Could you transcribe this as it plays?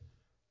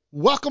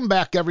Welcome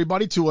back,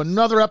 everybody, to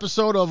another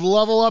episode of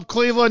Level Up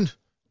Cleveland.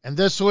 And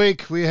this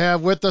week we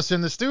have with us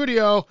in the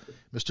studio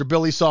Mr.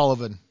 Billy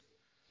Sullivan.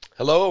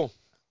 Hello.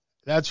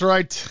 That's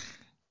right.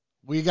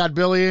 We got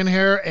Billy in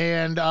here,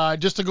 and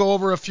just to go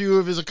over a few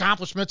of his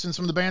accomplishments and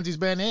some of the bands he's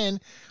been in,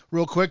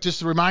 real quick, just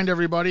to remind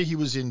everybody, he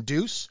was in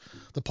Deuce,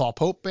 the Paul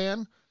Pope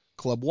Band,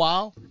 Club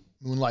Wow,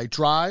 Moonlight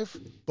Drive,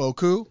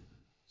 Boku,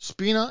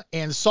 Spina,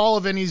 and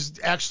Sullivan. He's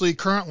actually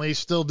currently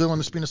still doing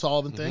the Spina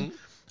Sullivan thing.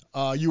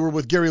 You were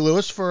with Gary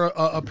Lewis for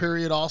a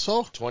period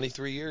also.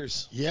 23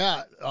 years.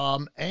 Yeah,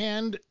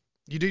 and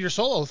you do your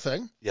solo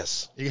thing.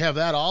 Yes. You have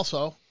that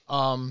also,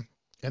 and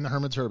the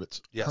Herman's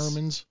Hermits. Yes.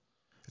 Herman's.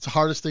 It's the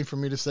hardest thing for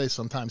me to say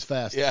sometimes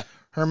fast. Yeah.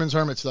 Herman's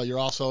Hermits, though, you're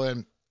also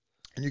in,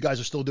 and you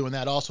guys are still doing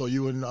that also.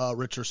 You and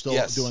Rich are still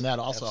doing that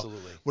also.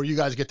 Absolutely. Where you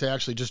guys get to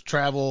actually just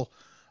travel.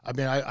 I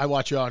mean, I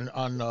watch you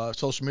on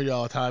social media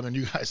all the time, and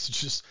you guys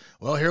just,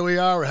 well, here we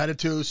are. We're headed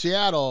to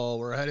Seattle.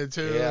 We're headed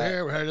to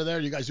here. We're headed to there.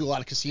 You guys do a lot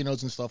of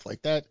casinos and stuff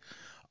like that.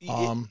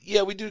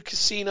 Yeah, we do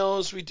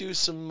casinos. We do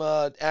some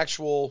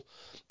actual,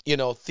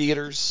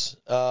 theaters,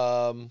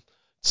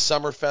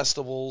 summer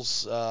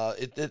festivals.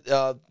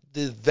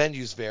 The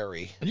venues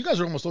vary. And you guys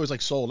are almost always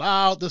like sold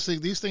out.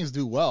 These things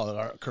do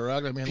well,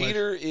 correct? I mean,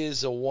 Peter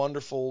is a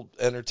wonderful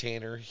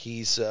entertainer.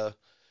 He's,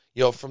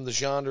 from the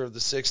genre of the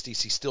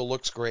 60s, he still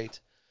looks great.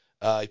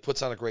 He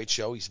puts on a great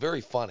show. He's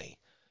very funny.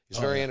 He's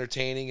very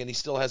entertaining, and he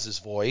still has his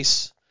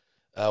voice.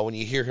 When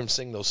you hear him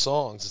sing those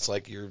songs, it's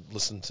like you're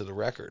listening to the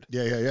record.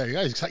 Yeah.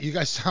 You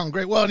guys sound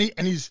great. Well,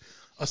 and he's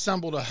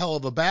assembled a hell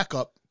of a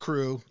backup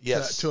crew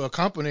to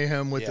accompany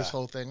him with this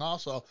whole thing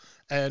also.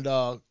 And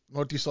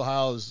Northeast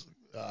Ohio is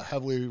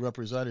heavily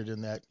represented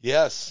in that.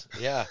 Yes,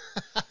 yeah.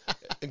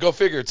 And go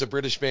figure, it's a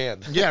British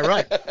band. Yeah,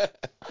 right.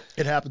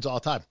 It happens all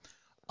the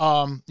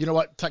time. You know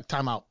what? Take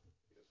time out.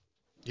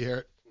 You hear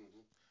it?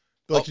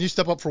 Billy, can you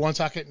step up for 1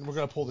 second? And we're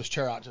going to pull this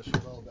chair out just for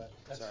a little bit.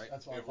 That's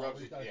all. It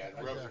rubs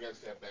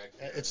against that back.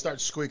 It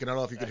starts squeaking. I don't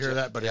know if you could hear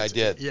that, but I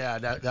did. Yeah,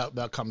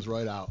 that comes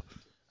right out.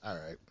 All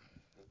right.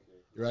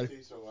 You ready?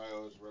 Northeast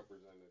Ohio is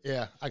represented.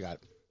 Yeah, I got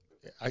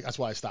it. That's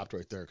why I stopped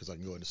right there, because I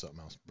can go into something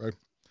else. Right?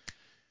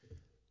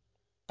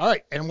 All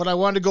right, and what I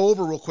wanted to go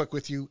over real quick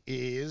with you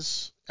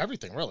is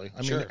everything, really.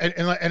 I mean, sure.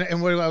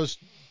 and what I was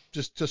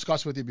just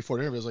discussing with you before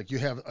the interview is like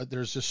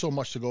there's just so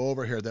much to go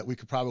over here that we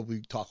could probably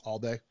talk all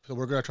day. So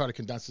we're going to try to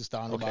condense this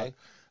down to about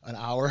an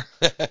hour.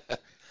 But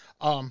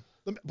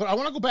I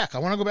want to go back. I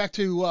want to go back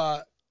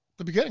to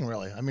the beginning,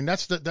 really. I mean, you're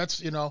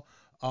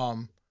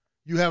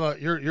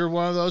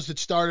one of those that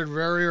started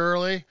very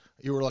early.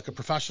 You were like a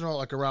professional,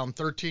 like around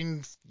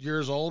 13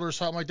 years old or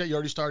something like that. You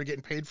already started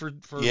getting paid for.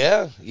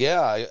 Yeah.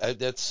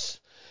 That's.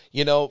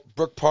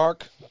 Brook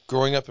Park,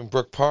 growing up in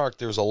Brook Park,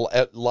 there was a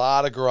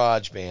lot of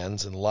garage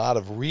bands and a lot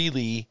of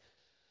it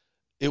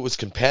was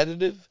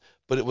competitive,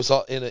 but it was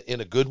all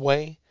in a good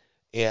way.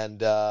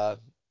 And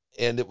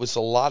it was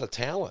a lot of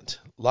talent,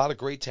 a lot of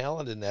great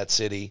talent in that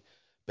city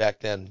back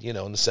then, in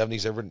the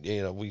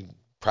 70s. We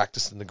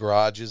practiced in the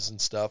garages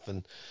and stuff,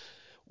 and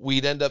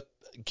we'd end up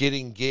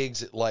getting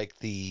gigs at like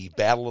the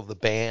Battle of the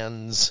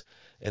Bands,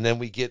 and then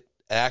we get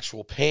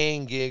actual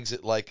paying gigs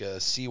at like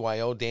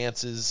CYO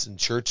dances and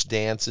church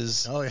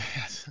dances. Oh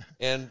yes.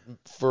 And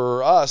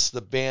for us, the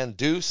band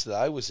Deuce that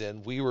I was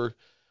in, we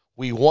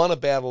won a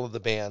Battle of the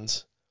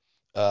Bands.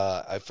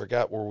 I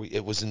forgot where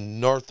it was in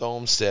North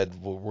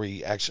Olmsted, where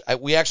we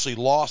actually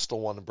lost the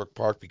one in Brook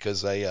Park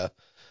because I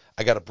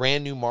got a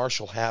brand new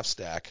Marshall half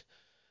stack,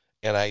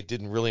 and I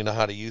didn't really know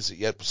how to use it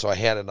yet, so I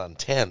had it on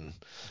 10,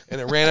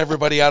 and it ran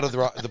everybody out of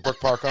the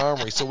Brook Park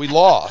Armory, so we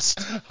lost.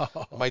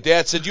 My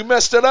dad said, "You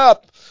messed it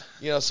up."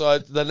 So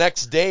the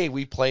next day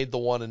we played the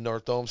one in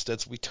North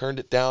Olmsted, so we turned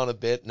it down a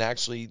bit and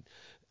actually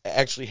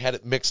had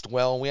it mixed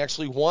well, and we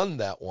actually won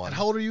that one. And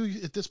how old are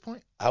you at this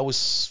point? I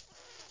was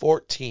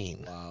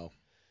 14. Wow.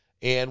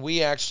 And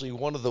we actually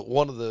one of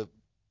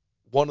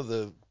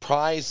the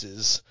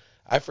prizes,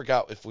 I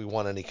forgot if we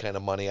won any kind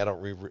of money. I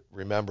don't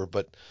remember,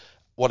 but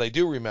what I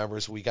do remember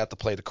is we got to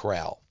play the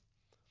Corral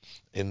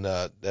in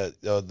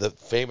the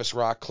famous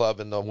rock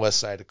club in the west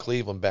side of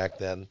Cleveland back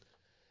then.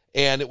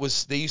 And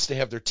they used to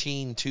have their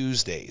Teen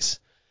Tuesdays,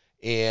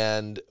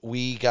 and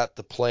we got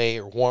to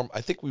play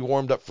I think we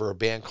warmed up for a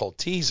band called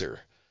Teaser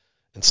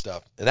and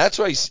stuff. And that's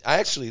where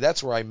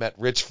that's where I met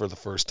Rich for the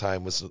first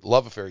time. Was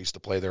Love Affair used to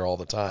play there all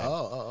the time.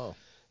 Oh.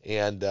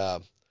 And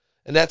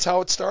that's how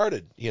it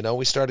started.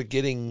 We started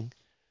getting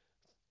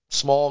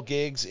small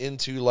gigs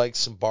into like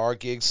some bar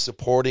gigs,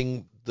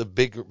 supporting the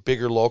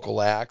bigger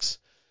local acts,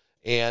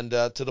 and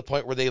to the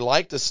point where they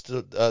liked us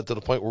to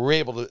the point where we were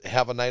able to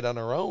have a night on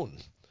our own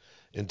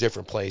in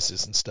different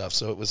places and stuff.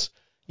 So it was,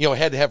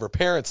 had to have her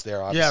parents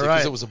there, obviously,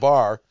 because it was a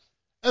bar.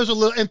 It was a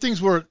little, and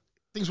things were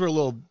a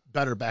little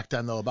better back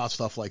then though about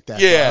stuff like that.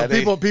 Yeah,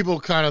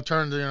 people kind of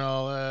turned,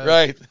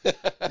 right.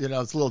 It's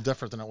a little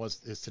different than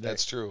is today.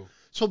 That's true.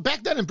 So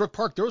back then in Brook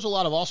Park, there was a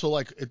lot of also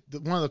one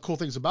of the cool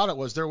things about it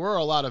was there were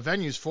a lot of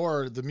venues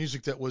for the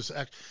music that was.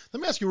 Let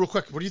me ask you real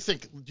quick. What do you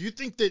think? Do you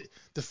think that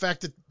the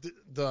fact that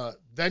the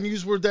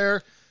venues were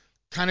there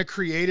kind of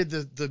created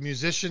the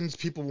musicians,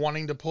 people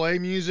wanting to play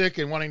music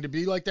and wanting to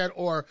be like that,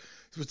 or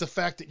it was the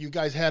fact that you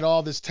guys had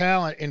all this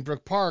talent in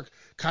Brook Park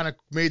kind of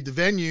made the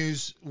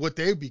venues what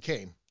they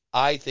became?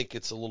 I think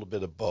it's a little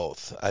bit of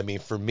both. I mean,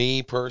 for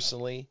me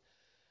personally,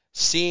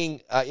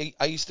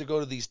 I used to go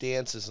to these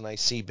dances and I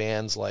see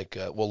bands like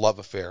Love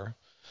Affair,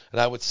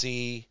 and I would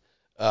see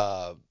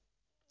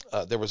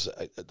there was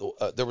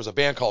a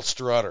band called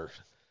Strutter.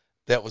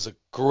 That was a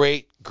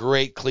great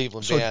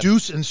Cleveland So band.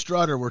 Deuce and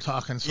Strutter, we're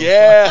talking. So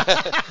Yeah.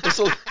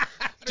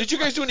 Did you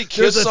guys do any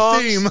There's Kiss a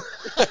songs? theme.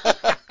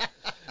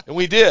 And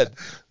we did.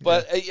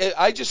 But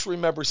I just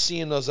remember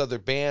seeing those other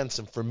bands,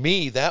 and for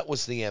me, that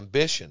was the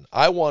ambition.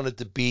 I wanted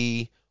to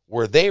be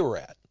where they were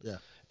at.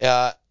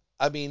 Yeah.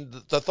 I mean,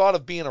 the thought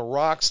of being a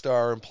rock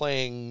star and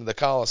playing the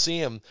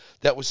Coliseum,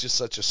 that was just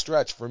such a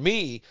stretch. For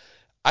me,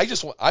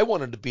 I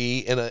wanted to be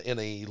in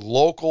a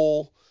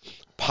local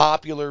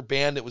popular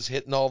band that was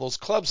hitting all those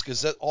clubs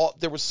because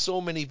there were so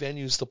many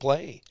venues to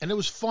play. And it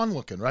was fun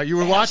looking, right? You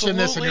were watching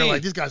this and you're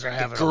like, these guys are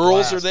having the a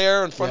girls blast. are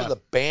there in front of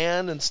the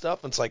band and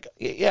stuff. And it's like,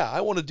 yeah,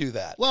 I want to do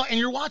that. Well, and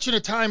you're watching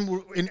a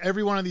time in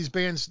every one of these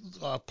bands,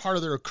 part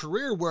of their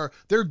career where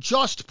they're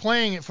just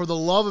playing it for the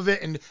love of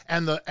it and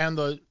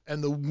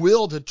the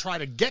will to try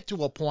to get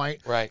to a point.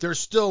 Right. They're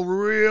still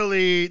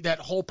really, that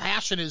whole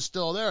passion is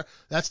still there.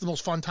 That's the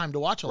most fun time to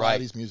watch a lot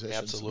of these musicians.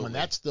 Absolutely. When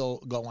that's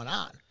still going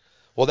on.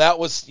 Well, that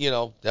was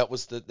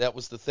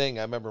the thing.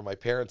 I remember my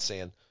parents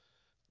saying,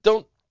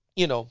 "Don't,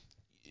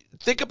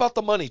 think about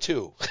the money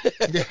too.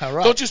 Yeah,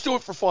 right. Don't just do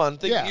it for fun.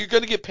 Yeah. You're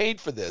going to get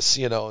paid for this,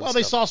 Well,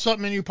 they saw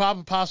something in you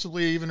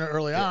possibly even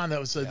early on that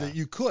was that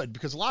you could,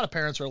 because a lot of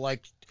parents are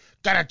like,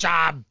 get a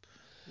job,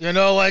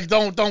 like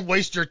don't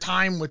waste your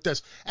time with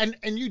this. And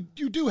you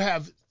do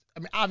have,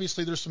 I mean,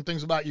 obviously there's some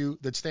things about you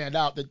that stand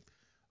out that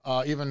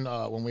even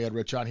when we had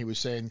Rich on, he was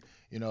saying,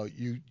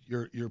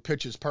 your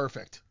pitch is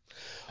perfect.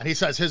 And he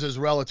says his is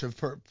relative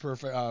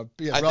perfect.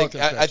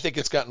 I think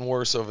it's gotten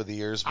worse over the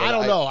years. But I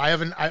don't know.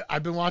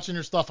 I've been watching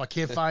your stuff. I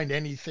can't find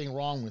anything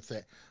wrong with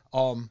it.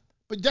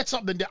 But that's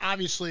something that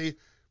obviously,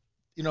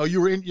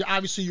 you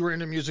were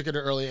into music at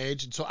an early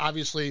age, and so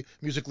obviously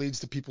music leads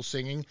to people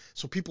singing.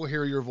 So people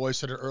hear your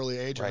voice at an early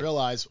age and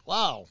realize,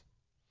 wow.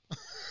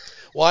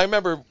 Well, I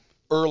remember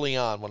early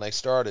on when I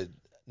started,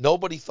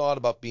 nobody thought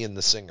about being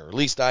the singer. At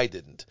least I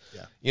didn't.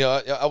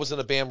 Yeah. I was in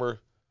a band where,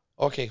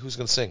 okay, who's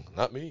going to sing?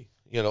 Not me.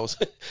 Yeah.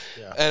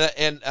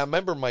 And I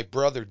remember my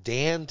brother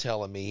Dan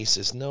telling me, he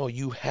says, no,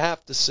 you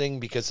have to sing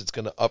because it's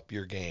going to up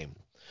your game.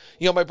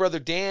 My brother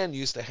Dan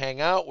used to hang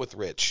out with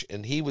Rich,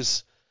 and he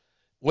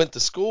went to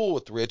school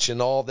with Rich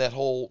and all that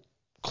whole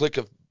clique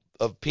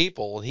of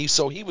people, and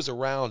he was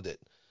around it,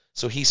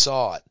 so he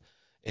saw it,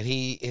 and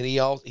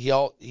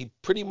he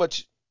pretty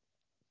much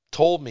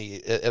told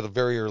me at a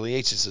very early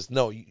age, he says,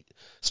 no, you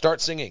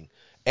start singing.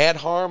 Add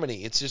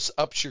harmony. It just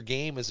ups your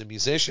game as a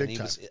musician. He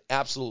was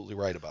absolutely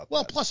right about that.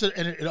 Well, plus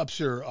it ups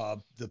your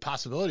the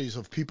possibilities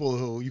of people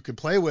who you can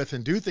play with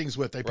and do things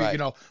with.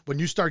 When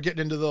you start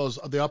getting into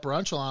the upper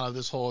echelon of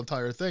this whole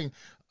entire thing,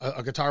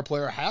 a guitar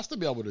player has to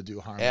be able to do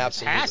harmony.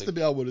 Absolutely. Has to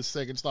be able to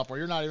sing and stuff, or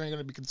you're not even going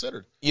to be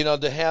considered.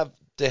 To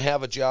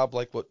have a job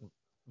like what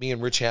me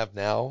and Rich have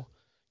now,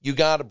 you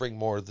got to bring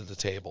more to the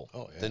table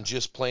than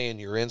just playing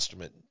your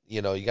instrument.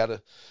 You got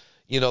to,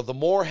 the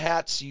more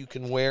hats you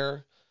can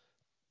wear,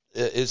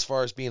 as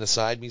far as being a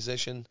side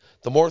musician,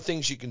 the more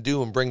things you can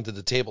do and bring to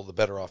the table, the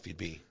better off you'd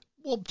be.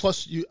 Well,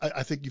 plus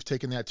I think you've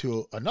taken that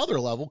to another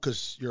level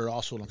because you're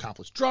also an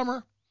accomplished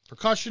drummer,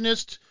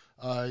 percussionist.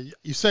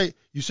 You say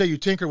you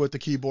tinker with the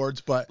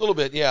keyboards, but a little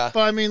bit, yeah.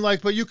 But I mean,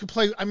 but you can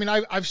play. I mean,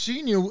 I've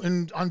seen you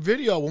on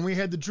video when we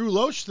had the Drew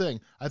Loesch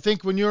thing. I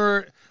think when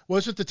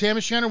was it the Tam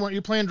O'Shanter? Weren't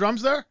you playing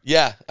drums there?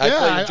 Yeah, I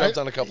played drums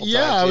on a couple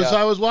times.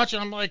 I was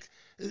watching. I'm like,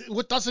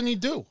 what doesn't he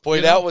do?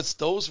 Boy,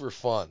 those were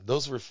fun.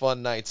 Those were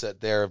fun nights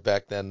there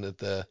back then at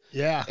the.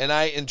 Yeah.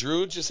 And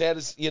Drew just had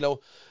his,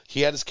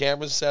 he had his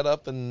cameras set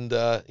up, and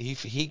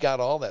he got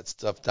all that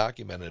stuff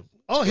documented.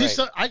 Oh,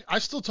 I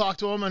still talk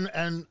to him,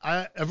 and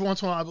I every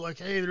once in a while I'll be like,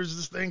 hey, there's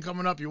this thing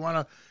coming up.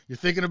 You're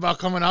thinking about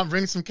coming out and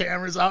bringing some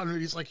cameras out, and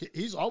he's like,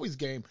 he's always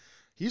game.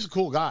 He's a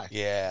cool guy.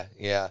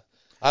 Yeah.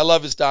 I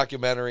love his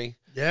documentary.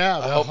 Yeah.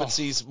 I hope it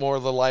sees more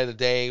of the light of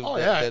day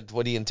than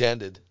what he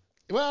intended.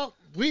 Well,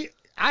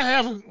 I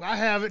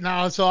have it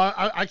now, so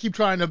I keep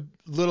trying to,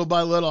 little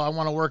by little, I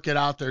want to work it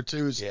out there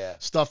too.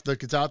 Stuff that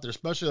gets out there,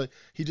 especially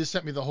he just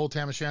sent me the whole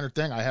Tam O'Shanter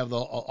thing. I have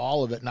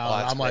all of it now,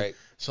 and I'm great. like,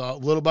 so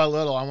little by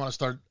little, I want to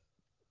start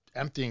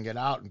emptying it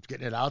out and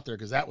getting it out there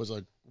because that was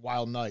a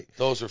wild night.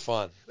 Those are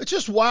fun. It's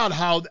just wild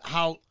how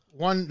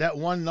that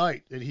one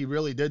night that he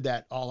really did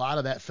that. A lot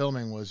of that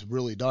filming was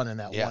really done in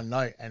that one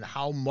night, and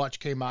how much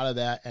came out of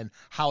that, and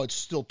how it's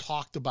still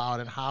talked about,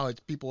 and how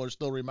people are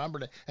still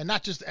remembered it, and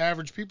not just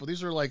average people.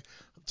 These are like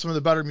some of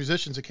the better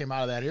musicians that came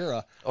out of that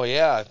era. Oh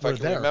yeah, if I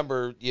can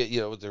remember,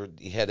 you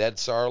had Ed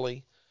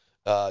Sarley,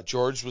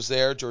 George was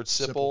there, George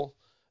Sipple.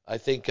 I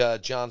think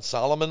John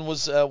Solomon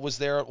was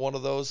there at one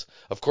of those.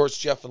 Of course,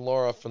 Jeff and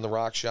Laura from the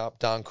Rock Shop,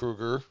 Don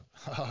Kruger,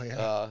 oh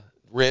yeah,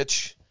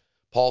 Rich.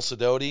 Paul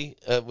Sidoti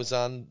was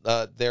on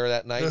there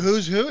that night. The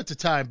who's who at the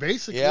time,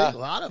 basically. Yeah, A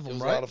lot of them, it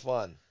was right? a lot of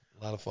fun.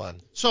 A lot of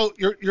fun. So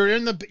you're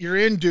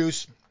in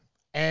Deuce,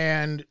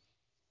 and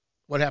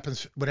what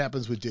happens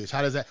with Deuce?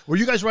 How does that? Were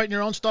you guys writing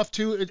your own stuff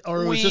too,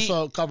 or was this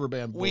a cover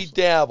band? We bullshit?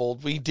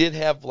 dabbled. We did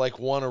have like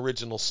one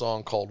original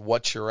song called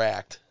 "What's Your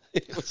Act."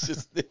 It was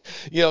just,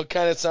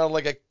 kind of sounded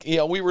like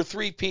we were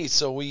 3-piece,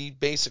 so we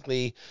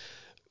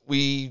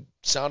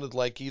sounded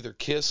like either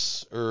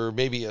Kiss or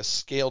maybe a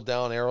scaled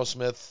down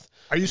Aerosmith.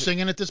 Are you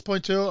singing at this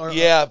point too? Or,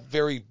 Yeah,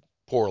 very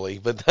poorly,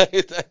 but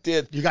I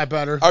did. You got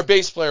better. Our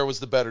bass player was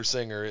the better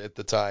singer at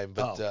the time,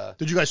 but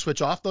did you guys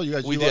switch off though?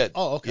 we did.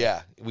 Okay.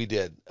 Yeah, we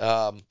did.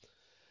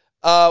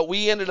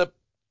 We ended up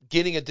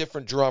getting a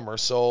different drummer,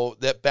 so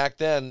that back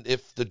then,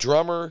 if the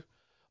drummer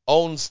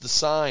owns the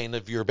sign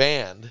of your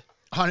band,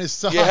 on his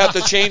side, you have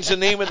to change the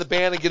name of the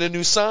band and get a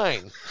new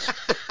sign.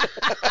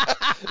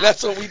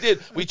 That's what we did.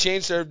 We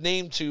changed our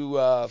name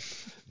to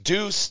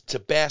Deuce to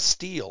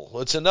Bastille.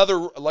 It's another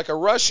like a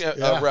Rush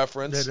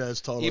reference. It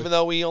is totally. Even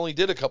though we only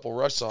did a couple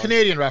Rush songs.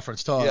 Canadian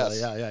reference, totally.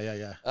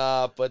 Yes.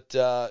 Yeah.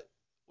 But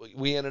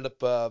we ended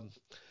up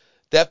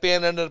that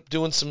band ended up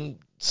doing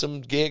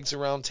some gigs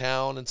around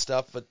town and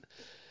stuff, but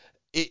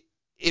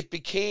it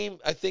became,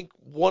 I think,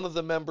 one of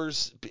the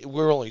members,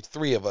 we're only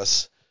 3 of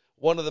us,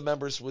 one of the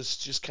members was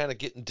just kind of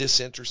getting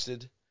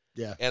disinterested.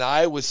 Yeah. And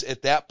I was,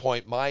 at that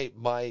point,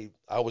 I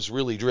was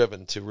really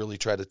driven to really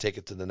try to take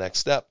it to the next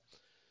step.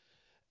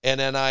 And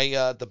then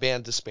the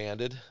band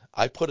disbanded.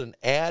 I put an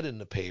ad in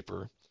the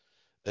paper,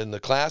 in the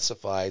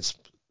classifieds,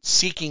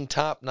 seeking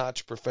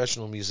top-notch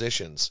professional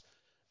musicians,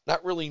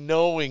 not really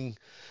knowing,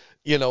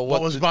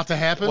 what was about to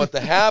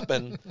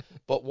happen.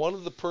 But one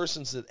of the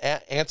persons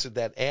that answered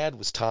that ad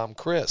was Tom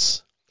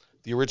Chris,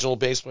 the original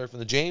bass player from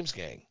the James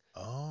Gang.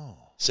 Oh.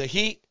 So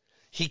he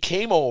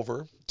came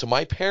over to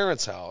my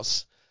parents'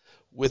 house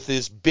with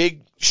his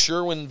big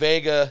Sherwin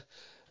Vega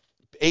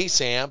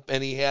Ace amp,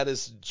 and he had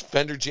his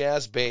Fender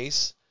Jazz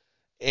bass.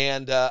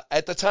 And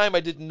at the time, I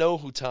didn't know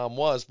who Tom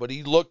was, but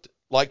he looked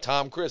like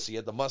Tom Chris. He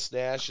had the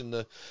mustache and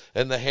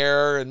the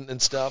hair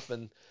and stuff.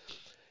 And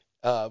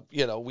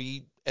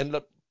we ended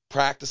up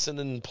practicing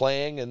and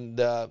playing. And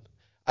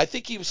I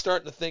think he was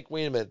starting to think,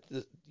 wait a minute,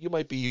 you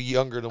might be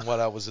younger than what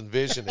I was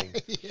envisioning.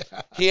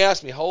 Yeah. He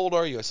asked me, how old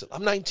are you? I said,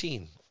 I'm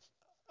 19.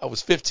 I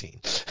was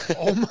 15.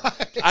 Oh, my.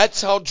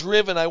 That's how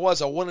driven I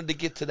was. I wanted to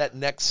get to that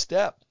next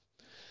step.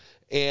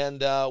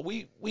 And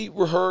we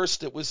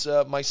rehearsed. It was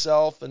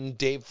myself and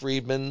Dave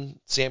Friedman,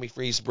 Sammy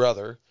Free's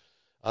brother,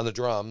 on the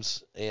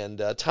drums,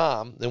 and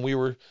Tom. And we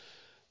were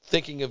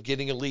thinking of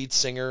getting a lead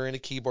singer and a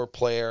keyboard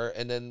player.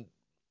 And then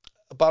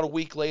about a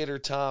week later,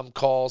 Tom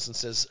calls and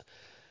says,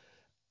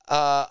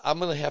 I'm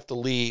going to have to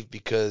leave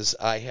because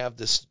I have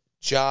this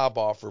job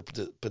offer,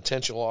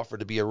 potential offer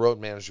to be a road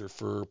manager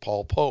for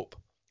Paul Pope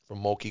from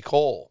Moki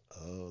Cole.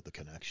 Oh, the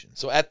connection.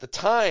 So at the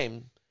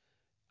time,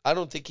 I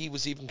don't think he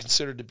was even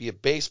considered to be a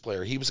bass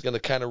player. He was going to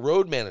kind of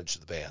road manage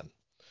the band.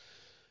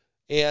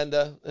 And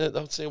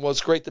I'd say, well,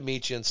 it's great to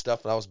meet you and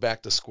stuff, and I was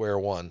back to square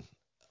one.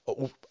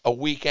 A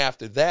week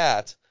after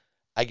that,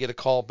 I get a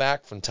call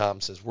back from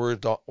Tom, says, we're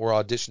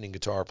auditioning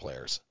guitar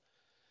players.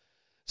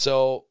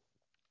 So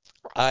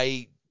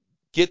I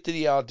get to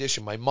the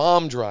audition. My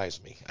mom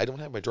drives me. I don't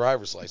have my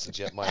driver's license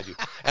yet, mind you.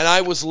 And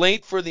I was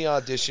late for the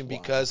audition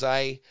because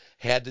I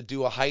had to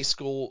do a high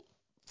school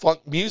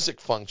music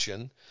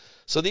function.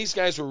 So these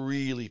guys were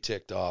really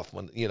ticked off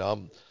when,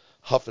 I'm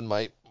huffing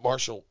my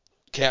Marshall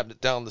cabinet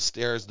down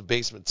the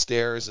basement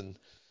stairs. And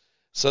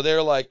so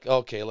they're like,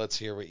 okay, let's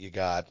hear what you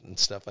got and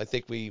stuff. I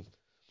think I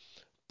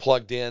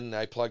plugged in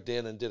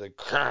and did a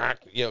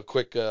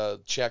quick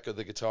check of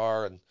the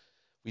guitar. And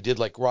we did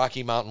like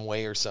Rocky Mountain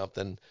Way or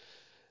something.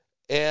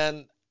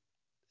 And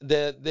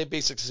they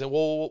basically said,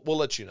 well, we'll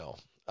let you know.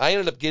 I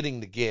ended up getting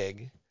the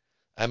gig.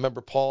 I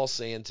remember Paul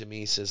saying to me,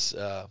 he says,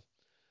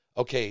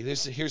 okay,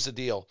 here's the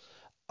deal.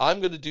 I'm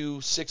going to do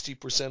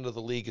 60% of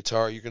the lead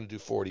guitar. You're going to do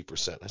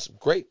 40%. I said,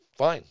 great,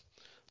 fine.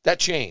 That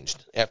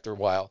changed after a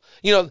while.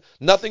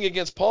 Nothing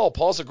against Paul.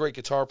 Paul's a great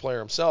guitar player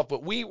himself,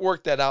 but we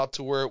worked that out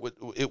to where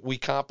we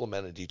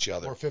complemented each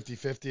other. Or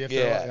 50-50.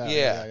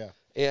 Yeah.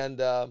 And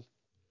the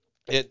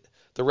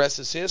rest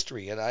is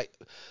history. And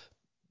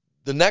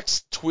the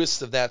next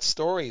twist of that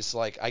story is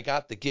like, I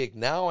got the gig.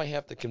 Now I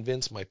have to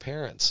convince my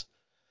parents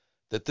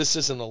that this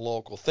isn't a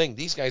local thing.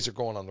 These guys are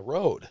going on the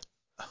road.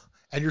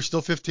 And you're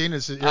still 15?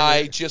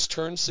 I just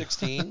turned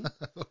 16.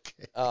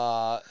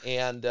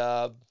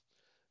 Okay.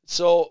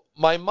 So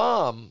my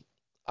mom,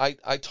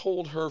 I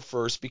told her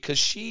first because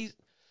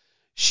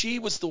she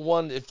was the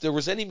one, if there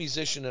was any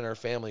musician in our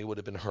family, it would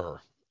have been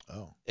her.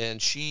 Oh.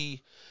 And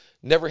she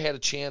never had a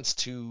chance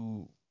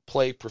to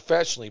play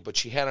professionally, but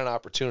she had an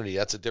opportunity.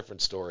 That's a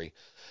different story.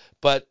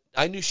 But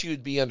I knew she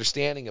would be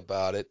understanding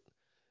about it.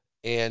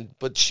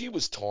 But she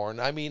was torn.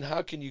 I mean,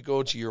 how can you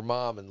go to your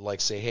mom and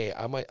like say, hey,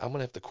 I'm gonna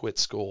have to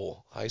quit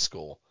high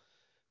school,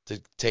 to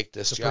take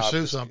this job,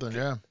 pursue something,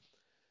 yeah.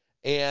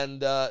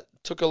 And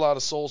took a lot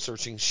of soul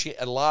searching. She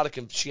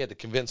had to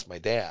convince my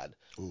dad.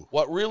 Ooh.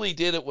 What really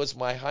did it was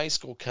my high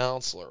school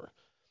counselor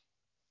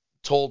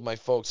told my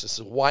folks, I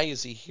said, why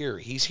is he here?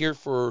 He's here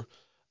for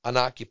an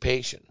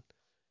occupation.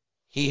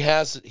 He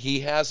has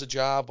a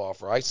job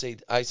offer. I say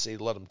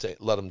let him do it.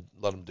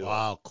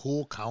 Wow,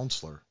 cool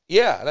counselor.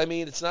 Yeah, and I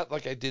mean, it's not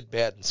like I did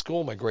bad in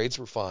school. My grades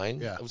were fine.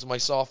 Yeah. It was my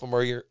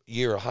sophomore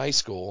year of high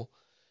school,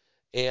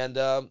 and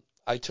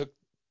I took.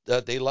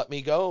 They let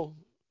me go,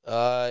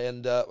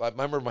 and I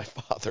remember my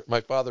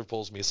father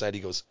pulls me aside. He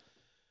goes,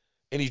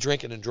 "Any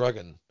drinking and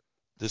drugging,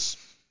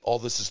 all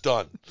this is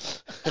done."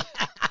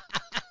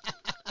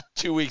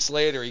 2 weeks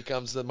later,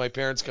 my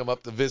parents come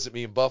up to visit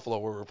me in Buffalo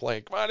where we're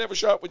playing. Come on, have a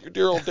shot with your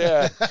dear old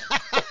dad.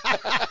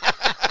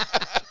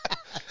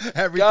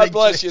 God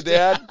bless you,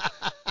 Dad.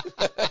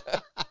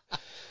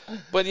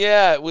 But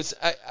yeah, it was,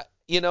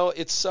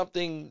 it's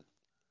something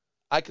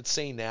I could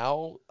say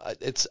now.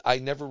 I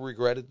never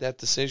regretted that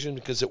decision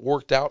because it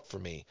worked out for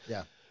me.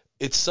 Yeah.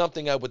 It's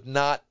something I would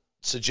not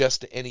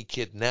suggest to any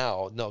kid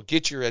now. No,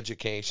 get your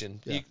education.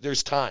 Yeah.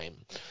 There's time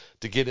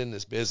to get in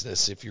this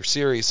business if you're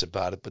serious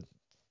about it, but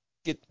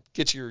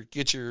get your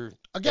Again,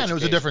 education. it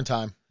was a different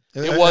time.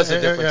 It was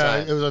a different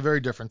time. It was a very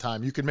different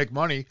time. You could make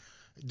money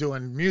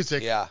doing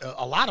music, Yeah.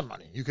 a lot of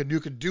money. You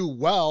could do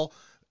well,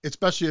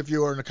 especially if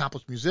you were an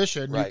accomplished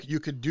musician. Right. You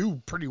could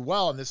do pretty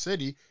well in the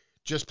city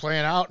just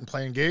playing out and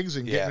playing gigs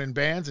and getting in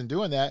bands and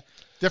doing that.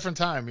 Different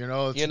time,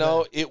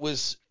 It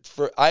was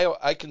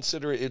I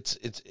consider it's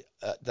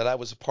that I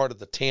was a part of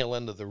the tail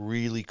end of the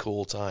really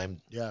cool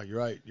time. Yeah, you're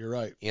right.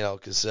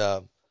 Because I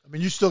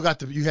mean,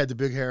 you had the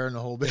big hair and the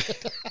whole bit.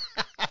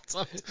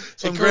 some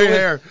it great grew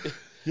hair.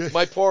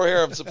 My poor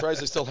hair. I'm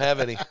surprised I still have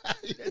any.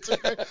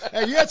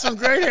 You had some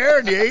great hair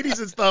in the '80s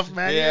and stuff,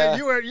 man. Yeah.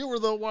 You were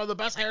one of the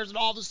best hairs in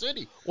all the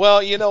city.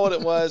 Well, you know what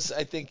it was.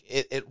 I think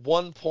at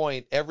one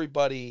point there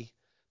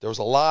was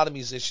a lot of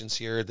musicians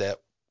here that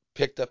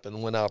picked up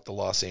and went out to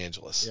Los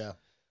Angeles. Yeah.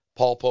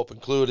 Paul Pope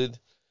included,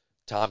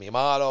 Tommy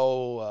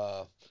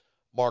Amato,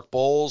 Mark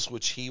Bowles,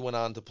 which he went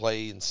on to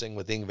play and sing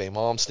with Yngwie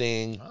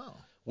Malmsteen. Oh.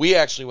 We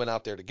actually went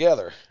out there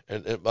together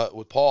and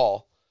with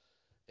Paul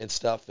and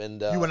stuff.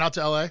 And You went out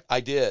to L.A.? I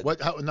did.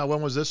 Now,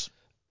 when was this?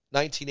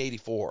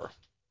 1984.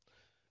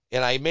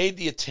 And I made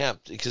the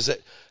attempt because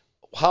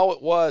how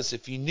it was,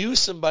 if you knew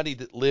somebody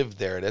that lived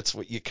there, that's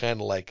what you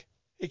kind of like,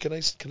 hey, can I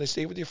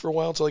stay with you for a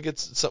while until I get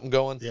something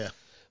going? Yeah.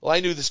 Well, I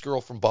knew this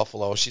girl from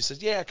Buffalo. She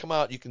said, yeah, come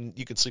out. You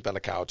can sleep on the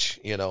couch,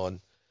 and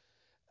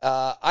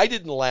I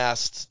didn't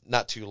last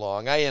not too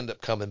long. I ended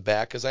up coming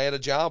back because I had a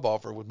job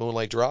offer with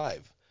Moonlight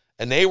Drive,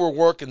 and they were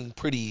working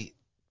pretty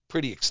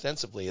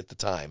extensively at the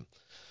time.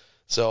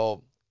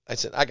 So I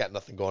said, I got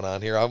nothing going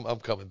on here. I'm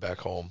coming back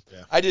home.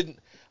 Yeah.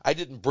 I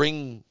didn't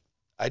bring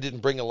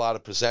a lot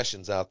of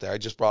possessions out there. I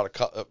just brought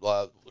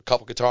a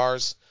couple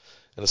guitars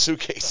and a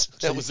suitcase.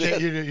 That was it.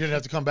 You didn't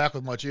have to come back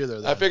with much either.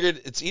 Then. I figured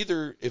it's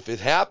either if it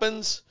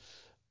happens,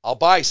 I'll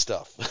buy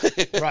stuff.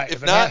 Right.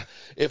 if not,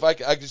 if I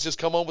could just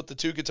come home with the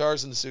two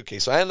guitars and the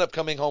suitcase. So I ended up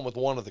coming home with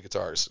one of the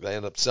guitars. I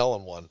ended up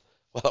selling one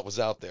while I was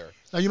out there.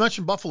 Now you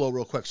mentioned Buffalo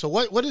real quick. So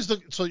what is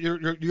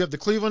you have the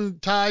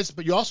Cleveland ties,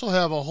 but you also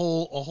have a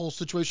whole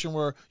situation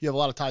where you have a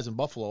lot of ties in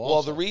Buffalo also.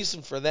 Well, the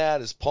reason for that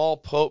is Paul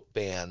Pope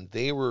band.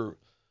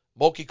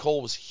 Moki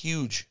Cole was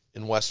huge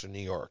in Western New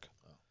York,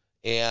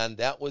 and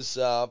that was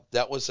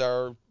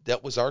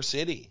our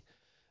city.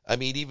 I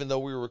mean, even though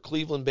we were a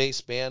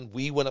Cleveland-based band,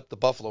 we went up to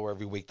Buffalo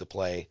every week to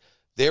play.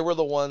 They were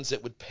the ones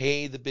that would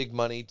pay the big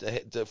money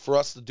for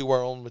us to do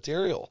our own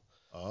material.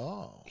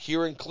 Oh.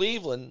 Here in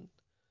Cleveland,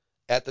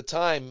 at the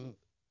time,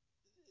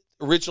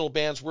 original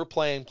bands were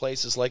playing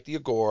places like the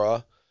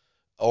Agora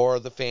or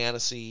the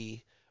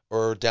Fantasy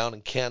or down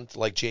in Kent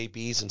like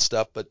JB's and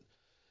stuff, but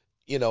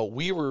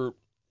we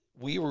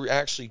were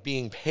actually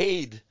being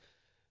paid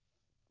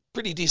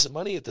pretty decent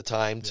money at the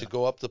time to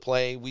go up to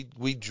play.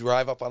 We'd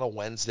drive up on a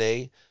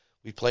Wednesday.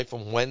 We'd play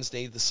from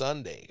Wednesday to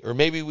Sunday. Or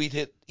maybe we'd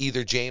hit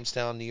either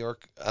Jamestown, New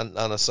York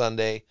on a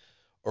Sunday,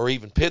 or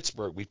even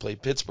Pittsburgh. We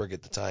played Pittsburgh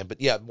at the time.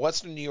 But yeah,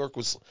 Western New York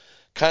was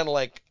kind of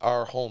like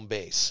our home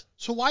base.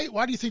 So why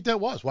do you think that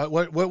was? What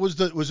was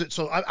it?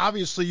 So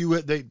obviously you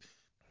had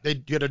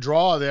a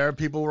draw there.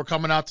 People were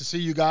coming out to see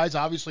you guys.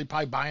 Obviously,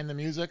 probably buying the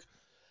music.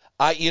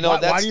 Why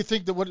do you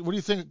think that? What do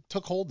you think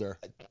took hold there?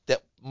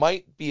 That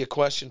might be a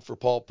question for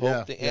Paul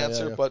Pope to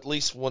answer. Yeah. But at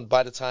least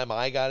by the time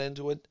I got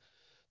into it,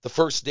 the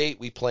first date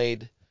we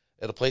played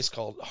at a place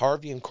called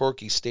Harvey and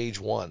Corky Stage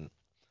 1.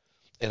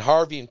 And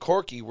Harvey and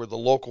Corky were the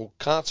local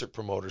concert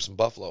promoters in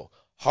Buffalo.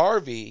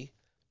 Harvey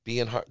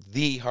being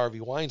the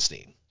Harvey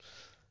Weinstein.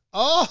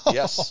 Oh,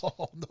 yes,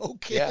 no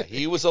kidding. Yeah,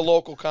 he was a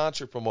local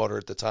concert promoter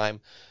at the time,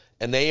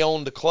 and they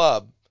owned the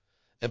club.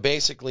 And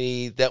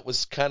basically, that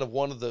was kind of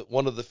one of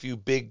the few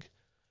big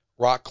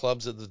rock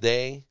clubs of the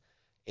day.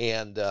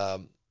 And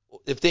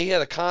if they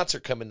had a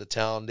concert come into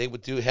town, they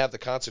would have the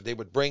concert. They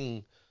would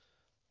bring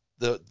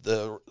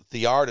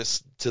the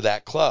artist to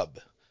that club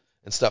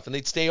and stuff, and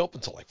they'd stay open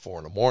till like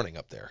 4 a.m.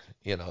 up there.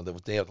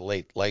 They have the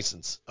late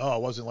license. Oh,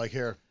 it wasn't like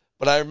here.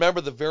 But I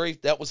remember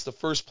that was the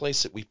first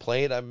place that we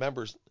played. I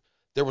remember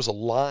there was a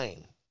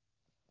line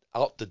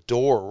out the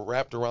door,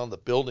 wrapped around the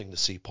building to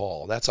see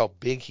Paul. That's how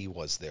big he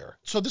was there.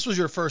 So this was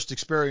your first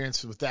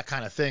experience with that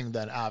kind of thing,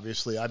 then,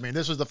 obviously. I mean,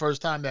 this was the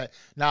first time that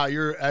now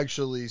you're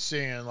actually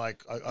seeing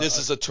like. This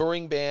is a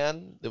touring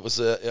band. It was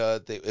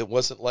it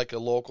wasn't like a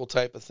local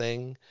type of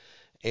thing,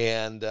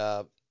 and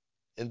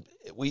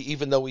we,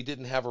 even though we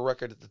didn't have a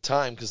record at the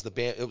time, because the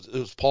band, it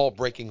was Paul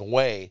breaking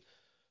away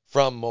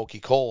from Moki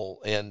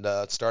Cole and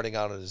starting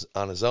out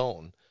on his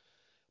own.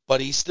 But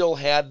he still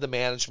had the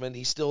management.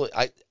 He still,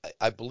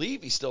 I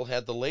believe, he still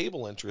had the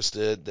label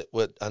interested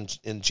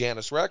in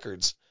Janus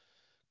Records,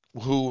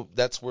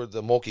 that's where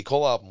the Moki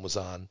Cole album was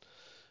on.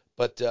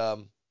 But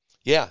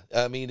yeah,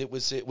 I mean, it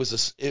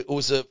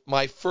was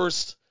my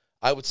first,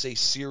 I would say,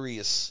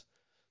 serious.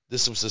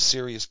 This was a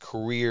serious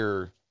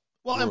career.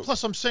 Well, and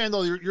plus I'm saying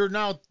though, you're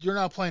now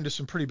playing to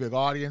some pretty big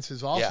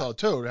audiences also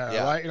too,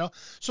 right?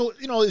 So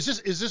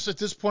is this at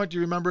this point? Do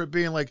you remember it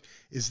being like,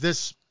 is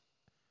this?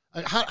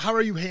 How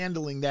are you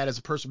handling that as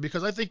a person?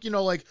 Because I think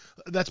like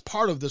that's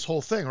part of this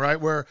whole thing, right?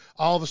 Where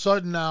all of a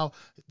sudden now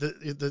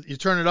you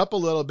turn it up a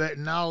little bit,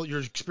 and now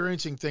you're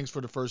experiencing things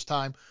for the first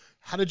time.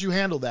 How did you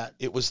handle that?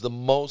 It was the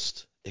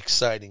most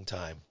exciting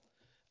time.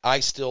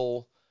 I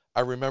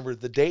remember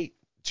the date.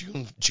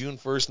 June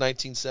 1st,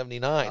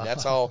 1979.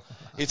 That's how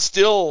it's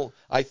still,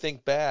 I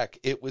think back,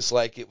 it was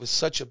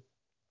such a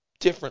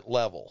different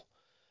level.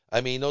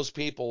 I mean, those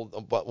people,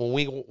 but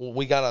when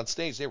we got on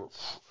stage, they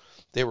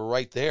were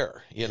right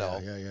there,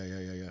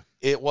 Yeah.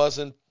 It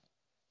wasn't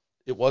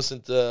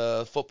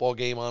a football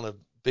game on a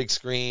big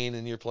screen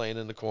and you're playing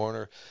in the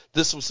corner.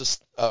 This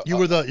was you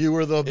were the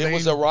it main...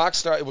 was a rock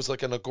star. It was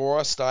like an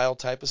Agora style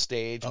type of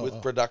stage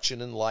with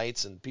production and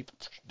lights, and people,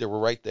 they were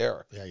right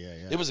there. Yeah.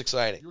 It was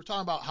exciting. You were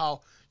talking about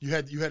how you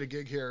had a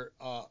gig here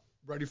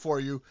ready for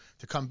you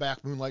to come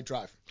back, Moonlight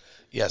Drive.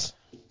 Yes.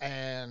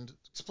 And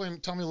tell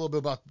me a little bit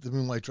about the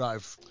Moonlight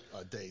Drive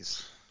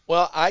days.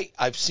 Well,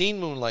 I've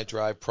seen Moonlight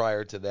Drive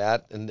prior to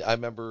that, and I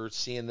remember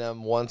seeing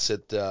them once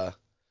at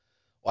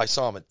I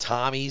saw them at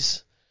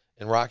Tommy's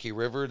in Rocky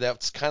River.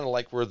 That's kind of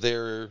like where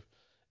their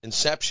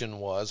inception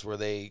was, where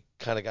they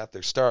kind of got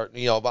their start.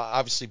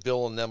 Obviously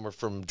Bill and them are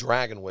from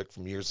Dragonwick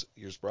from years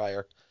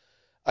prior.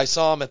 I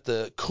saw them at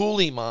the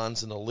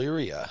Cooley-Mons in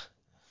Illyria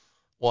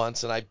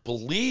once, and I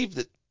believe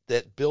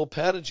that Bill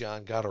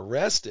Pettijohn got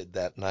arrested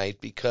that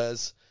night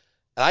because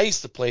I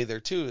used to play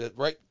there too.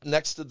 Right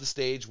next to the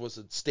stage was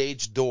a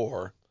stage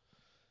door,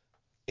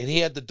 and he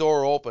had the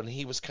door open.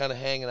 He was kind of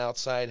hanging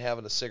outside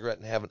having a cigarette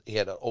and he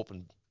had an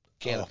open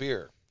can of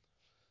beer.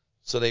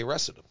 So they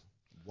arrested him.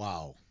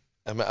 Wow.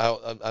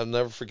 I'll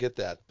never forget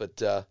that.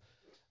 But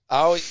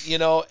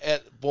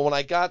when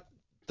I got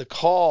the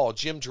call,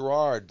 Jim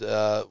Gerard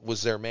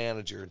was their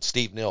manager, and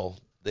Steve Nill.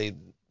 They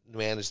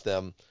managed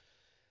them,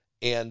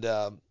 and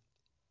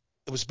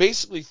it was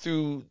basically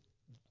through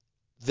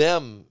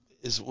them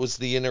was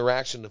the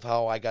interaction of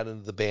how I got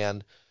into the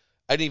band.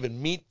 I didn't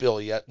even meet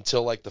Bill yet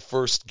until like the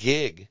first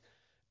gig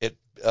at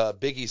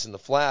Biggie's in the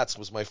Flats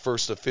was my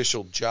first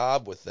official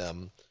job with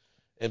them.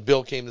 And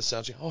Bill came to the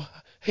sound check. Oh,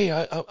 hey,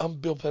 I'm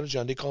Bill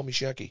Pettijohn. They call me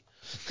Shecky.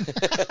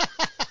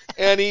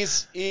 And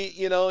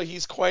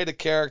he's quite a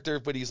character,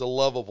 but he's a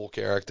lovable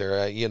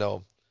character.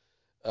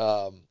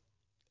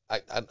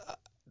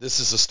 This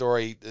is a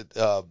story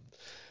that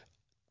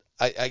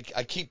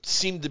I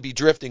seem to be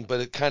drifting, but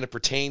it kind of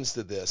pertains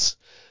to this.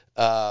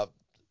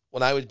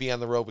 When I would be on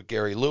the road with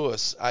Gary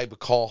Lewis, I would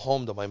call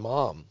home to my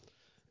mom,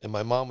 and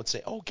my mom would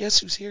say, "Oh, guess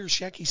who's here?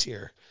 Shecky's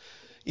here."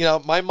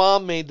 My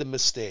mom made the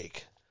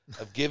mistake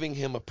of giving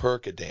him a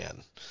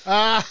Percodan.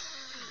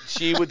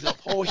 She would,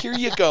 "Oh, here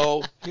you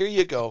go.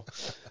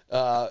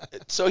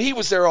 So he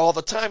was there all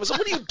the time. I said,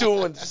 "What are you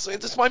doing?" This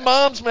is my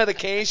mom's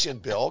medication,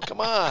 Bill.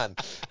 Come on.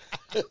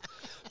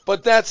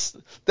 But that's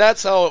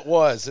how it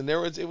was, and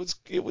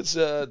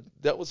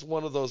that was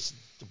one of those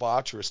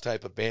debaucherous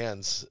type of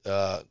bands.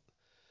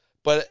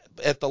 But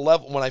at the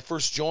level when I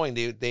first joined,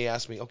 they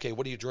asked me, "Okay,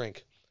 what do you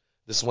drink?"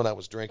 This is when I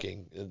was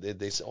drinking, and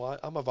they said, "Well,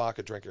 I'm a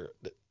vodka drinker."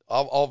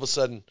 All of a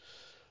sudden,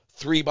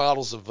 3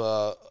 bottles of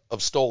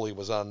Stoli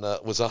was on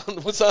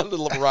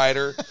the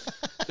rider.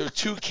 There were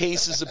 2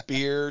 cases of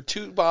beer,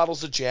 2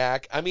 bottles of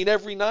Jack. I mean,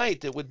 every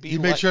night it would be. You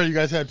made sure you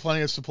guys had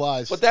plenty of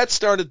supplies. But that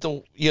started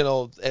to,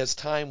 as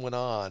time went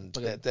on,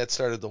 that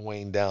started to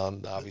wane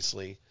down.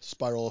 Obviously,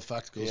 spiral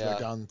effect goes back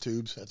down the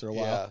tubes after a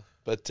while. Yeah,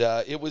 but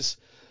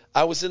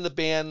I was in the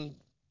band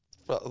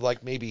for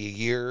like maybe a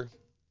year,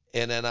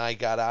 and then I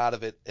got out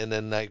of it, and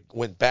then I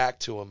went back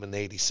to them in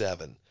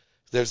 '87.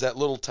 There's that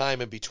little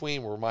time in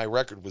between where my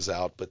record was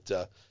out, but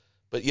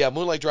yeah,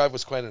 Moonlight Drive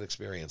was quite an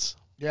experience.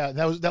 Yeah,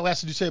 that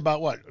lasted, you say, about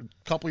what, a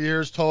couple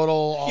years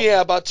total? Yeah,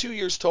 about 2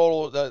 years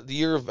total. The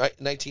year of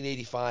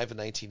 1985 and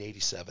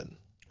 1987.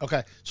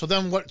 Okay, so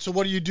then what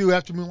do you do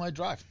after Moonlight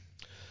Drive?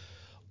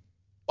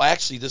 Well,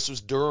 actually, this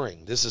was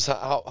during. This is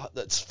how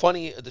it's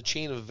funny the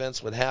chain of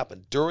events would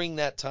happen. During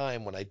that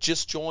time when I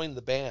just joined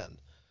the band,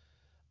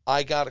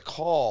 I got a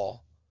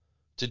call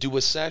to do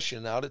a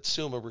session out at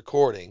Suma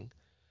recording,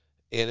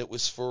 and it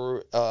was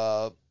for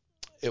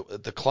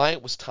the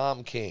client was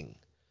Tom King,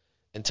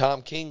 And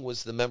Tom King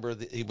was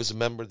he was a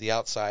member of the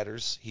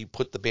Outsiders. He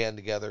put the band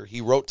together.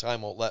 He wrote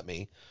 "Time Won't Let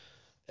Me,"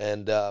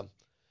 and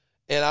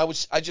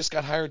I just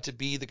got hired to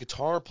be the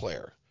guitar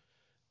player.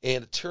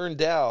 And it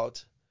turned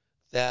out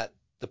that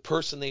the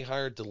person they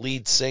hired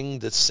to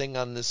sing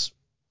on this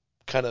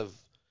kind of,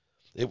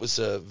 it was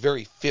a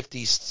very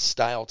 50s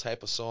style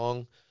type of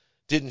song,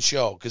 didn't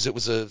show because it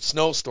was a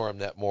snowstorm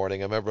that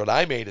morning. I remember when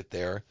I made it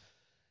there.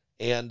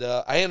 And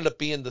I ended up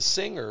being the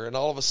singer, and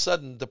all of a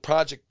sudden the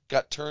project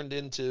got turned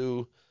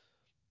into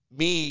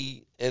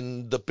me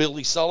and the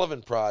Billy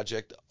Sullivan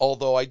project,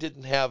 although I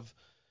didn't have,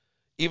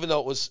 even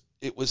though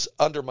it was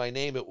under my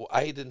name,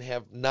 I didn't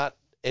have not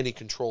any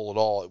control at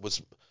all. It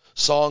was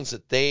songs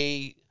that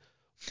they,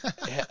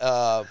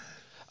 I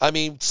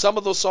mean, some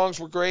of those songs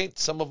were great,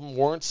 some of them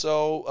weren't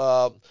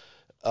so.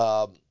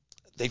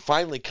 They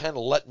finally kind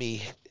of let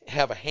me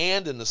have a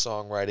hand in the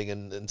songwriting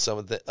and some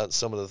of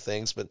the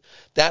things, but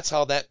that's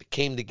how that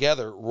came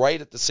together right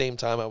at the same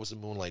time I was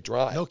in Moonlight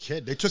Drive. No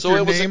kid. They took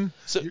your name,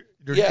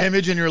 your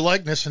image and your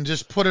likeness and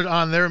just put it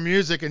on their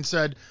music and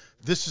said,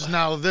 this is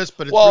now this,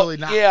 but it's really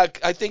not. Yeah,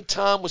 I think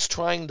Tom was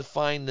trying to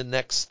find the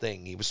next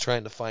thing. He was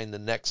trying to find the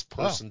next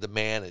person to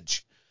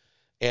manage.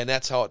 And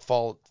that's how it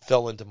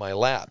fell into my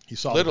lap. He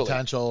saw the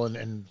potential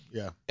and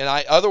yeah. And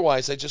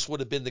otherwise I just would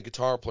have been the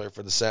guitar player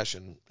for the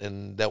session,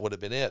 and that would have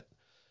been it.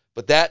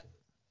 But that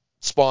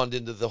spawned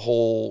into the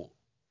whole,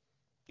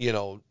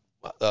 the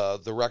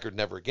record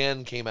Never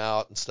Again came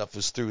out and stuff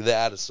was through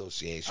that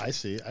association. I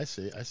see.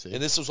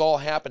 And this was all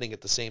happening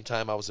at the same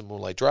time I was in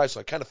Moonlight Drive, so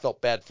I kind of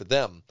felt bad for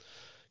them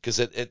because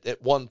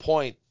at one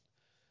point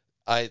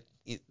I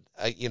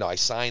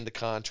signed the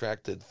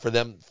contract for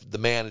them to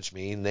manage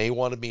me, and they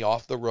wanted me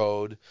off the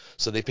road,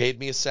 so they paid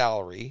me a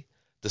salary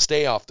to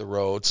stay off the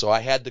road, so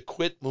I had to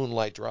quit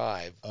Moonlight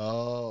Drive.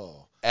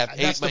 Oh.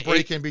 That's the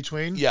break in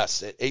between?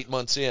 Yes, at 8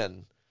 months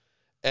in.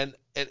 And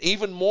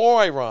even more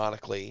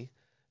ironically,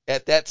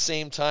 at that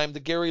same time, the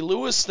Gary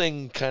Lewis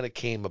thing kind of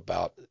came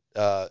about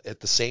at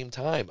the same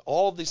time.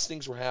 All of these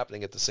things were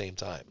happening at the same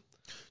time.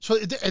 So,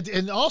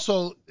 and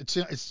also,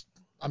 it's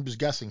I'm just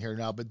guessing here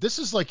now, but this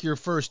is like your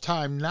first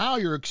time. Now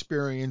you're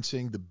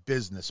experiencing the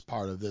business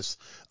part of this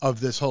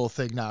whole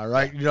thing now,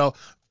 right? Yeah.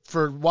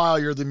 For a while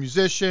you're the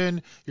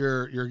musician,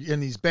 you're in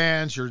these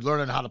bands, you're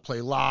learning how to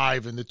play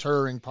live and the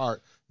touring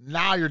part.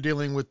 Now you're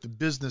dealing with the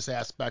business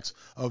aspects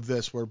of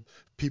this, where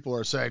people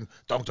are saying,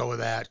 "Don't go with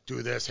that,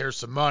 do this. Here's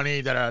some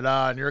money, da da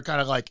da," and you're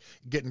kind of like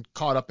getting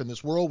caught up in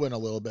this whirlwind a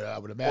little bit. I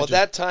would imagine. Well,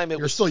 that time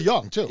you're still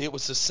young too. It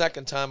was the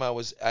second time I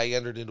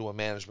entered into a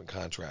management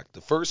contract.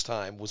 The first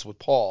time was with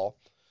Paul,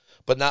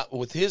 but not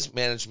with his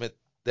management.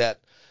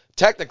 That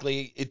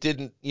technically it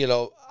didn't.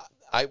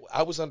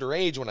 I was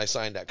underage when I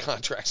signed that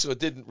contract, so it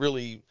didn't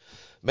really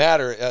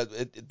matter.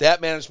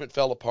 That management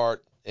fell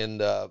apart,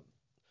 and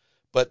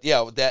but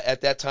yeah,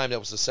 at that time that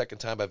was the second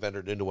time I've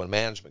entered into a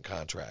management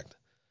contract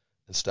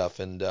and stuff,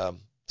 and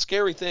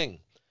scary thing.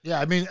 Yeah,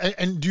 I mean,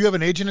 and do you have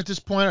an agent at this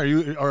point?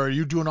 Are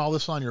you doing all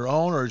this on your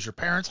own, or is your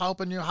parents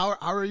helping you? How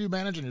are you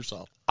managing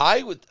yourself?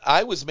 I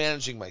was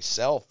managing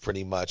myself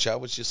pretty much. I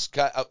was just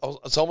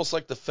it's almost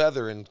like the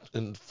feather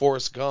in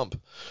Forrest Gump.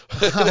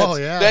 Oh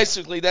yeah.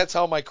 Basically, that's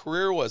how my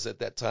career was at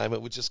that time.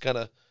 It was just kind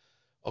of,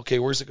 okay,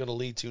 where's it going to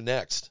lead to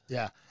next?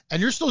 Yeah.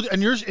 And you're still,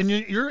 and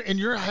you're in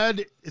your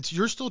head,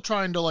 you're still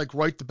trying to like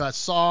write the best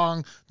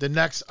song, the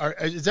next.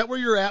 Is that where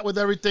you're at with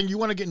everything? You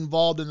want to get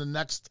involved in the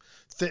next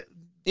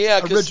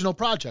original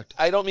project.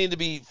 I don't mean to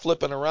be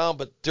flipping around,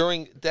 but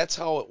that's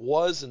how it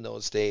was in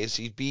those days.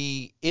 You'd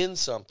be in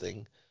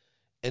something,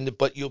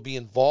 but you'll be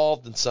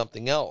involved in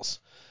something else.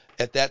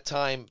 At that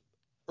time,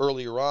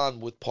 earlier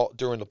on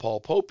during the Paul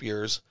Pope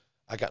years,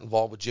 I got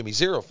involved with Jimmy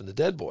Zero from the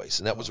Dead Boys,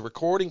 and that was a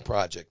recording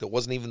project. That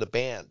wasn't even a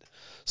band.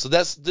 So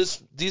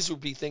these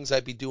would be things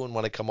I'd be doing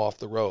when I come off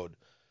the road.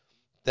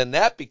 Then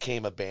that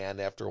became a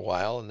band after a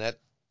while, and that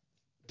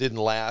didn't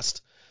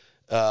last.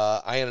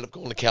 I ended up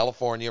going to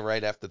California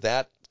right after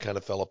that. Kind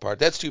of fell apart.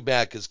 That's too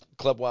bad because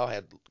Club Wow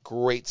had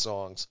great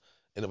songs,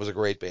 and it was a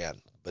great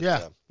band. But,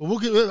 yeah.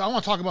 Well, I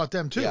want to talk about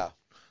them too. Yeah.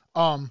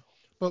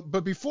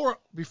 But before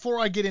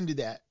I get into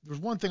that, there's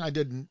one thing I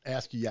didn't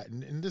ask you yet,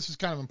 and this is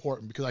kind of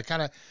important because I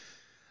kind of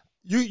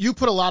you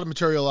put a lot of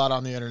material out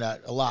on the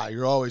internet, a lot.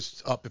 You're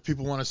always up. If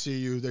people want to see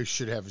you, they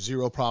should have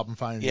zero problem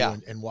finding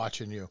you and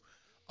watching you.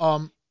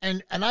 And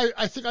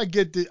I think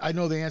I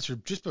know the answer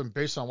just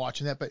based on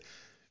watching that. But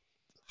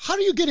how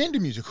do you get into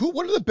music?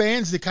 What are the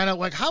bands that kind of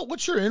like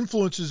what's your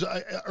influences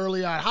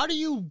early on? How do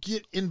you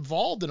get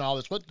involved in all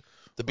this?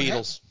 The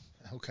Beatles.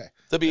 Okay.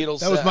 The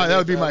Beatles. That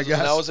would be my guess.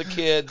 When I was a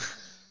kid,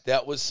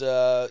 that was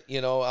I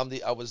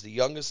was the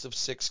youngest of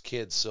 6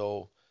 kids,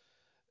 so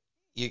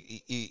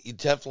you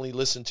definitely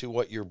listen to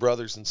what your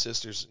brothers and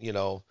sisters,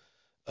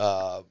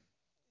 my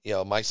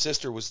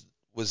sister was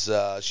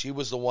she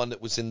was the one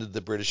that was into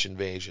the British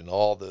invasion,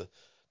 all the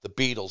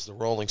Beatles, the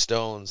Rolling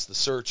Stones, the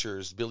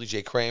Searchers, Billy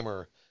J.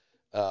 Kramer,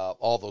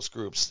 all those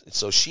groups.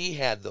 So she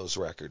had those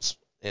records,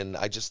 and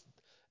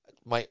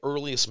my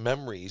earliest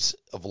memories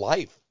of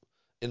life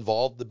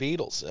involved the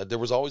Beatles. There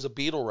was always a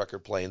Beatle record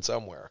playing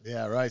somewhere.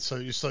 Yeah, right.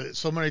 So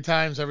so many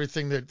times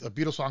everything that a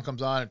Beatles song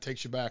comes on, it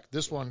takes you back.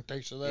 This one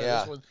takes you there. Yeah.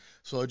 This one.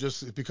 So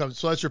it becomes.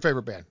 So that's your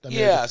favorite band. I mean,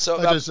 Yeah, so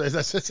that's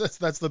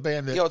the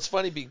band that. it's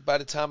funny. By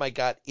the time I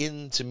got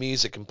into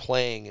music and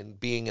playing and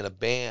being in a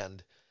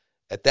band,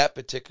 at that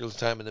particular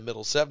time in the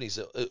middle 70s,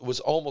 it was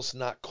almost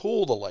not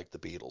cool to like the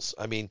Beatles.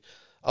 I mean,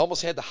 I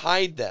almost had to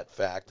hide that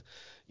fact,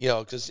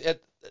 because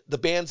at the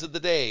bands of the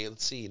day,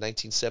 let's see,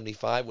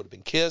 1975 would have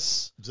been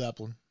Kiss,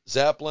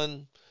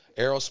 Zeppelin,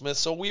 Aerosmith.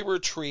 So we were a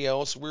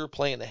trio, so we were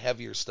playing the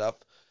heavier stuff.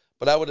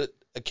 But I would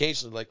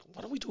occasionally like,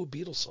 why don't we do a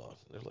Beatles song?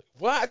 And they're like,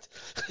 what?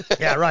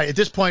 Yeah, right. At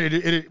this point,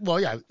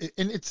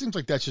 and it seems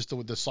like that's just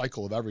the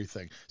cycle of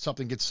everything.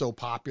 Something gets so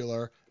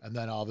popular, and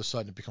then all of a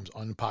sudden it becomes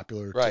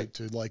unpopular Right.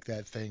 to like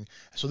that thing.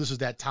 So this is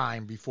that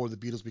time before the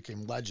Beatles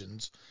became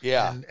legends.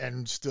 Yeah.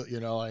 And still,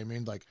 I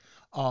mean, like,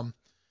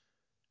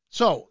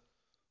 so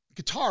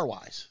guitar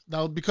wise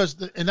now,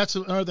 and that's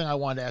another thing I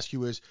wanted to ask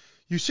you is,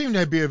 you seem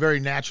to be a very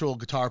natural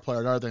guitar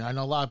player. Another thing I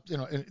know a lot,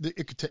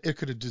 it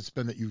could have just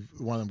been that you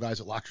one of them guys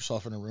that locked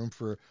yourself in a room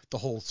for the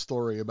whole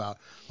story about,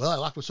 well, I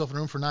locked myself in a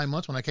room for 9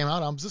 months. When I came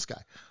out, I was this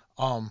guy.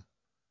 But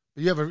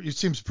it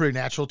seems pretty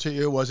natural to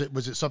you. Was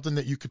it something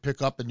that you could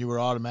pick up and you were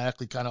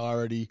automatically kind of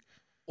already?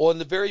 Well, in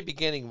the very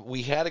beginning,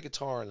 we had a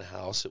guitar in the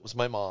house. It was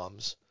my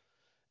mom's,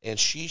 and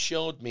she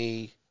showed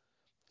me.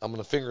 I'm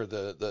going to finger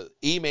the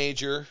E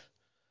major,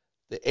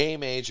 the A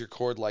major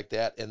chord like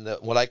that, and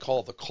what I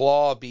call the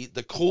claw B,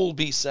 the cool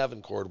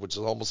B7 chord, which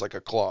is almost like a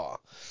claw.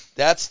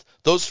 That's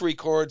those three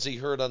chords he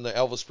heard on the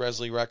Elvis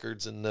Presley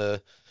records and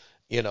the,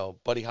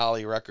 Buddy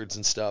Holly records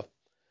and stuff.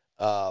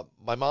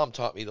 My mom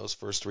taught me those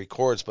first three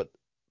chords, but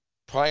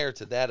prior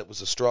to that, it was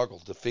a struggle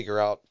to figure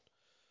out,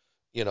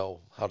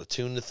 how to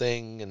tune the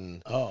thing,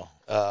 and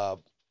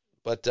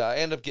but I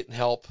ended up getting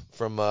help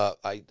from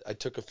I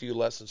took a few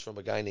lessons from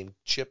a guy named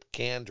Chip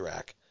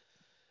Kandrak.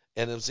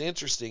 And it was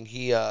interesting.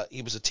 He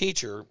was a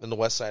teacher in the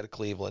west side of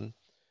Cleveland,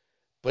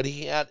 but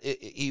he had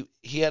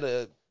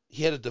a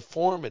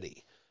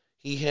deformity.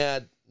 He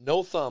had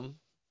no thumb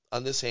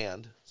on this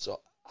hand, so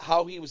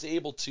how he was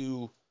able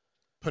to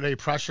put any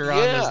pressure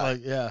on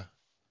his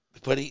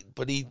But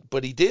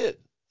he did,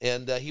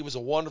 and he was a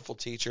wonderful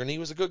teacher, and he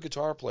was a good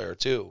guitar player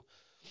too.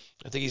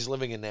 I think he's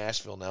living in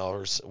Nashville now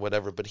or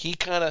whatever. But he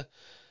kind of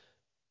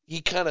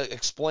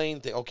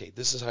explained, okay,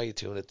 this is how you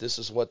tune it. This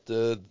is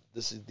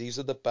these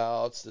are the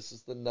bouts. This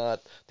is the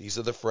nut. These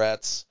are the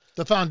frets.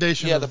 The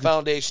foundation. Yeah, the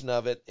foundation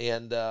of it,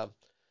 and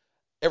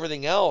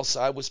everything else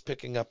I was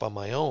picking up on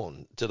my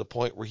own, to the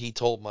point where he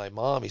told my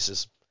mom, he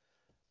says,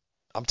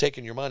 "I'm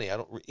taking your money.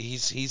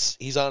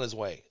 He's on his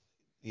way."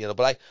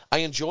 But I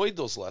enjoyed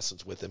those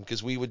lessons with him,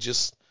 because we would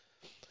just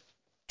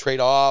trade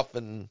off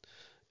and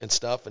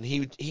stuff, and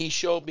he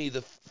showed me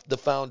the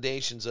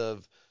foundations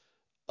of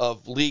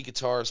lead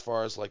guitar, as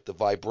far as like the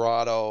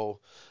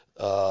vibrato,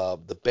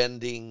 the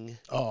bending.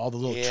 All the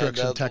little tricks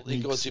and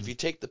techniques. He goes, if you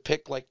take the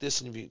pick like this,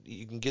 and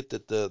you can get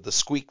the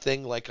squeak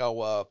thing, like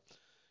how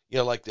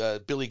like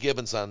Billy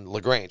Gibbons on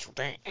LaGrange.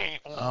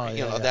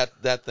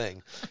 That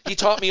thing. He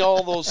taught me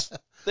all those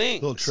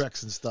things. Little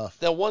tricks and stuff.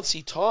 Now, once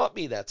he taught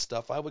me that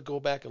stuff, I would go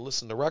back and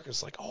listen to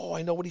records like, oh,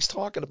 I know what he's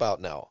talking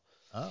about now.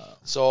 Oh.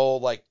 So,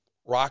 like,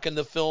 Rockin'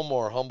 the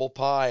Fillmore, Humble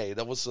Pie,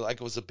 that was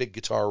a big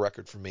guitar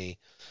record for me.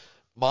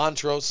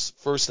 Montrose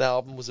first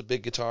album was a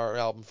big guitar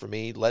album for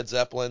me. Led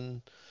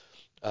Zeppelin.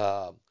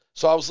 So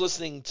I was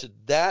listening to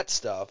that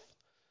stuff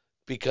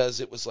because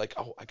it was like,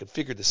 oh, I could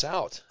figure this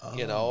out,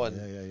 Yeah.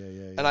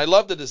 And I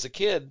loved it as a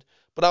kid,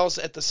 but I was,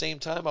 at the same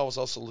time, I was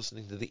also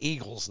listening to the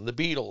Eagles and the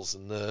Beatles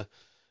and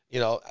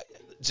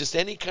just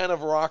any kind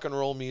of rock and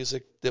roll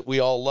music that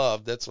we all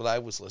loved. That's what I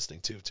was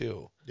listening to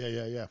too.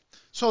 Yeah.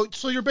 So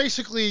you're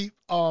basically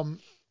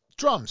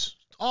drums.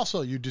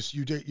 Also, you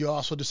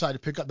also decided to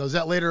pick up. Was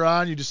that later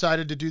on? You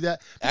decided to do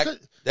that?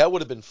 That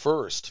would have been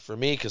first for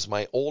me, because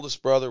my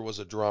oldest brother was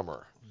a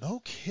drummer.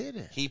 No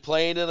kidding. He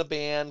played in a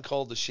band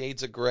called the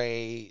Shades of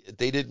Grey.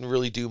 They didn't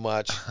really do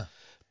much,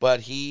 but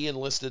he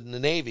enlisted in the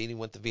Navy and he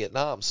went to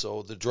Vietnam.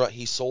 So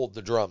he sold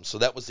the drums. So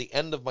that was the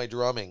end of my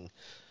drumming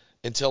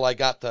until I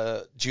got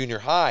to junior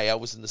high. I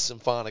was in the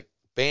symphonic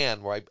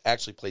band where I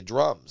actually played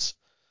drums,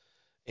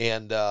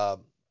 and I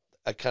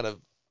kind of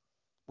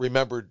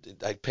remembered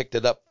I picked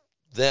it up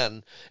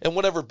then, and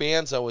whatever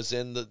bands I was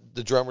in,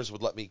 the drummers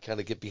would let me kind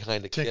of get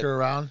behind the kit. Tinker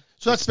around.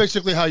 So that's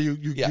basically how you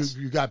Yes.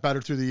 you got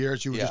better through the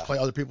years. You would just play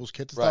other people's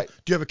kits and Right.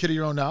 stuff. Do you have a kit of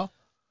your own now?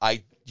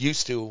 I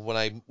used to. When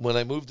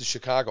I moved to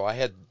Chicago, I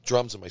had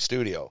drums in my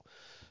studio,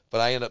 but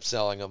I ended up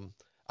selling them.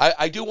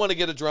 I do want to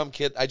get a drum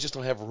kit. I just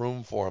don't have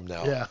room for them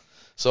now. Yeah.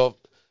 So,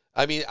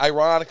 I mean,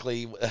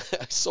 ironically,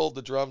 I sold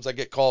the drums. I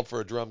get called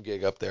for a drum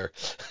gig up there.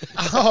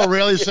 Oh,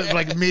 really? So,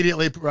 like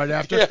immediately right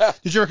after? Yeah.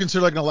 Did you ever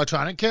consider like an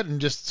electronic kit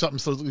and just something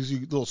a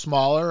little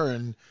smaller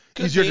and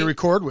easier to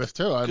record with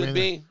too? Could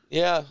be.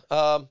 Yeah.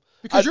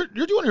 Because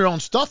you're doing your own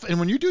stuff, and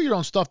when you do your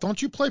own stuff,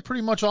 don't you play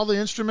pretty much all the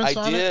instruments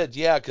on it? I did,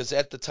 yeah, because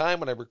at the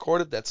time when I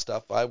recorded that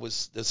stuff,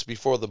 this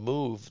before the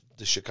move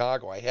to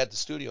Chicago, I had the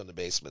studio in the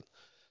basement.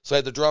 So I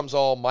had the drums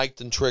all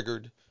mic'd and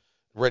triggered,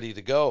 ready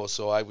to go.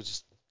 So I would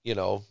just,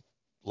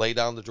 lay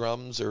down the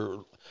drums,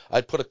 or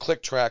I'd put a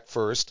click track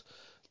first,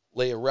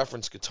 lay a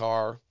reference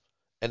guitar,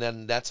 and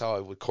then that's how I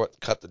would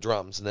cut the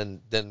drums,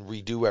 and then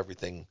redo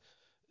everything.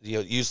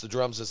 Use the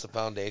drums as the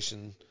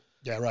foundation.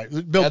 Yeah, right.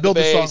 Add Build the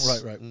bass,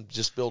 song, right. and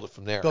just build it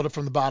from there. Build it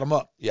from the bottom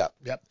up. Yeah.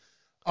 Yep.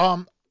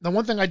 The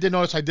one thing I did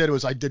notice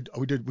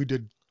we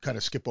did kind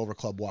of skip over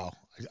Club Wow.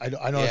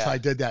 I noticed I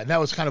did that, and that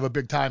was kind of a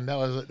big time.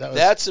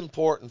 That's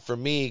important for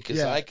me because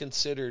Yeah. I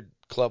considered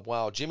Club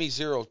Wow, Jimmy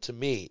Zero to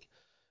me,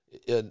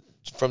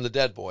 from the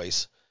Dead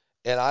Boys,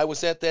 and I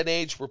was at that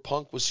age where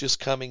punk was just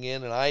coming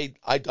in, and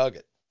I dug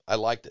it. I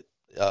liked it.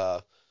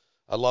 I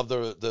love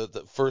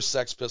the first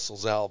Sex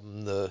Pistols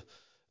album,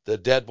 the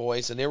Dead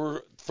Boys, and they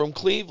were from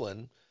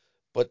Cleveland.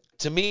 But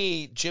to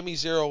me, Jimmy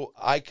Zero,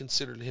 I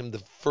considered him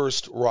the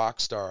first rock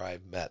star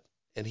I've met.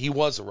 And he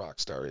was a rock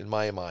star in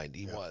my mind.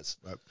 He was.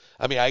 Right.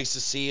 I mean, I used to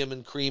see him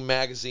in Cream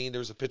magazine. There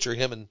was a picture of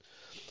him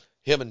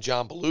and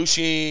John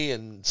Belushi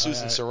and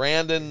Susan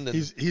Sarandon. And,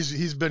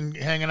 he's been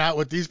hanging out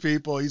with these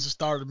people. He's a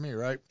star to me,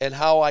 right? and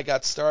how I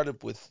got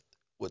started with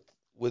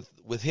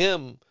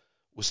him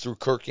was through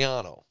Kirk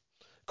Yano.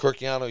 Kirk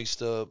Yano used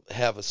to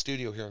have a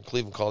studio here in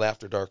Cleveland called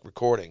After Dark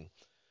Recording.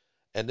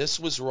 And this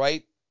was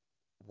right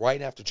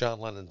after John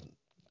Lennon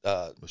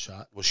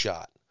was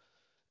shot.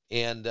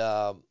 And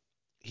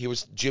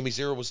Jimmy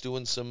Zero was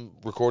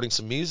recording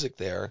some music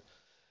there.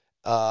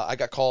 I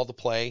got called to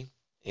play,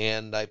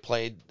 and I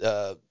played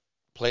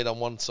on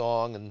one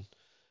song, and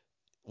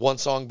one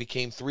song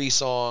became 3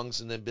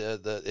 songs, and then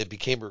it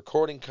became a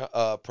recording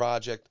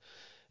project,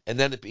 and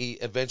then it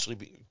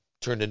eventually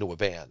turned into a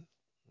band.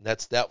 And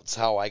that's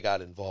how I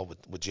got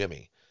involved with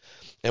Jimmy.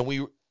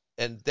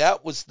 And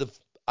that was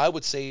I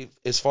would say,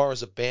 as far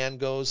as a band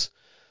goes,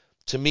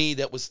 to me,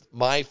 that was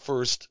my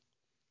first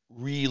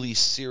really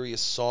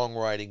serious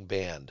songwriting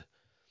band.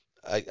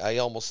 I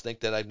almost think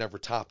that I've never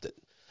topped it.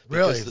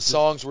 Because Really? the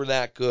songs were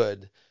that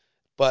good.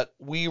 But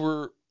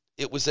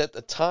it was at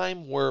the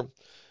time where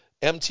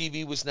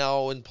MTV was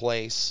now in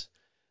place.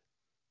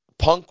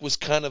 Punk was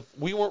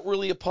we weren't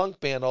really a punk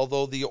band,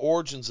 although the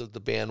origins of the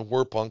band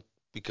were punk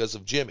because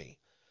of Jimmy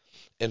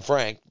and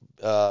Frank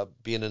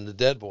being in the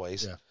Dead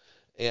Boys. Yeah.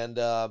 And,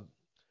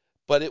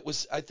 but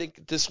I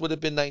think this would have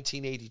been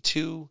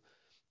 1982.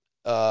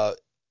 I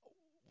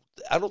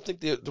don't think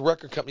the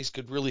record companies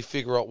could really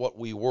figure out what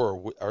we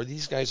were. Are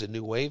these guys a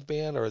new wave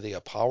band? Are they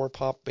a power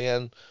pop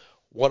band?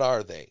 What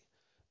are they?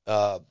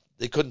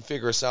 They couldn't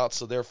figure us out,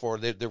 so therefore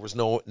there was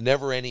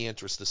never any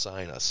interest to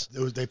sign us.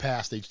 They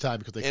passed each time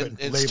because they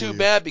couldn't label it's too you.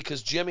 bad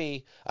because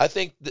Jimmy, I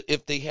think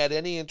if they had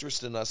any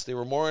interest in us, they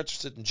were more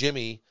interested in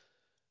Jimmy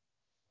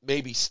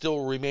maybe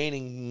still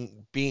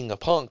remaining being a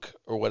punk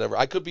or whatever.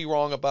 I could be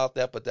wrong about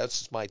that, but that's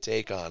just my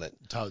take on it.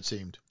 That's how it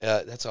seemed.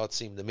 That's how it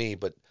seemed to me.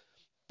 But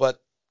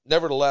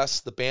nevertheless,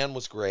 the band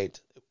was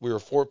great. We were a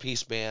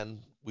 4-piece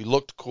band. We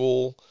looked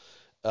cool.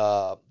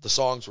 The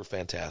songs were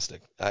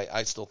fantastic.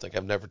 I still think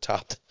I've never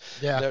topped.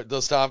 Yeah.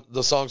 Those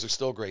songs are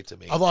still great to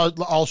me.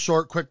 All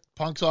short, quick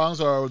punk songs,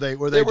 or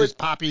were they just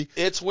poppy?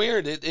 It's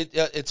weird.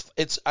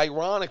 It's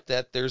ironic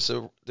that there's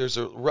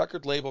a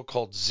record label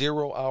called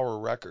 0 Hour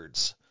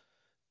Records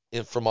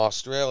from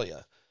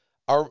Australia.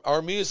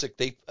 Our music,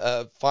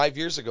 5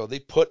 years ago, they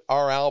put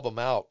our album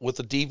out with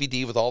a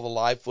DVD with all the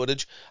live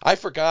footage. I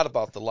forgot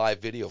about the live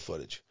video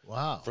footage.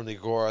 Wow. From the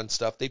Agora and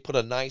stuff. They put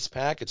a nice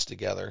package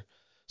together.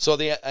 So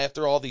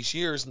after all these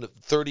years, and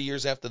 30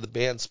 years after the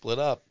band split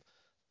up,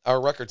 our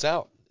record's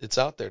out. It's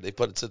out there.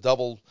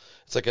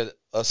 It's like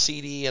a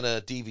CD and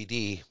a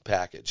DVD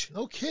package.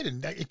 No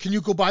kidding. Can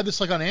you go buy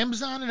this like on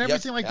Amazon and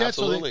everything like that?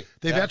 Absolutely. So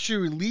they've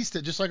actually released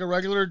it just like a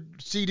regular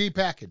CD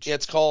package.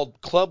 It's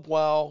called Club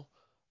Wow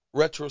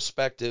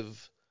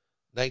Retrospective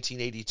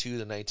 1982 to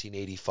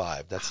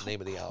 1985. That's the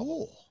name of the album.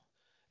 Cool.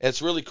 And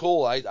it's really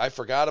cool. I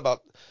forgot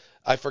about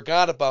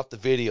the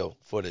video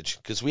footage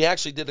because we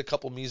actually did a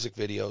couple music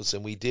videos,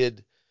 and we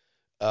did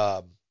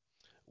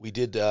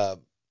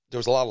there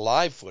was a lot of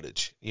live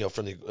footage,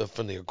 from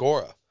the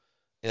Agora,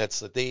 and it's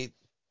that they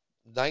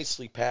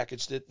nicely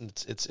packaged it, and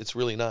it's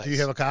really nice. Do you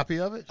have a copy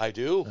of it? I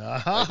do.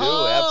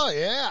 Oh,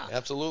 yeah.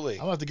 Absolutely.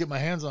 I'll have to get my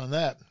hands on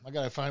that. We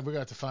got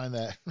to find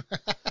that.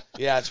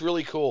 Yeah, it's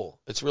really cool.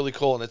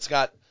 And it's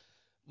got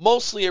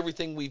mostly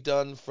everything we've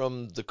done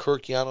from the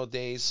Kirk Yano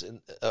days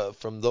and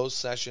from those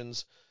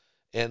sessions.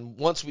 And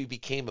once we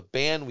became a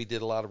band, we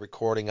did a lot of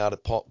recording out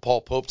at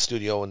Paul Pope's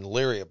studio in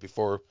Elyria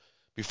before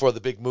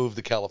the big move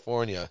to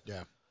California.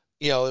 Yeah.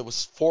 It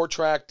was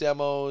 4-track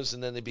demos,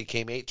 and then they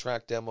became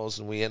 8-track demos,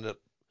 and we ended up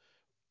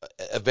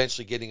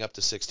eventually getting up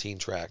to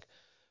 16-track.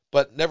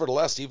 But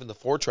nevertheless, even the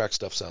 4-track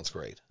stuff sounds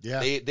great. Yeah.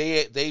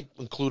 They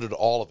included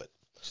all of it.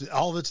 So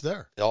all of it's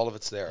there. All of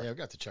it's there. Yeah, I've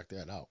got to check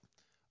that out.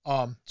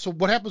 So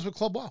what happens with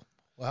Club Wow?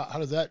 How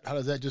does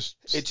that just?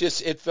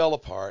 It fell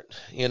apart.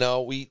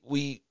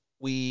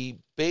 We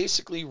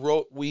basically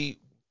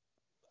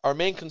our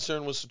main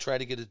concern was to try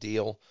to get a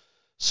deal,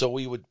 so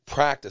we would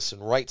practice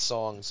and write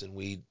songs, and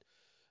we'd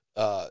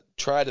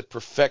try to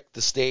perfect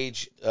the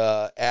stage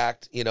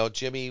act.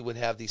 Jimmy would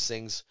have these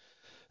things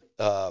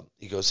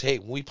he goes, hey,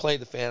 when we play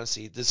the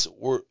fantasy,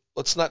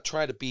 let's not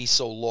try to be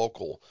so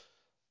local.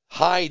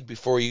 Hide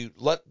before you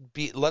let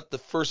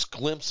the first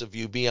glimpse of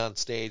you be on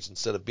stage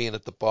instead of being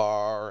at the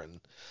bar, and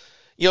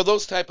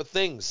those type of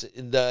things.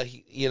 And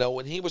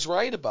and he was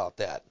right about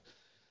that.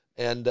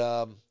 And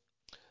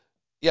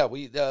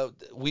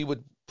we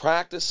would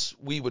practice,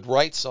 we would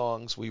write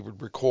songs, we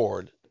would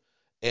record,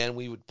 and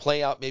we would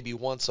play out maybe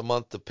once a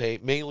month to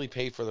mainly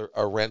pay for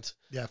our rent.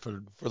 Yeah, for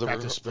the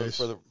practice space.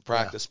 For the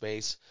practice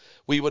space.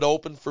 We would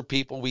open for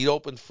people. We'd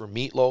open for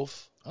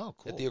Meatloaf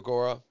at the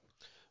Agora.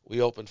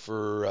 We opened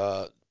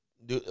for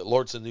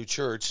Lords of the New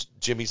Church,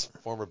 Jimmy's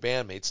former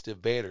bandmate,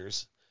 Steve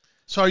Baders.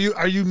 So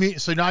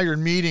so now you're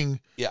meeting.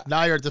 Yeah.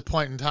 Now you're at the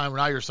point in time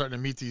where now you're starting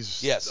to meet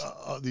these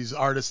these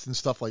artists and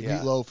stuff like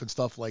Meatloaf and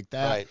stuff like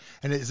that. Right.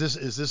 And is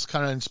this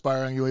kind of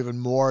inspiring you even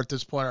more at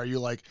this point? Are you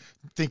like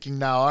thinking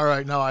now, all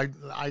right,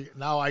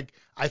 now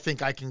I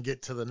think I can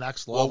get to the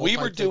next level? Well, we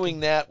were doing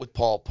that with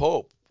Paul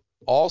Pope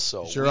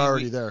also. You're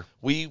already there.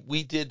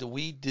 We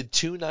did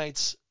 2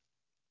 nights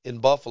in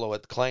Buffalo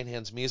at the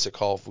Kleinhans Music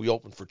Hall. We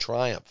opened for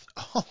Triumph.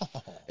 Oh.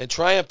 And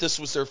Triumph, this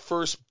was their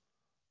first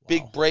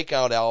big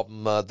breakout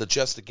album, the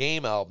Just a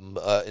Game album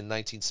in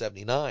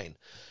 1979.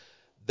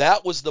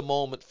 That was the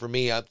moment for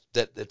me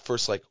that at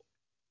first, like,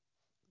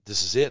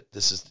 this is it.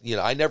 This is,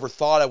 I never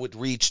thought I would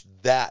reach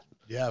that.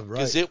 Yeah, right.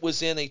 Because it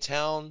was in a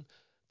town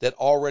that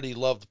already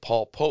loved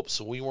Paul Pope,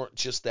 so we weren't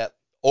just that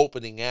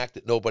opening act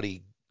that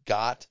nobody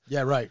got.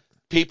 Yeah, right.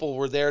 People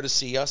were there to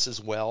see us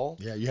as well.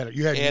 Yeah, you had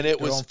and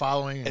your own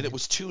following. And it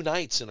was 2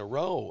 nights in a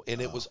row,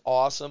 and it was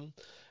awesome.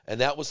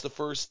 And that was the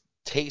first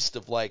taste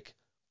of, like,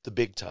 the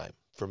big time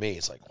for me.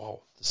 It's like,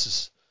 whoa,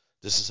 this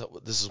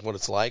is what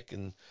it's like.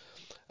 And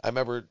I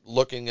remember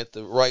looking at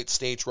the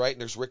stage right,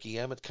 and there's Ricky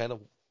Emmett kind of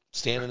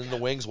standing in the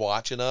wings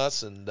watching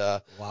us. And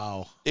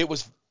wow,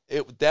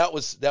 that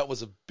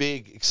was a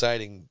big,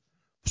 exciting.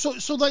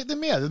 So like, let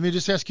me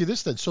just ask you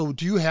this then. So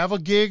do you have a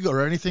gig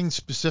or anything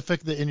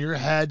specific that in your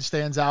head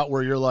stands out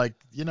where you're like,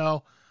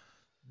 no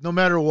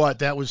matter what,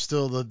 that was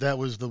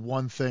the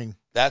one thing?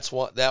 That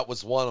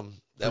was one of them.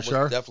 That was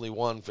sure? Definitely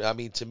one. I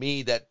mean, to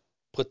me, that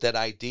put that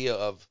idea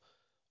of,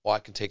 I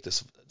can take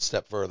this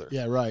step further.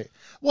 Yeah, right.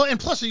 Well, and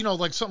plus,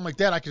 like something like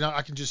that, I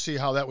can just see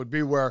how that would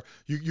be where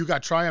you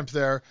got Triumph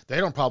there. They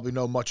don't probably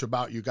know much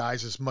about you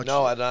guys as much.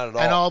 No, not at all.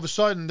 And all of a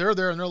sudden, they're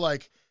there and they're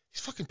like, these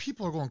fucking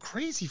people are going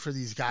crazy for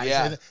these guys.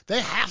 Yeah. And they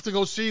have to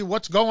go see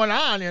what's going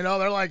on.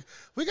 They're like,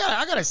 I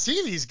gotta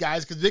see these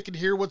guys because they can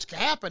hear what's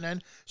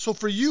happening. So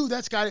for you,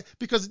 that's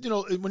because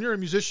when you're a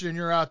musician and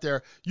you're out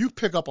there, you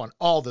pick up on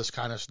all this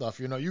kind of stuff.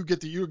 You're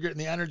getting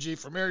the energy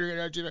from here, you're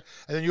getting energy there,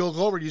 and then you'll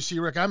go over and you see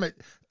Rick Emmett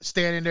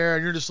standing there,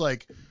 and you're just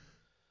like,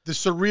 the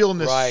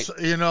surrealness,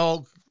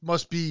 right.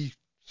 Must be.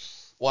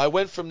 Well, I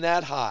went from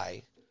that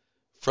high.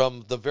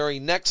 From the very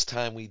next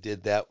time we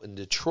did that in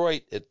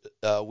Detroit,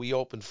 we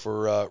opened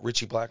for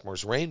Ritchie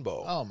Blackmore's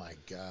Rainbow. Oh, my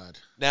God.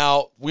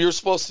 Now, we were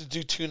supposed to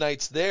do 2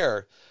 nights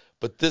there,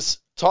 but this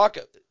talk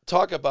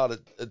about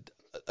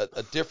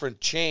a different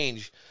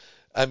change.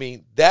 I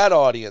mean, that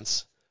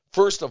audience,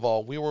 first of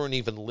all, we weren't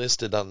even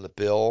listed on the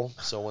bill.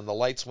 So when the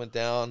lights went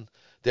down,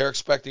 they're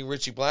expecting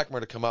Ritchie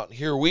Blackmore to come out, and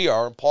here we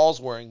are, and Paul's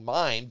wearing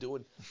mine,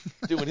 doing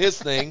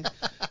his thing.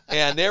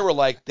 And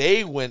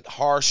they went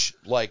harsh,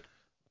 like,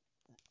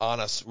 on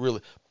us,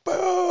 really.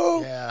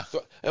 Boom! Yeah.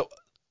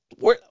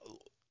 Where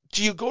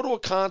do you go to a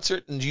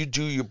concert and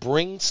you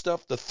bring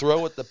stuff to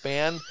throw at the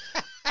band?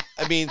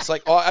 I mean, it's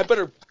like, I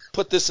better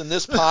put this in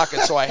this pocket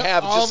so I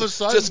have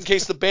just in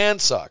case the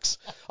band sucks.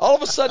 All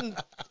of a sudden,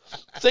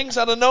 things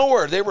out of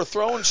nowhere. They were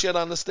throwing shit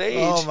on the stage.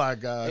 Oh my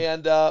God.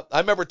 And I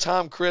remember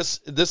Tom Chris.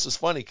 This is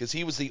funny because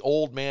he was the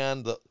old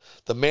man,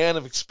 the man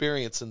of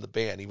experience in the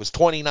band. He was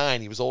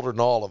 29. He was older than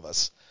all of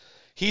us.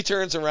 He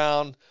turns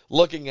around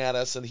looking at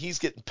us, and he's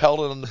getting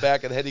pelted on the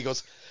back of the head. He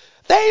goes,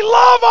 "They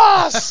love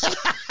us!"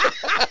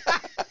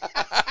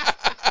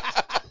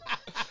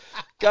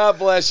 God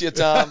bless you,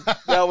 Tom.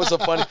 That was a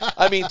funny.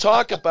 I mean,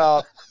 talk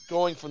about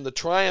going from the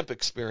Triumph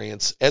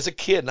experience as a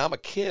kid, and I'm a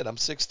kid, I'm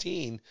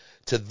 16,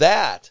 to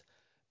that,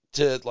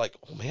 to like,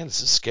 oh man,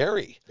 this is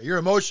scary. Your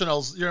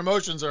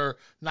emotions are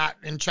not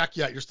in check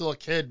yet. You're still a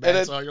kid,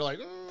 man. So you're like,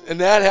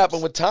 And that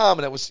happened with Tom,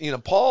 and it was,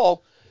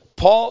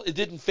 Paul, it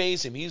didn't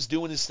faze him. He was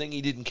doing his thing.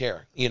 He didn't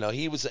care. He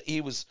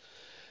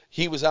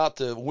was out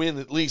to win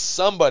at least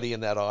somebody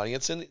in that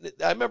audience. And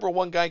I remember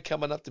one guy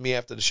coming up to me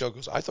after the show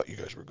goes, "I thought you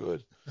guys were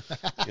good."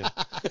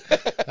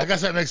 I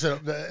guess that makes it.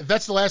 If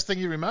that's the last thing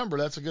you remember,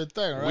 that's a good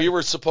thing, right? We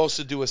were supposed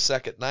to do a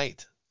second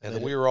night,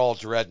 and we were all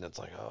dreading it. It's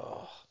like,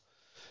 oh.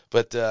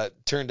 But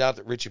turned out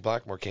that Ritchie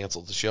Blackmore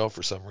canceled the show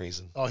for some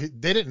reason. Oh,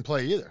 they didn't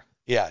play either.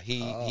 Yeah,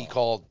 he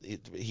called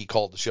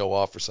the show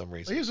off for some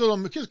reason. He was a little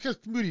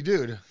moody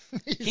dude.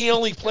 He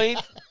only played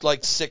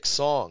like 6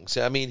 songs.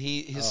 I mean,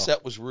 his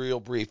set was real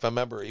brief. I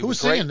remember. Who was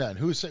singing then?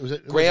 Was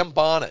it? Graham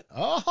Bonnet.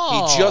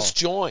 Oh. He just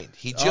joined.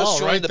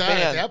 Joined the band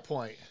at that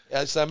point.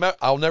 As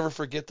I'll never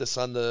forget this.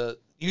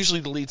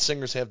 Usually the lead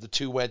singers have the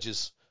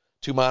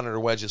 2 monitor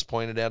wedges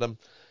pointed at them.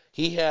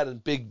 He had a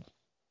big,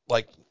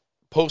 like,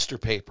 poster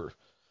paper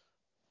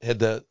had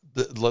the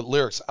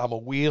lyrics, I'm a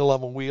wheel,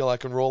 I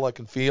can roll, I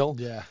can feel.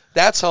 Yeah.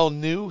 That's how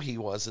new he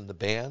was in the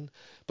band.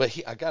 But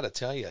I got to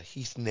tell you,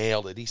 he's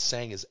nailed it. He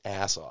sang his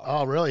ass off.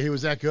 Oh, really? He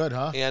was that good,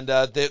 huh? And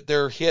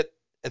their hit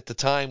at the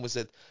time was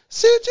that,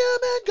 Sit Jim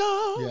and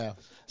Go. Yeah.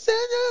 Sit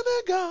Jim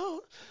and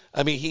Go.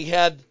 I mean, he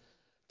had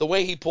the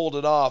way he pulled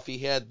it off. He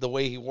had the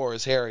way he wore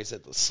his hair. He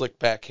had the slick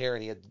back hair,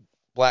 and he had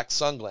black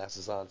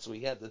sunglasses on. So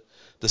he had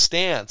the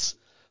stance.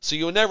 So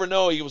you would never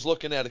know he was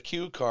looking at a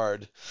cue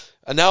card.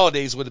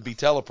 Nowadays, would it be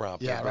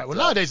teleprompter? Yeah, right. But, Well,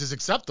 nowadays it's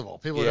acceptable.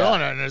 People are yeah.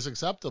 doing it, and it's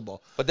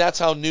acceptable. But that's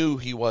how new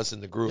he was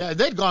in the group. Yeah,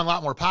 they'd gone a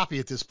lot more poppy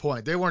at this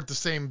point. They weren't the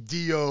same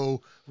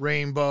Dio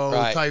Rainbow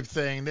Right. type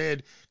thing. They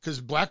had,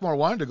 because Blackmore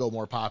wanted to go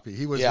more poppy.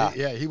 He was, Yeah.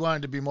 he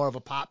wanted to be more of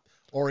a pop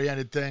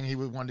oriented thing. He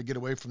wanted to get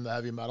away from the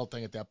heavy metal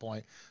thing at that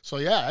point. So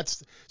yeah,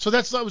 that's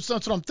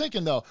what I'm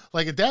thinking though.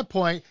 Like at that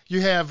point,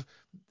 you have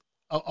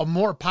a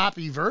more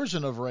poppy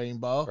version of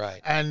Rainbow,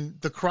 Right. and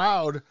the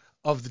crowd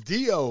of the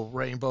Dio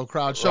Rainbow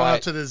crowd showing up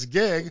Right. to this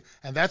gig,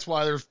 and that's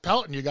why they're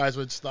pelting you guys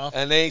with stuff.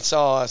 And they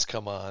saw us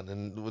come on,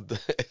 and with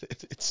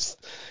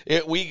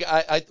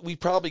we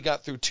probably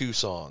got through 2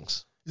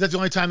 songs. Is that the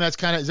only time that's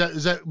kind of,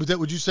 is that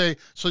would you say,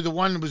 so the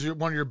one was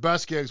one of your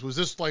best gigs? Was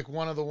this like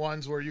one of the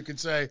ones where you could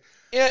say,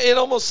 Yeah, it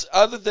almost,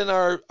 other than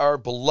our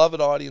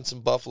beloved audience in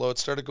Buffalo, it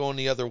started going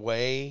the other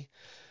way.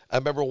 I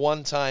remember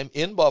one time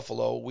in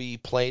Buffalo, we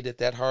played at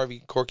that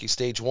Harvey Corky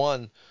Stage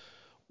 1,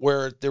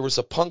 where there was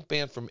a punk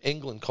band from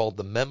England called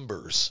The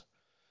Members.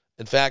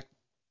 In fact,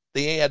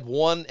 they had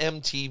one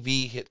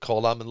MTV hit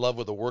called I'm in Love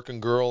with a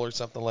Working Girl or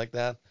something like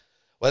that.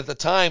 Well, at the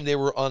time, they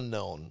were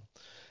unknown.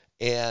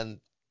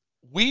 And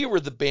we were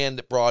the band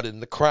that brought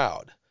in the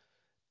crowd.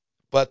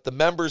 But the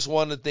Members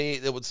wanted,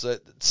 it was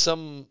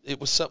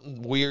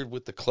something weird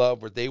with the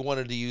club where they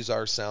wanted to use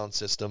our sound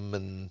system,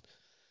 and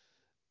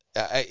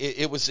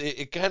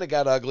it kind of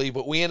got ugly,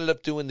 but we ended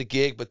up doing the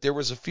gig. But there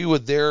was a few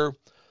of their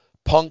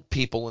punk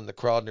people in the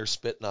crowd, and they're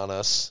spitting on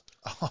us.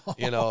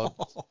 You know,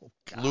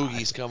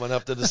 loogies coming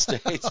up to the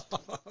stage.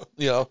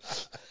 You know,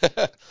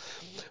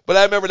 but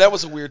I remember that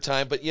was a weird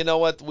time. But you know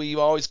what? We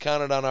always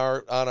counted on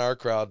our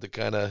crowd to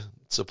kind of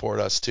support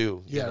us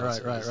too. yeah, know? right,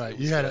 So right, right. it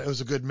You was had good. it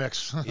was a good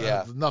mix.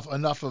 Yeah.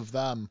 enough of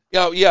them.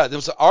 Yeah. There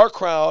was our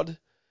crowd.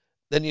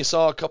 Then you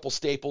saw a couple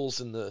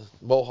Staples and the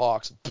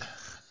Mohawks.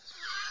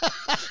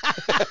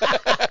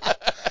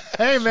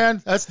 Hey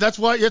man,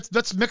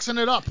 that's mixing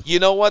it up. You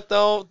know what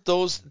though?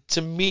 Those,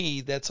 to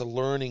me, that's a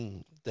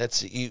learning.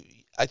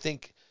 I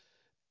think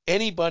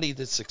anybody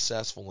that's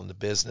successful in the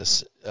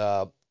business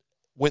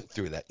went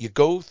through that. You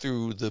go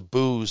through the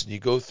booze and you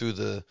go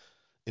through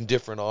in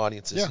different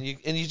audiences, Yeah.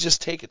 and you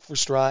just take it for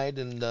stride.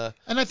 And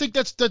I think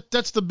that's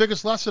the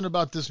biggest lesson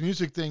about this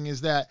music thing,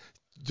 is that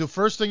the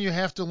first thing you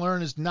have to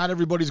learn is not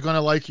everybody's going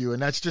to like you,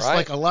 and that's just Right.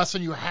 like a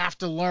lesson you have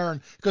to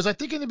learn, because I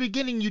think in the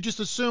beginning you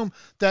just assume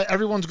that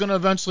everyone's going to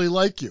eventually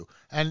like you,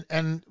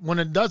 and when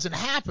it doesn't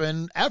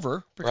happen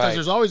ever, because Right.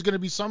 there's always going to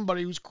be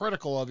somebody who's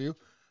critical of you.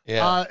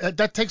 yeah,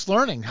 That takes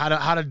learning how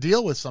to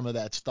deal with some of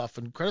that stuff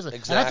and criticism.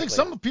 And I think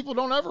Exactly. some people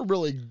don't ever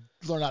really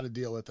learn how to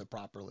deal with it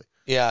properly.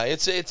 yeah,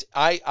 it's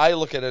I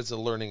look at it as a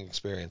learning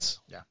experience.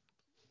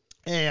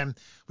 And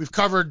we've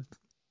covered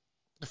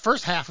the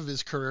first half of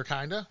his career,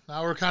 kind of.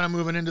 Now we're kind of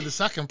moving into the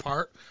second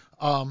part.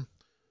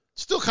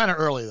 Still kind of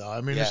early though.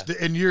 I mean, Yeah.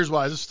 in years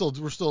wise,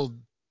 we're still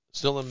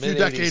Still in a few mid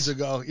decades 80s.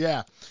 ago.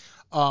 Yeah.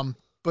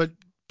 But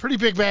pretty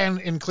big band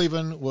in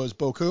Cleveland was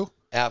Boku.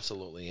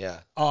 Absolutely, yeah.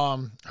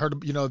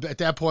 Heard, at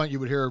that point you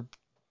would hear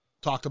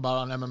talked about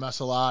on MMS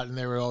a lot, and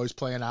they were always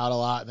playing out a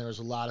lot, and there was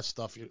a lot of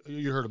stuff.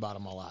 You heard about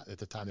them a lot at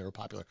the time they were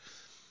popular.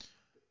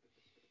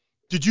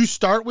 Did you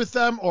start with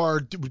them, or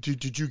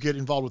did you get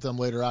involved with them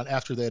later on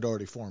after they had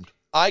already formed?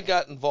 I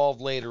got involved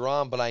later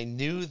on, but I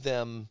knew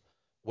them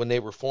when they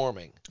were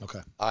forming. Okay.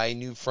 I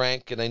knew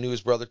Frank, and I knew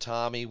his brother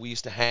Tommy. We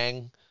used to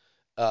hang.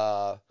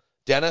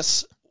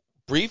 Dennis,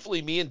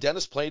 briefly, me and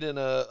Dennis played in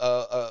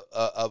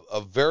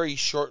a very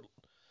short,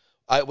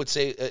 I would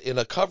say, in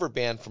a cover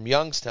band from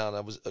Youngstown.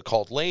 That was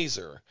called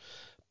Laser.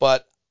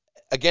 But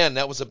again,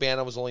 that was a band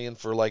I was only in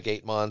for like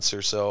 8 months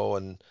or so,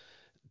 and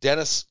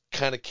Dennis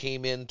kind of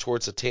came in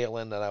towards the tail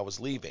end that I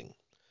was leaving.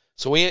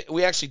 So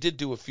we actually did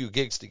do a few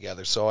gigs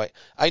together. So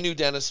I knew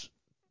Dennis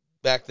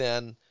back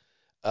then.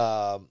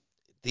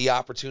 The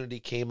opportunity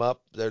came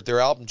up. Their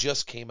album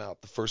just came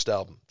out. The first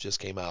album just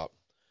came out,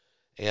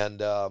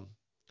 and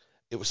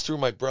it was through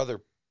my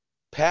brother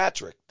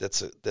Patrick.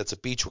 That's a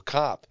Beechwood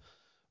cop,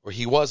 or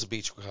he was a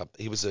Beechwood cop.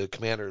 He was a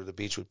commander of the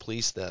Beechwood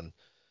Police then.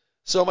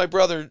 So my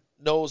brother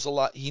knows a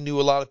lot. He knew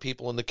a lot of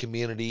people in the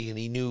community, and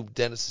he knew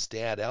Dennis's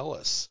dad,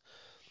 Ellis,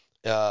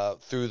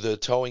 through the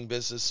towing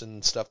business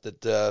and stuff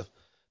that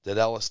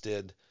Ellis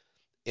did.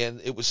 And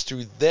it was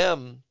through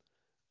them.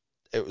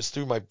 It was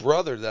through my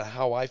brother that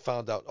how I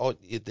found out. Oh,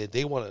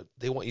 they want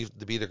you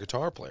to be their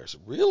guitar player. I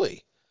said,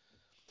 really?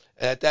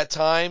 And at that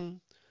time,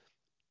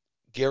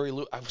 Gary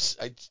Lou.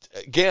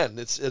 Again,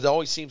 it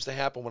always seems to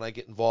happen when I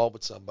get involved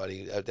with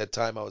somebody. At that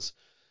time, I was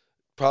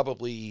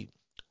probably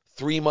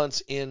 3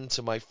 months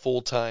into my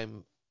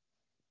full-time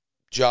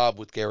job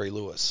with Gary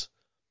Lewis.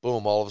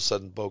 boom, all of a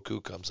sudden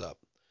Boku comes up.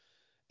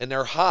 And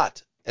they're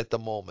hot at the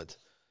moment.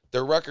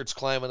 Their record's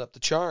climbing up the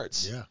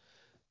charts. Yeah.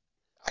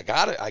 I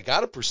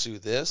gotta pursue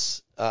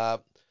this.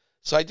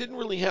 So I didn't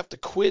really have to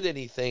quit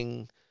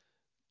anything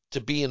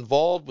to be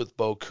involved with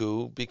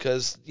Boku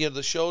because,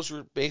 the shows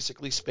were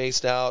basically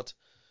spaced out.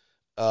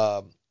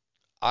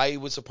 I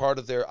was a part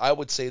of I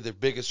would say their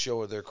biggest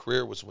show of their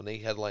career was when they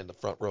headlined the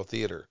Front Row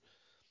Theater.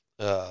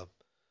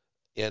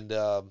 And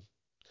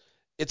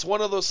it's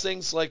one of those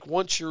things like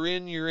once you're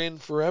in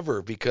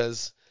forever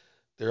because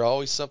there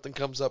always something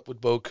comes up with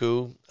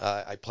Boku.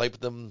 I played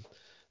with them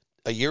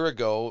a year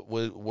ago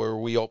where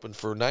we opened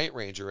for Night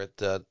Ranger at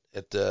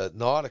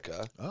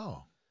Nautica.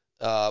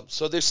 Oh.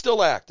 So they're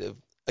still active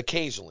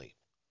occasionally.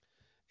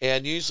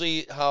 And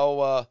usually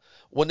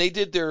when they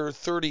did their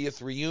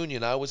 30th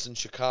reunion, I was in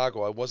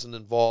Chicago. I wasn't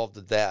involved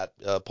in that.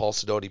 Paul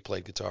Sidoti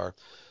played guitar.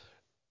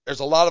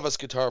 There's a lot of us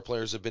guitar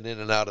players have been in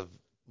and out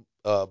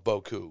of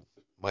Boku,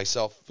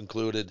 myself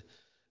included.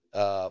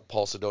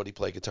 Paul Sidoti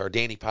played guitar.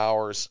 Danny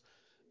Powers,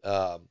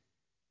 Mike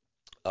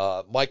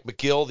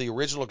McGill, the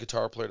original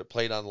guitar player that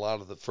played on a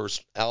lot of the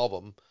first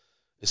album.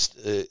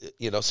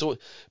 So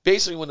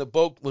basically when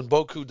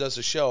Boku does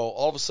a show,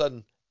 all of a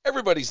sudden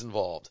everybody's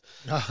involved.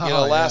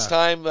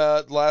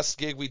 Last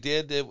gig we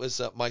did, it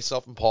was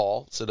myself and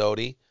Paul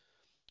Sidoti,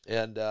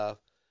 and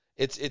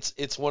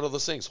it's one of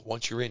those things.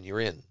 Once you're in, you're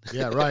in.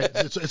 Yeah, right.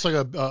 It's like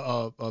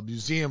a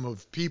museum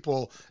of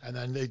people, and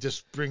then they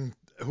just bring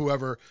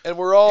whoever. And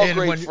we're all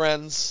great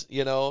friends,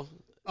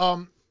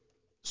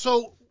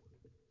 So,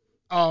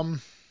 I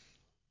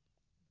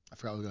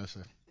forgot what I was gonna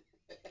say.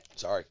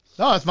 Sorry.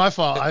 No, it's my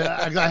fault.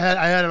 I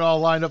had it all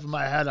lined up in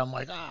my head. I'm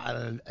like,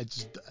 I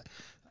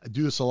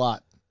do this a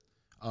lot.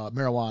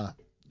 Marijuana.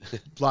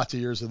 Lots of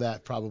years of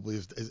that probably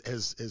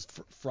has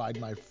fried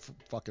my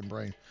fucking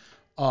brain.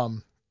 I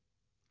was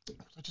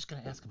just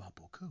gonna ask about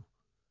Boku.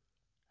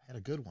 I had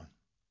a good one.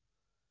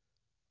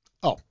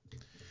 Oh,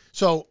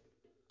 so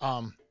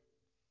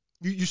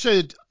you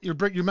said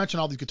you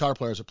mentioned all these guitar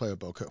players that play with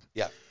Boku.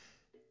 Yeah.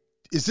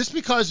 Is this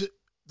because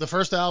the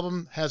first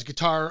album has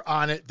guitar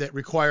on it that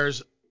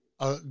requires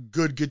a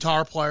good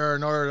guitar player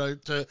in order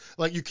to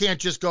like you can't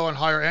just go and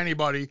hire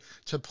anybody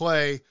to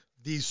play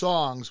these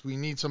songs? We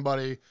need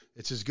somebody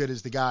that's as good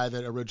as the guy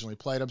that originally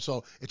played them.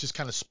 So it just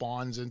kind of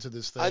spawns into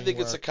this thing. I think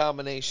it's a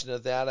combination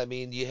of that. I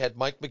mean, you had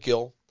Mike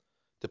McGill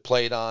that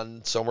played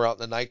on Somewhere Out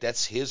in the Night.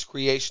 That's his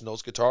creation,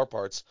 those guitar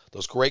parts,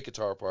 those great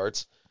guitar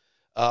parts.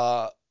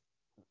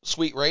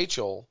 Sweet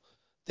Rachel,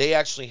 they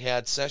actually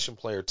had session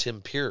player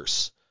Tim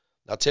Pierce.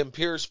 Now, Tim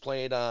Pierce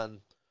played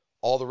on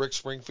all the Rick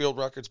Springfield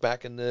records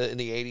back in the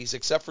 80s,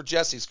 except for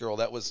Jesse's Girl.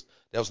 That was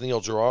Neil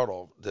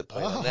Giraldo that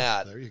played on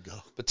that. There you go.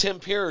 But Tim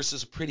Pierce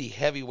is a pretty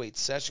heavyweight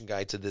session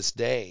guy to this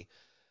day,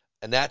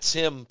 and that's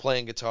him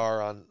playing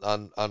guitar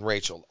on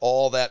Rachel.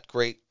 All that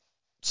great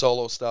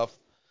solo stuff.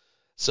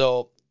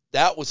 So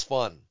that was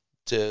fun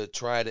to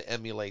try to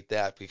emulate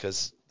that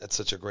because that's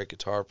such a great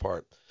guitar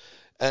part.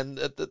 And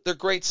they're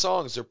great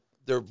songs.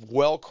 They're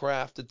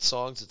well-crafted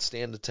songs that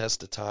stand the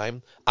test of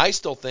time. I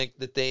still think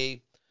that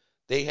they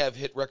have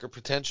hit record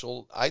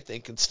potential, I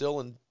think, and still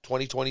in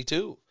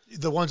 2022.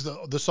 The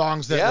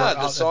songs that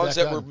were the songs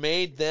that were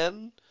made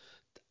then,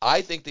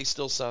 I think they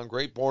still sound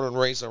great. Born and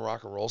Raised on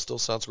Rock and Roll still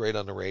sounds great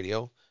on the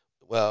radio,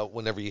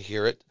 whenever you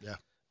hear it.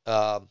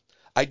 Yeah.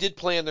 I did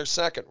play on their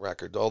second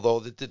record,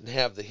 although it didn't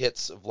have the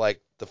hits of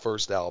like the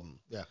first album.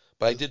 Yeah.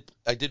 But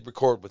I did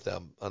record with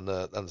them on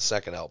the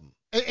second album.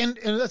 And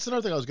that's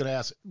another thing I was going to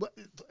ask.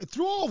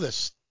 Through all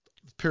this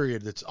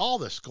period, that's all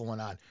this going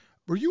on.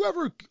 Were you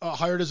ever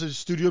hired as a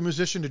studio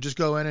musician to just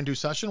go in and do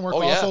session work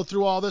also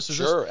through all this?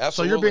 Sure, absolutely.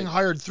 So you're being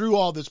hired through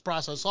all this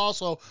process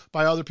also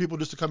by other people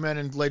just to come in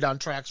and lay down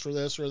tracks for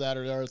this or that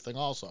or the other thing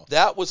also?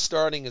 That was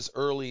starting as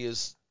early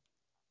as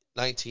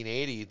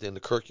 1980 in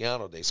the Kirk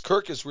Yano days.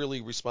 Kirk is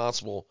really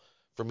responsible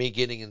for me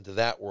getting into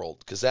that world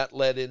because that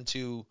led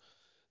into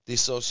the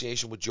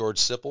association with George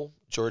Sipple.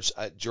 George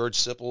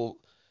Sipple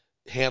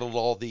handled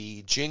all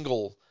the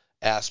jingle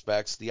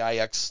aspects. The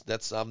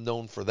IX, I'm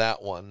known for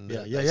that one.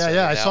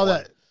 Yeah. I saw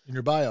that in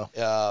your bio.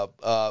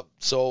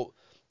 So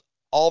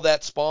all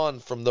that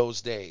spawned from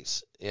those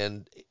days,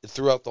 and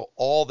throughout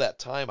all that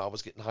time, I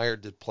was getting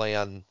hired to play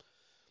on,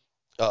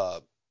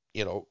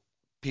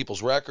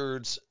 people's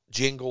records,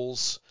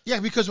 jingles.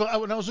 Yeah, because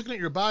when I was looking at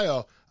your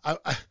bio,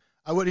 I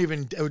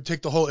wouldn't it would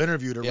take the whole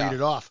interview to read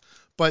it off.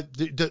 But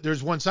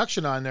there's one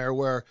section on there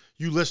where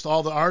you list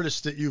all the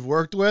artists that you've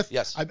worked with.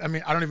 Yes. I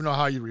mean, I don't even know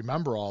how you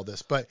remember all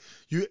this, but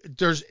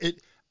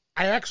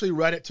I actually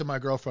read it to my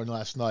girlfriend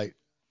last night.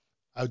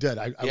 I did.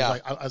 I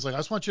was like, I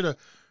just want you to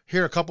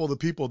hear a couple of the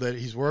people that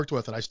he's worked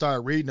with, and I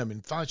started reading them,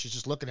 and finally she's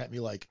just looking at me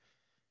like,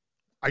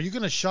 "Are you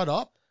gonna shut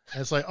up?" And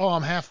it's like, "Oh,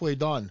 I'm halfway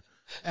done."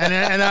 And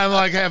I'm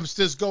like, I'm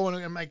just going.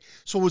 I'm like,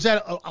 so was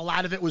that a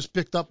lot of it was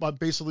picked up by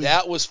basically?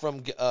 That was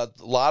from a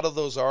lot of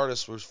those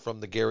artists was from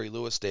the Gary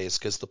Lewis days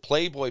because the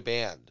Playboy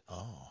Band.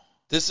 Oh.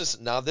 This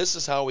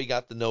is how we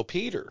got to know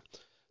Peter.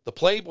 The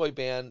Playboy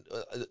Band.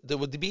 There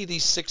would be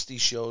these 60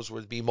 shows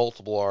where there'd be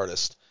multiple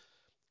artists,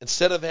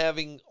 instead of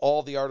having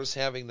all the artists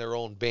having their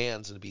own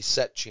bands and be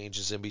set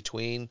changes in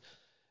between,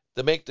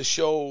 to make the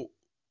show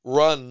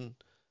run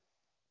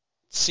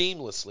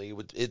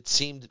seamlessly, it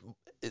seemed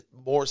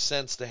more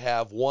sense to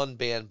have one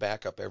band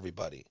back up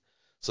everybody.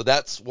 So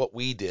that's what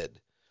we did.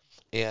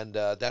 And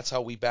that's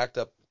how we backed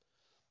up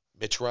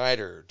Mitch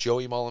Ryder,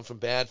 Joey Mullen from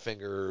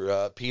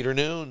Badfinger, Peter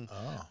Noon,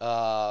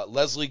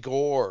 Leslie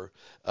Gore,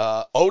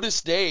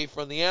 Otis Day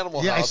from the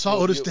Animal House. Yeah, I saw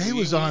Otis Day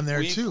was on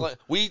there too.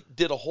 We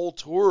did a whole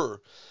tour,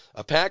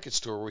 a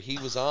package tour where he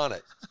was on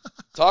it.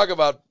 Talk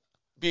about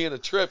being a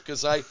trip,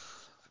 because I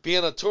be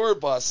in a tour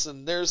bus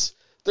and there's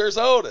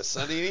Otis.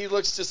 I mean, he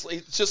looks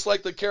just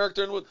like the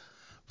character in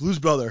Blues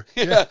Brother.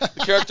 Yeah,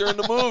 the character in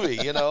the movie,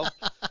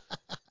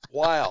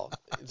 Wow.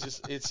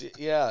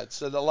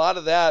 It's a lot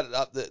of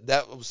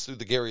that was through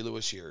the Gary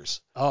Lewis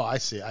years. Oh, I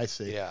see.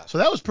 Yeah. So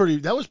that was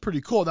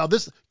pretty cool. Now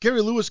this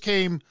Gary Lewis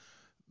came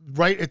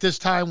right at this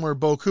time where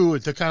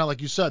Boku, to kind of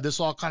like you said, this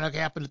all kind of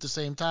happened at the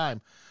same time.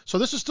 So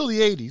this is still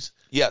the 80s.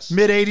 Yes.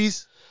 Mid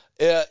 80s.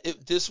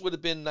 This would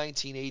have been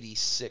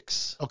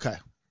 1986. Okay.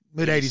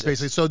 Mid 80s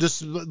basically. So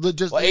just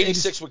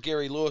 86 with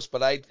Gary Lewis,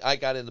 but I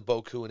got into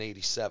Boku in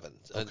 87.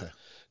 Okay.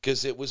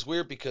 Because it was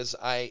weird, because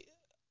I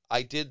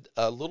did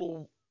a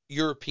little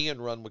European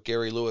run with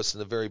Gary Lewis in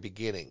the very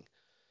beginning.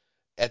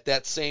 At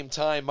that same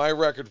time, my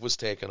record was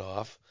taken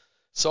off,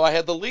 so I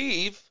had to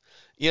leave.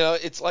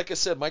 It's like I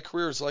said, my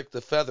career is like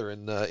the feather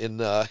in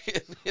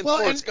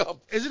Forrest Gump.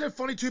 Isn't it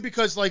funny too?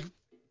 Because like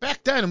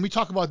back then, and we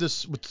talk about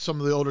this with some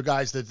of the older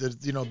guys that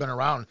been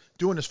around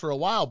doing this for a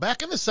while.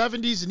 Back in the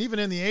 70s and even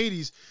in the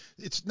 80s,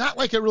 it's not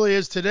like it really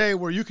is today,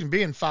 where you can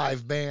be in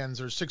 5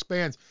 bands or 6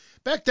 bands.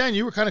 Back then,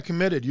 you were kind of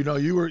committed.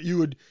 You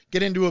would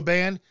get into a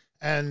band,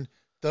 and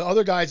the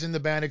other guys in the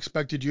band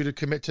expected you to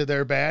commit to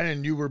their band,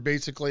 and you were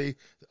basically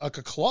like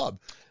a club.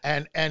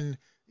 And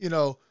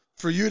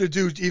for you to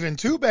do even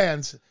 2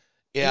 bands.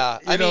 Yeah,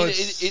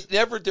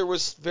 there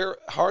was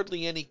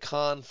hardly any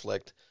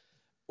conflict,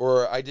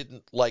 or I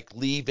didn't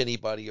leave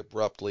anybody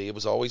abruptly. It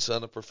was always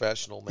in a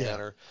professional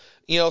manner.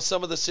 Yeah.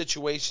 Some of the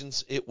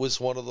situations, it was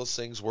one of those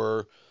things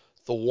where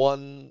the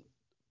one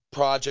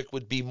project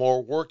would be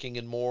more working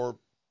and more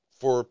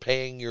for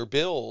paying your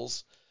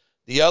bills.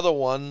 The other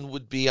one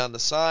would be on the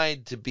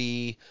side to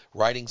be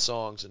writing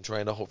songs and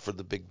trying to hope for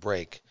the big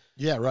break.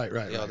 Yeah, right.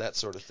 That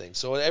sort of thing.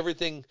 So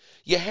everything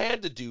you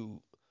had to do,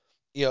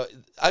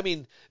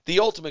 the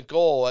ultimate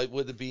goal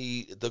would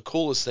be, the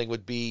coolest thing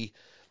would be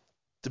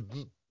to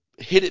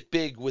hit it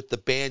big with the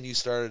band you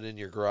started in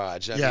your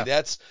garage. I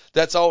mean,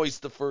 that's always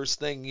the first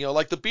thing,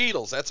 like the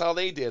Beatles, that's how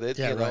they did it,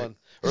 right.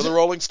 Or the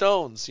Rolling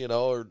Stones,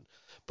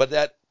 but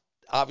that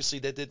obviously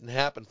that didn't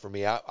happen for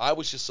me. I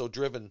was just so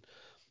driven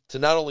to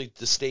not only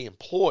to stay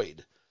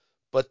employed,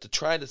 but to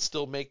try to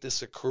still make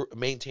this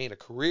maintain a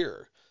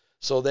career,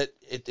 so that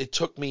it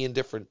took me in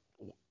different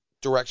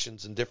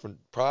directions and different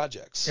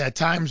projects. At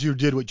times you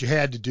did what you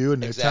had to do,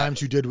 and Exactly. at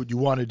times you did what you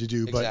wanted to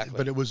do, Exactly.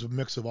 but it was a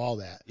mix of all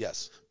that.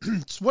 Yes.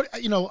 So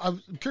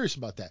I'm curious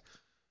about that.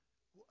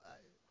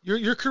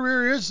 Your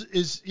career is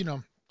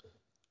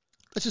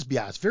let's just be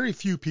honest, very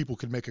few people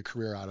can make a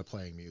career out of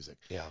playing music.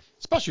 Yeah.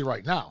 Especially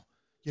right now.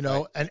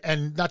 Right.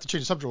 And not to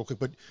change the subject real quick,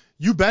 but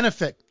you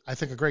benefit, I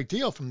think, a great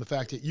deal from the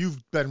fact that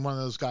you've been one of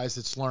those guys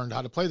that's learned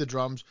how to play the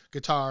drums,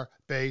 guitar,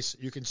 bass,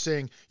 you can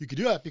sing. You can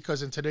do that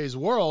because in today's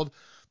world,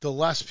 the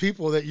less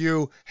people that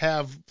you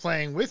have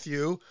playing with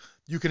you,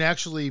 you can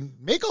actually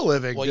make a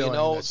living doing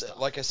that stuff.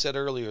 Like I said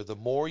earlier, the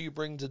more you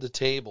bring to the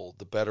table,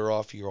 the better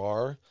off you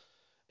are.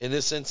 In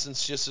this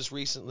instance, just as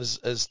recent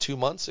as 2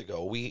 months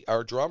ago,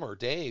 our drummer,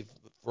 Dave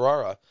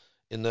Ferrara,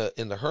 in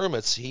the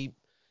Hermits, he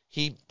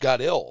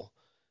got ill,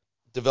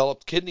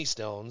 developed kidney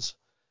stones,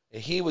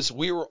 and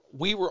we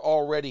were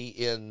already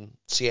in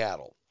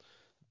Seattle.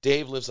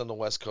 Dave lives on the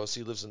West Coast.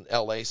 He lives in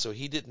L.A., so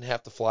he didn't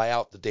have to fly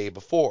out the day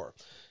before.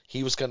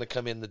 He was going to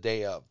come in the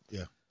day of.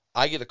 Yeah.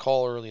 I get a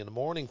call early in the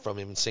morning from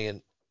him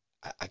saying,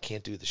 I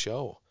can't do the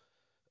show.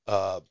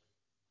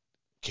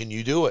 Can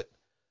you do it?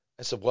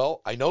 I said,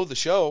 well, I know the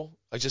show.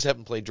 I just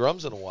haven't played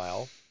drums in a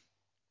while.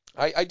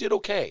 I did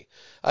okay.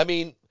 I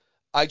mean,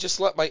 I just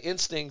let my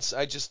instincts,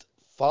 I just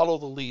follow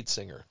the lead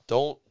singer.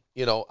 Don't,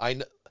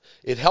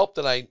 it helped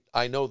that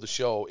I know the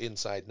show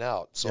inside and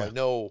out, so Yeah. I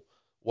know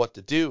what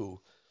to do,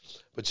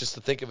 but just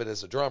to think of it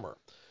as a drummer.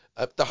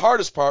 The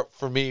hardest part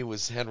for me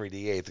was Henry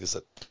VIII, because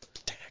it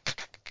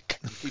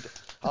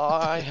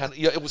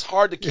was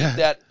hard to keep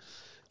that.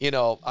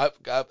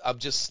 I'm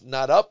just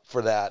not up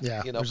for that.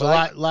 Yeah, there's a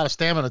lot of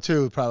stamina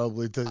too,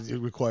 probably it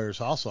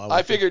requires also.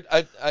 I figured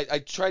I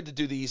tried to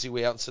do the easy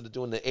way out instead of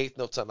doing the 8th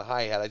notes on the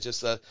hi-hat. I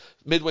just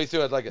midway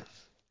through I'd like to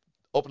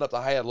open up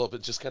the hi-hat a little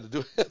bit, just kind of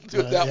do it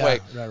that way.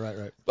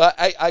 Right.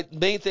 But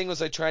main thing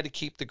was I tried to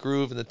keep the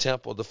groove and the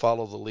tempo to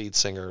follow the lead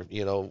singer,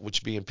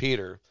 which being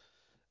Peter,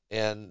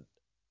 and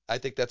I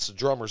think that's the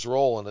drummer's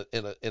role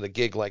in a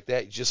gig like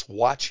that. You just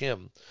watch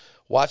him,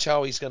 watch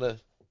how he's gonna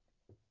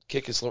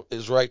kick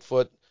his right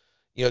foot.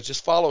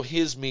 Just follow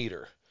his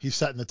meter. He's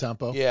setting the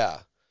tempo. Yeah.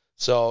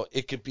 So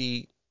it could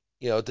be,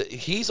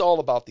 he's all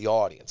about the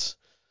audience.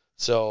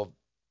 So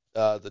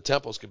the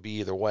tempos could be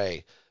either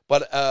way.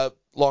 But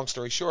long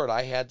story short,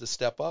 I had to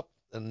step up,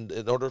 and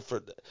in order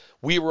for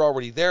we were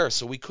already there,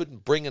 so we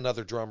couldn't bring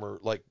another drummer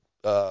like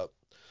a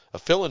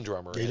fill-in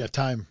drummer. You got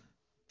time.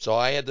 So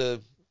I had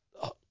to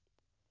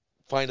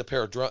find a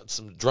pair of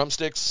some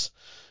drumsticks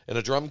and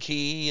a drum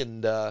key,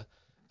 and I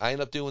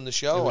ended up doing the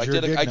show. I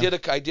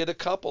did a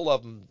couple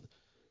of them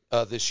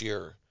this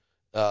year.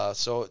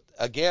 So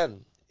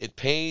again, it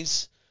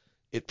pays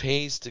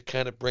to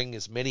kind of bring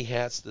as many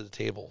hats to the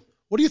table.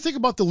 What do you think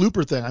about the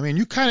looper thing? I mean,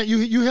 you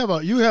have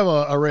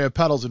a array of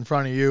pedals in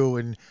front of you,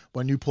 and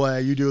when you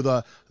play, you do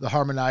the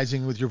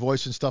harmonizing with your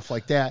voice and stuff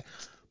like that.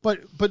 But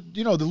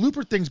the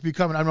looper thing's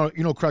becoming. I don't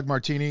know, Craig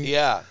Martini.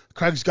 Yeah.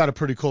 Craig's got a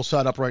pretty cool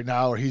setup right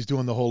now, where he's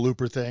doing the whole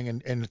looper thing,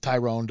 and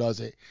Tyrone does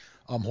it,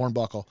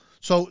 Hornbuckle.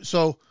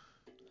 So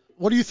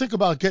what do you think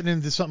about getting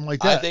into something like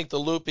that? I think the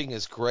looping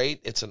is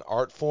great. It's an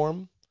art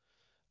form,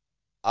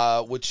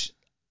 which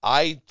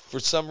for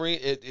some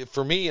reason,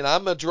 for me, and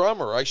I'm a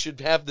drummer, I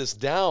should have this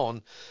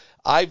down.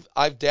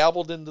 I've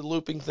dabbled in the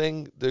looping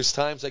thing. There's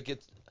times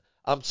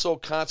I'm so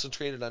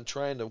concentrated on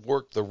trying to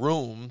work the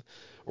room,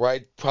 where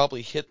I'd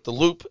probably hit the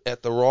loop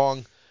at the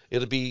wrong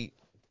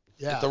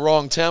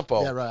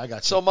tempo. Yeah, right. I got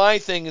you. So my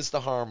thing is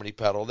the harmony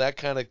pedal. That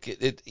kind of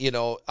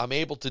I'm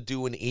able to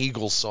do an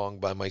Eagles song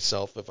by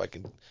myself if I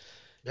can.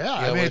 Yeah,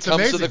 I mean, when it's it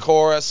comes amazing. to the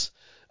chorus,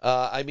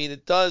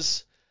 it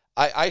does.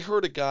 I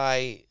heard a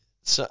guy.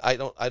 So I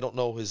don't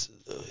know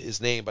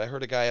his name, but I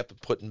heard a guy up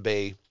at Put-in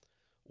Bay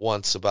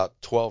once about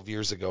 12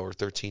 years ago or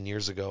 13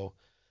 years ago.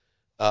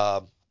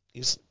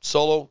 He's a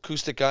solo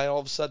acoustic guy. All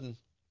of a sudden,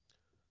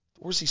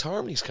 where's these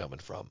harmonies coming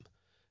from?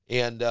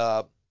 And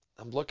I'm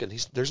looking.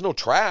 There's no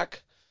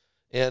track.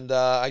 And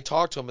I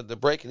talked to him at the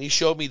break, and he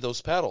showed me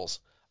those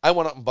pedals. I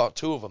went up and bought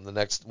 2 of them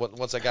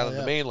once I got on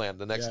the mainland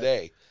the next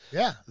day.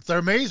 Yeah, they're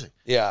amazing.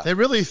 Yeah, they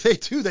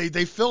do.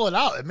 They fill it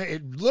out.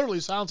 It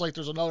literally sounds like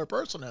there's another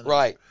person in there.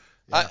 Right.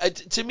 Yeah.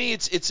 To me,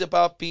 it's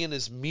about being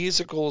as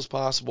musical as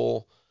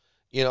possible,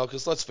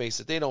 because let's face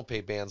it, they don't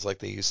pay bands like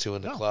they used to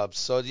in the clubs.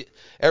 So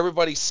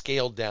everybody's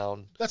scaled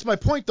down. That's my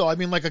point, though. I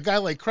mean, like a guy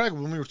like Craig,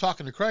 when we were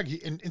talking to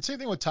Craig, and same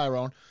thing with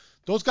Tyrone,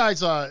 those guys,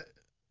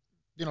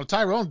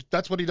 Tyrone,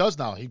 that's what he does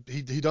now. He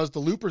does the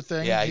looper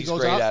thing. Yeah, he he's goes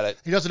great out, at it.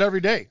 He does it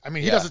every day. I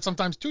mean, he Yeah. does it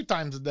sometimes 2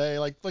 times a day,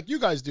 like you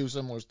guys do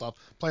similar stuff,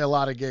 play a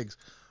lot of gigs.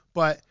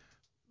 But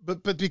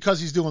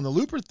because he's doing the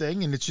looper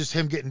thing and it's just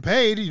him getting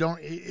paid, you don't.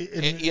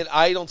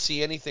 I don't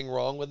see anything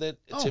wrong with it.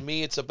 Oh. To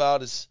me, it's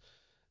about it's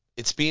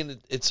being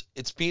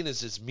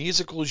as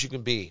musical as you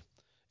can be,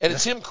 and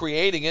it's him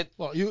creating it.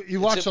 Well,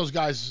 you watch those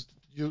guys,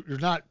 you're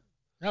not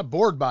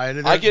bored by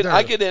it. I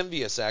get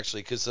envious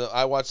actually because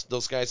I watch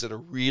those guys that are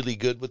really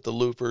good with the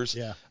loopers.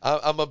 Yeah.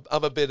 I'm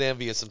a bit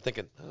envious. I'm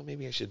thinking,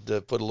 maybe I should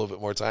put a little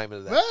bit more time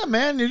into that. Well,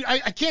 man,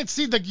 I can't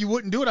see that you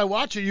wouldn't do it. I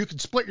watch you. You can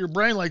split your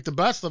brain like the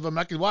best of them.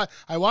 I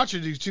watch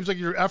it. It seems like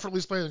you're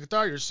effortlessly playing the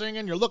guitar. You're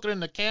singing. You're looking in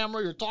the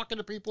camera. You're talking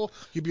to people.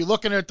 You'd be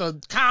looking at the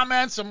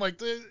comments. I'm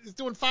like, he's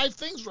doing 5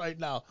 things right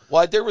now.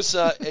 Well, there was.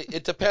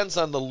 It depends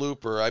on the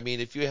looper. I mean,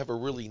 if you have a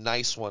really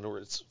nice one where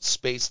it's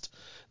spaced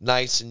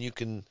nice and you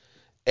can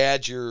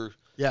add your.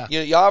 Yeah.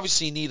 You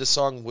obviously need a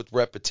song with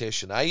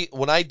repetition.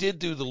 When I did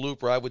do the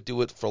looper, I would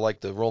do it for like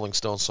the Rolling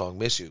Stones song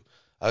 "Miss You."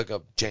 I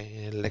go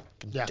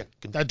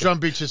that drum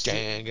beat just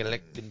and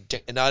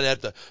I'd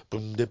have the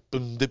boom dip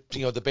boom dip,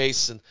 the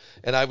bass,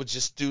 and I would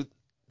just do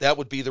that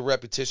would be the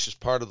repetitious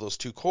part of those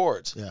 2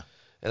 chords. Yeah.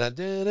 And I'm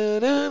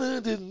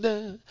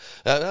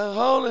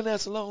holding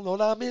that so long,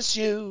 Lord, I miss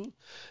you.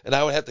 And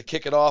I would have to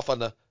kick it off on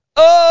the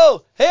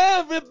oh,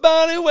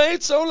 everybody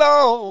wait so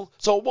long,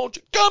 so won't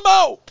you come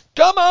on,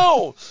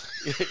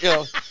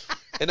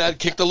 and I'd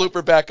kick the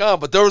looper back on.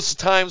 But there was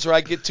times where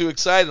I get too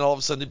excited and all of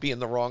a sudden it'd be in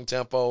the wrong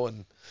tempo,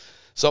 and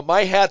so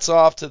my hat's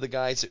off to the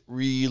guys that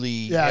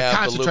really have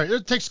concentrate. the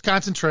loop. It takes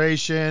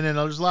concentration, and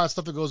there's a lot of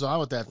stuff that goes on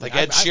with that thing. Like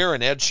Ed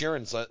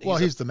Sheeran's.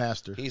 He's the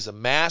master. He's a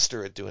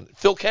master at doing it.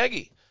 Phil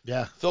Keggy.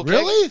 Yeah. Phil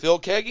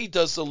Keggy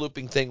does the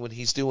looping thing when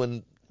he's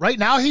doing. Right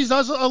now he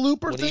does a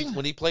looper thing?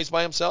 When he plays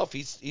by himself,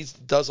 he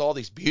does all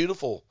these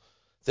beautiful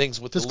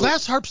things with Does the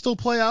Glass Harp still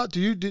play out?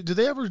 Do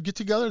they ever get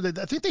together?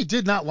 I think they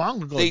did not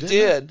long ago. They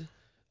did.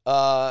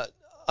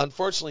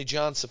 Unfortunately,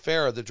 John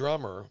Safara, the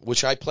drummer,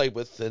 which I played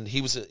with, and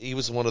he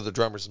was one of the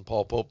drummers in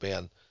Paul Pope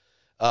band.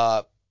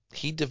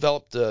 He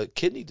developed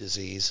kidney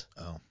disease.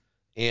 Oh.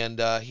 And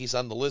he's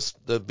on the list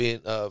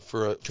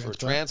for a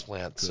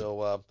transplant. Good.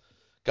 So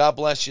God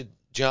bless you,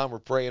 John. We're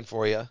praying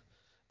for you.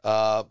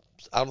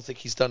 I don't think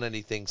he's done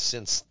anything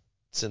since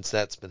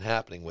that's been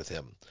happening with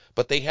him.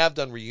 But they have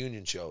done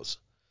reunion shows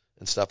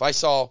and stuff. I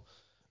saw,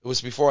 it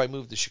was before I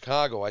moved to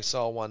Chicago, I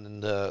saw one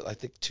in, I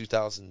think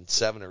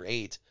 2007 or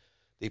 8.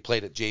 They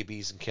played at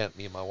JB's in Kent.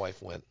 Me and my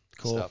wife went.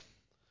 Cool. Stuff.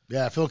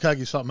 Yeah, Phil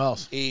Keggy's something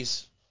else.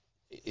 He's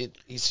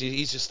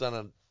just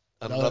on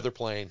another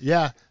plane.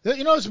 Yeah.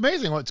 It's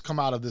amazing what's come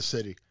out of this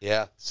city.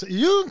 Yeah. So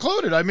you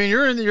included. I mean,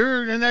 you're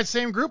in that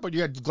same group, but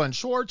you had Glenn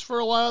Schwartz for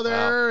a while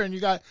there, Wow. and you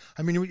got.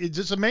 I mean, it's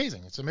just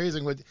amazing. It's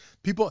amazing what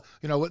people.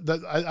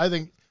 I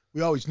think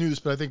we always knew this,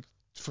 but I think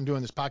from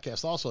doing this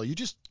podcast also, you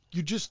just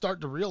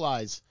start to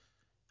realize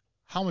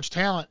how much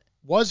talent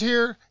was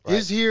here, Right.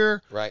 is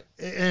here. Right.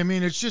 I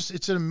mean,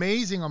 it's an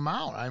amazing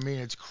amount. I mean,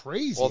 it's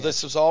crazy. Well,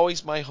 this was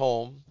always my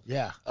home.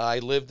 Yeah. I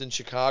lived in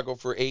Chicago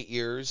for 8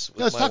 years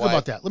with Let's my talk wife.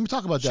 about that. Let me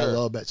talk about that Sure. a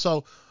little bit.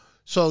 So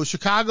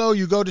Chicago,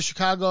 you go to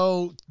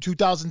Chicago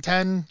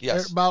 2010.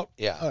 Yes. About.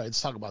 Yeah. All right, let's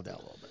talk about that a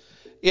little bit.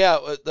 Yeah,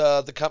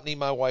 the company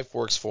my wife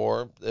works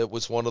for, it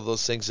was one of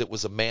those things. It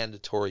was a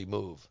mandatory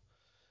move,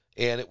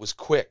 and it was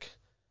quick.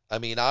 I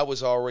mean,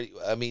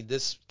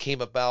 this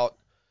came about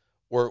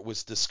where it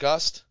was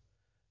discussed,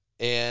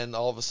 and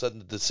all of a sudden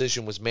the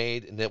decision was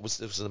made, and it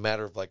was a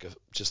matter of like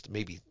just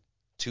maybe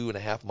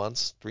 2.5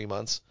 months, 3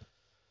 months.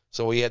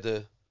 So I had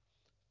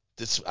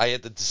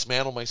to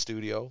dismantle my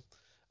studio.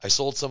 I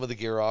sold some of the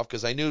gear off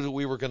because I knew that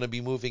we were going to be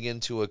moving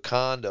into a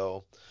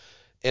condo.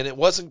 And it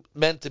wasn't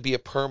meant to be a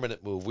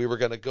permanent move. We were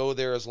going to go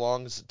there as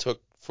long as it took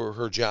for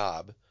her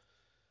job.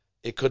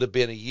 It could have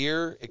been a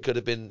year. It could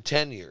have been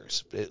 10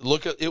 years.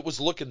 It was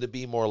looking to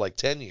be more like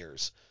 10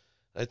 years.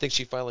 I think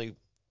she finally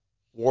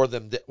wore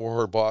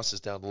her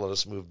bosses down to let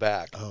us move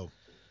back. Oh.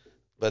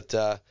 But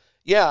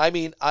yeah, I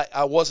mean,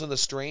 I wasn't a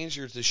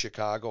stranger to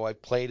Chicago. I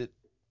played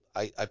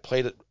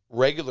it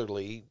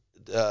regularly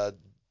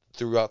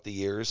throughout the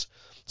years,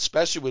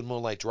 especially with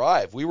Moonlight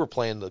Drive. We were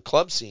playing the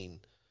club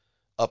scene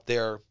up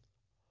there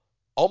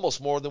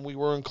almost more than we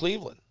were in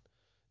Cleveland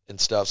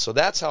and stuff. So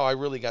that's how I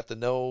really got to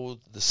know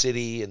the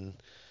city. And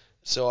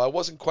so I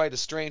wasn't quite a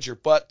stranger,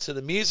 but to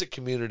the music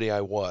community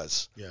I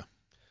was. Yeah.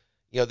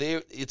 You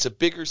know, it's a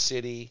bigger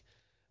city.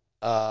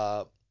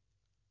 Throughout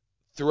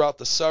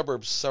the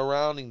suburbs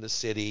surrounding the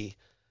city,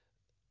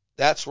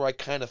 that's where I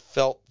kind of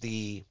felt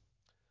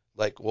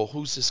well,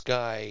 who's this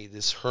guy,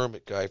 this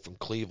hermit guy from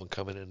Cleveland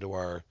coming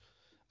into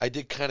I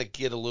did kind of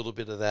get a little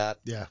bit of that.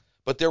 Yeah.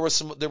 But there were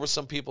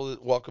some people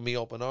that welcomed me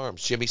open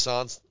arms. Jimmy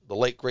Sons, the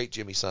late great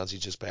Jimmy Sons, he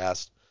just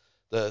passed,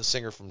 the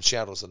singer from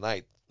Shadows of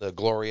Night,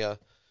 Gloria.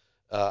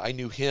 I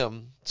knew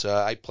him, so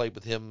I played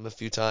with him a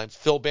few times.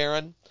 Phil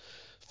Barron,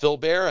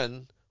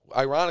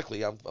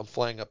 ironically, I'm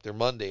flying up there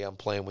Monday. I'm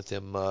playing with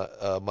him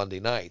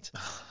Monday night.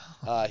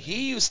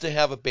 He used to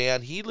have a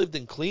band. He lived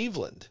in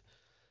Cleveland,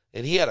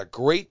 and he had a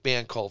great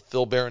band called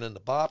Phil Barron and the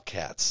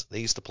Bobcats. They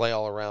used to play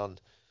all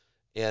around.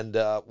 And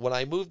when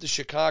I moved to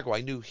Chicago, I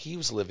knew he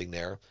was living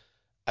there.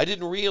 I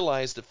didn't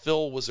realize that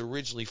Phil was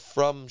originally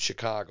from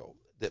Chicago,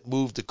 that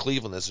moved to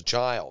Cleveland as a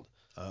child.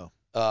 Oh.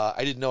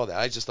 I didn't know that.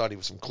 I just thought he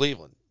was from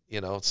Cleveland,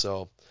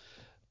 so.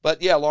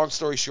 But, yeah, long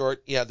story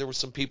short, yeah, there were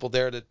some people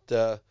there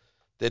that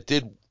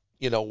did,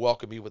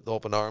 welcome me with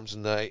open arms,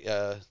 and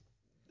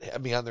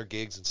had me on their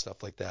gigs and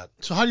stuff like that.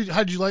 So how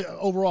did you like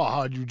overall?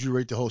 How did you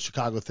rate the whole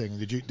Chicago thing?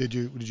 Did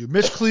you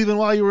miss Cleveland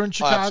while you were in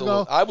Chicago?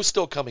 Absolutely. I was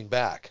still coming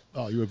back.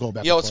 Oh, you were going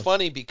back. It's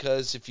funny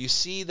because if you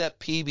see that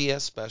PBS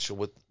special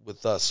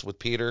with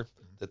Peter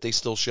that they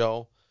still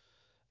show,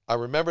 I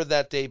remember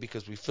that day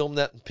because we filmed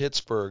that in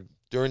Pittsburgh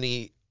during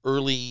the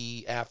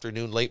early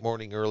afternoon, late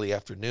morning, early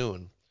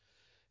afternoon,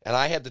 and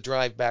I had to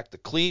drive back to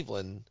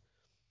Cleveland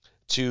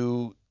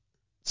to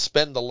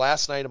spend the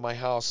last night of my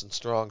house in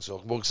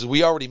Strongsville because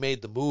we already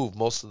made the move,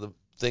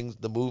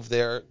 the move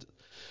there.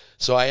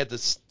 So I had to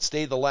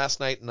stay the last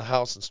night in the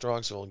house in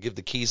Strongsville and give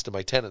the keys to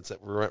my tenants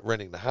that were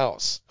renting the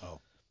house.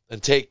 Oh.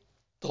 And take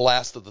the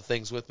last of the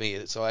things with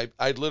me. So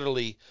I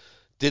literally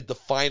did the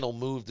final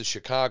move to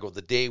Chicago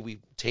the day we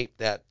taped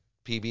that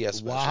PBS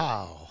special.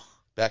 Wow.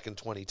 Back in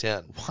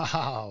 2010.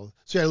 Wow.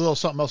 So you had a little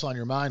something else on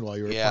your mind while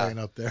you were playing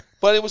up there.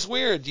 But it was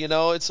weird, it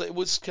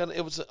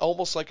was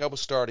almost like I was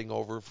starting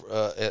over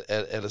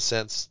at a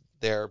sense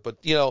there. But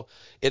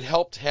it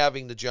helped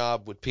having the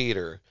job with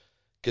Peter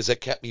because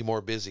it kept me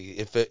more busy.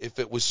 If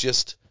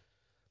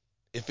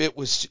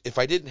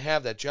I didn't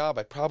have that job,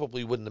 I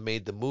probably wouldn't have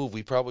made the move.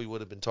 We probably would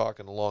have been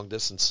talking a long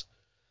distance.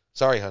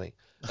 Sorry, honey.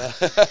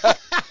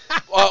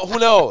 Well, who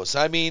knows?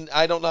 I mean,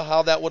 I don't know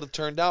how that would have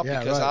turned out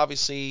because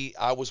obviously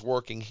I was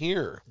working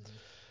here. Mm-hmm.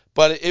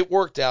 But it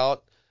worked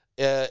out.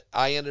 I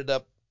ended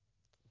up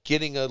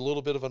getting a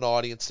little bit of an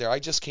audience there. I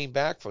just came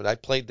back from it. I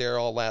played there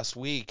all last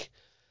week,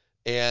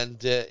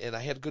 and I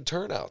had good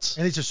turnouts.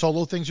 And these are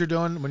solo things you're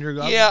doing when you're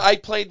gone? Yeah, I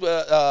played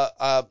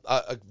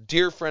a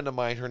dear friend of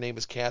mine. Her name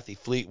is Kathy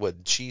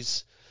Fleetwood.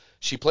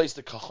 She plays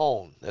the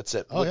cajon. That's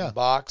it. Wooden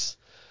box.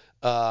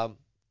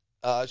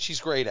 She's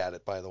great at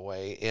it, by the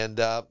way. And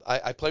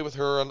I played with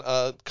her on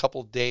a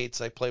couple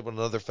dates. I played with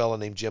another fella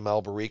named Jim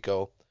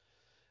Alberico.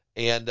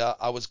 And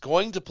I was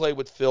going to play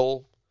with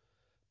Phil,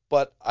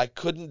 but I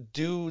couldn't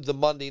do the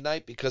Monday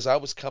night because I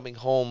was coming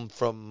home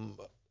from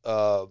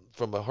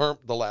the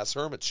last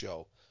Hermit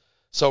show.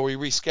 So we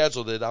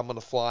rescheduled it. I'm going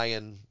to fly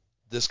in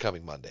this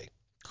coming Monday.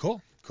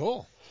 Cool.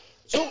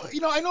 So,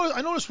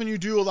 I noticed when you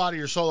do a lot of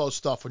your solo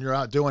stuff, when you're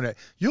out doing it,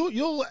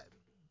 you'll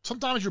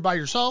sometimes you're by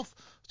yourself,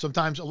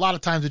 sometimes a lot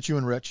of times it's you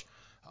and Rich.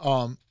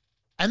 And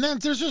then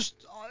there's just,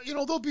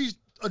 there'll be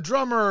a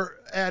drummer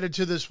added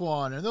to this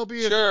one, and there'll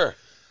be Sure.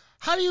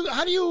 How do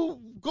you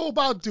go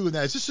about doing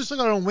that? Is this just like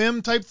on a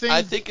whim type thing?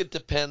 I think it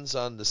depends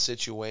on the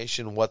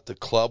situation, what the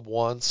club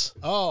wants.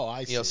 Oh,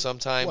 I see.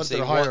 Sometimes what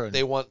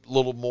they want a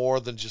little more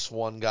than just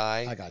one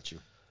guy. I got you.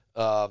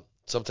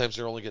 Sometimes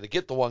they're only going to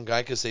get the one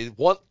guy because they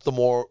want the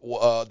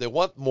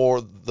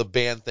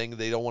band thing.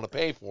 They don't want to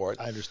pay for it.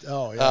 I understand.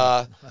 Oh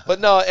yeah. But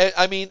no,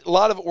 I mean, a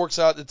lot of it works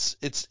out.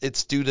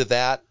 It's due to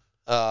that.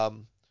 I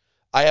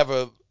have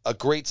a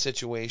great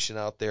situation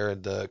out there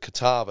in the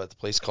Catawba, at the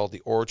place called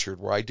the Orchard,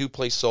 where I do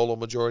play solo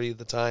majority of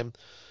the time.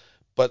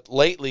 But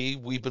lately,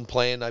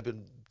 I've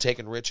been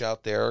taking Rich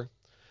out there.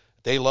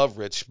 They love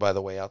Rich, by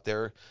the way, out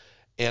there.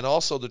 And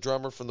also the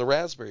drummer from the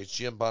Raspberries,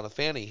 Jim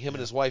Bonifani, him and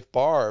his wife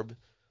Barb,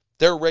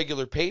 they're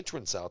regular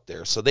patrons out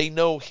there, so they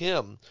know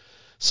him.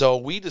 So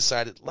we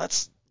decided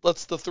let's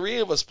the three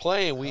of us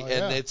play,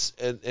 and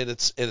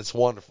it's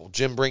wonderful.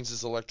 Jim brings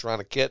his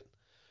electronic kit.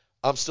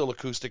 I'm still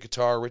acoustic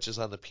guitar. Rich is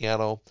on the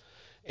piano,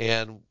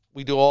 and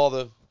we do all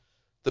the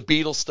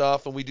Beatles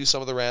stuff, and we do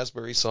some of the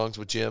Raspberry songs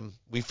with Jim.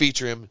 We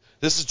feature him.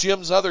 This is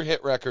Jim's other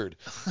hit record.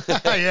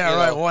 Yeah,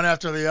 right. One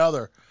after the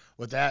other.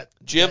 With that,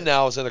 Jim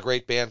now is in a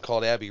great band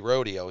called Abbey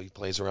Rodeo. He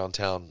plays around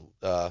town.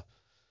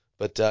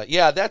 But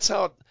yeah, that's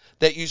how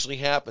that usually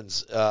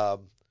happens.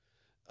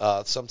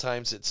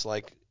 Sometimes it's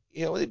like,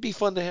 it'd be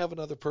fun to have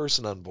another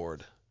person on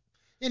board.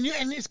 And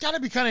it's got to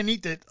be kind of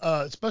neat that,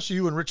 especially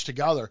you and Rich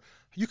together,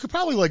 you could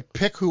probably like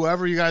pick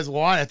whoever you guys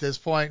want at this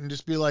point and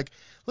just be like,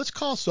 let's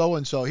call so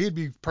and so. He'd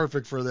be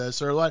perfect for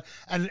this, or like,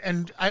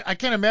 and I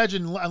can't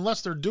imagine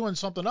unless they're doing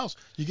something else,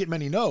 you get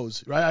many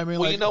no's, right? I mean,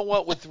 well, you know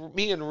what? With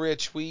me and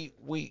Rich, we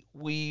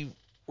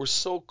were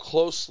so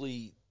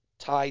closely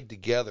tied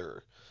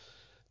together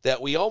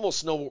that we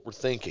almost know what we're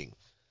thinking.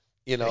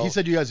 He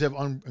said you guys have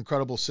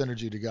incredible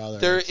synergy together.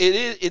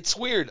 It's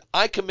weird.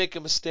 I can make a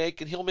mistake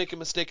and he'll make a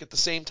mistake at the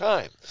same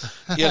time.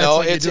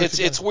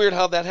 It's weird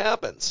how that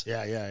happens.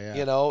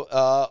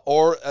 Yeah.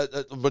 Or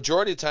a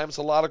majority of the time it's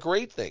a lot of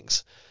great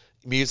things.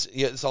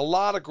 It's a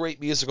lot of great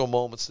musical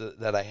moments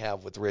that I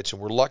have with Rich,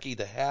 and we're lucky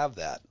to have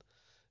that.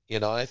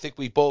 I think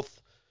we both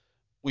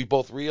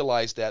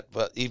realized that,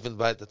 but even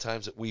by the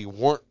times that we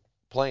weren't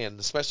playing,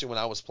 especially when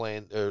I was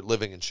playing or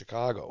living in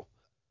Chicago.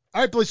 All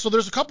right, Billy. So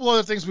there's a couple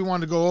other things we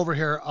wanted to go over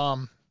here.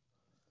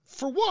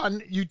 For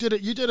one, you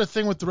did a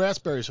thing with the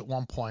Raspberries at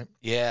one point.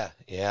 Yeah.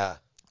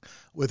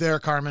 With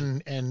Eric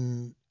Carmen,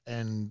 and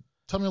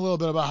tell me a little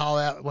bit about how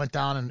that went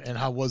down and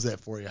how was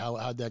that for you?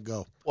 How'd that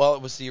go? Well,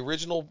 it was the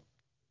original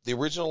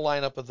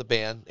lineup of the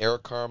band: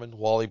 Eric Carmen,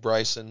 Wally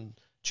Bryson,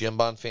 Jim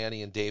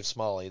Bonfanti, and Dave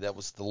Smalley. That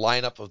was the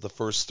lineup of the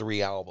first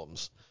 3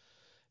 albums.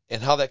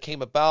 And how that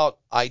came about,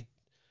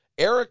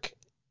 Eric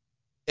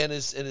and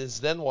his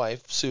then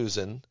wife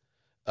Susan.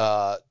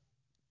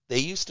 They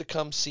used to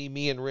come see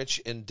me and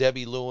Rich and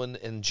Debbie Lewin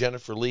and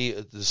Jennifer Lee,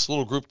 this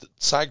little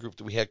side group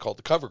that we had called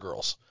the Cover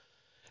Girls.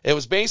 It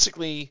was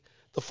basically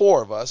the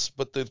 4 of us,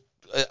 but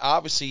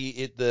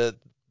obviously the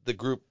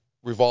group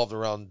revolved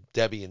around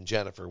Debbie and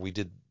Jennifer. We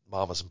did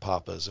Mamas and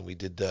Papas, and we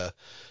did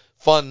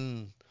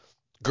fun,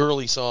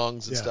 girly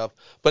songs and stuff.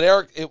 But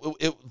Eric,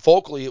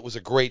 vocally, it was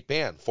a great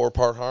band,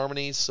 4-part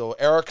harmonies. So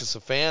Eric is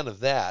a fan of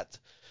that.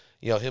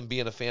 Him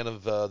being a fan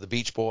of the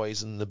Beach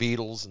Boys and the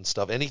Beatles and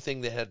stuff,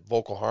 anything that had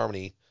vocal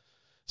harmony.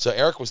 So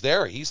Eric was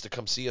there. He used to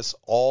come see us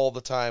all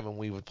the time, and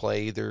we would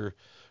play either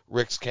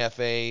Rick's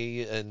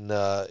Cafe in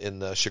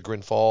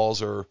Chagrin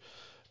Falls, or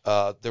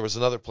there was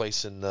another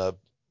place that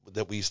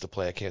we used to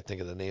play. I can't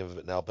think of the name of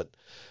it now, but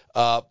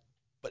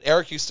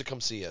Eric used to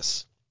come see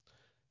us,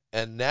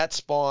 and that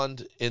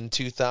spawned in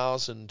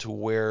 2000 to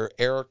where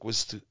Eric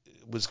was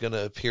going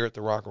to appear at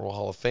the Rock and Roll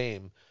Hall of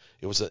Fame.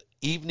 It was an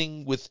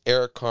evening with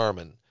Eric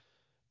Carmen.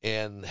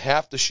 And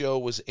half the show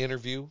was an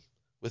interview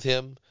with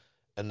him,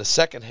 and the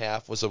second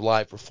half was a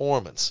live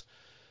performance.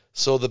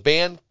 So the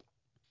band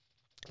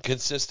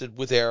consisted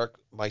with Eric,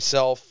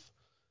 myself,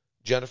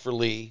 Jennifer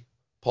Lee,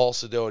 Paul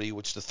Sidoti,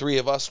 which the 3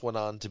 of us went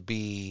on to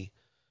be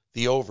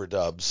the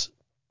overdubs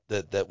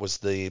that was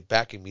the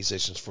backing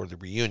musicians for the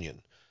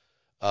reunion.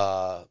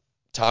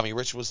 Tommy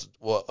Rich was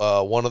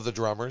one of the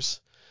drummers.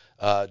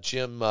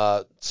 Jim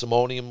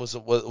Simonian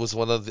was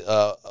one of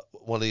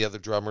the other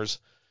drummers,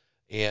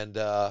 and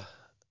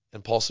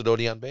Paul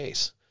Sidoti on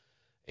bass.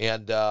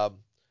 And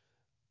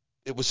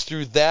it was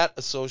through that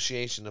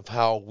association of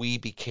how we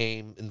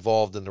became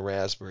involved in the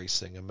Raspberries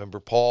thing. I remember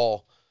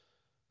Paul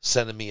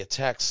sending me a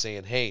text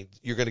saying, hey,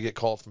 you're going to get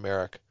called from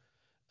Eric.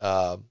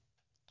 The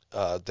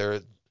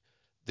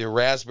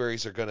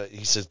Raspberries are going to,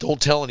 he says,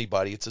 don't tell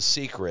anybody, it's a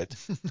secret.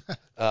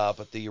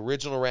 But the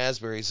original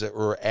Raspberries that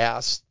were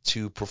asked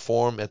to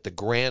perform at the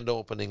grand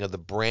opening of the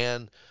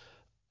brand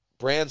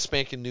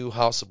spanking new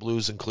House of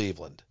Blues in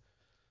Cleveland.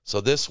 So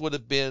this would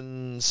have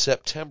been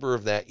September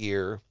of that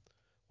year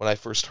when I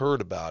first heard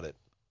about it.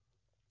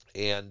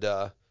 And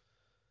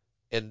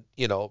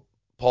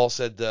Paul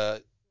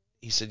said,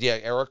 he said, yeah,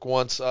 Eric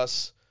wants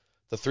us,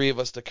 the 3 of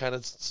us, to kind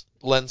of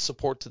lend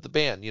support to the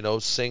band,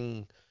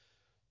 sing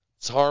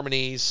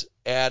harmonies,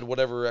 add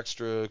whatever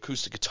extra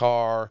acoustic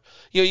guitar.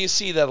 You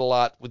see that a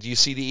lot. You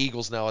see the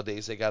Eagles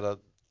nowadays. They got an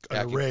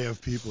array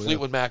of people.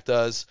 Fleetwood Mac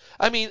does.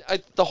 I mean,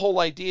 the whole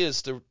idea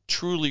is to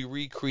truly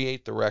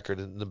recreate the record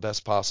in the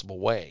best possible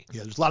way.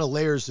 Yeah, there's a lot of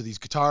layers to these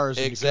guitars.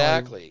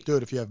 Exactly. And you can only do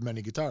it if you have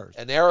many guitars.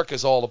 And Eric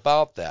is all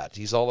about that.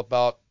 He's all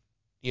about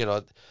you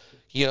know,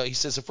 he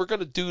says, if we're going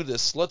to do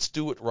this, let's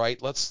do it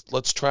right.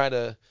 Let's try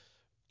to,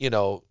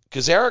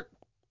 because Eric,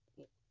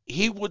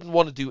 he wouldn't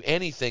want to do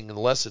anything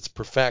unless it's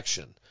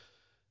perfection.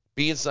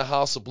 Being the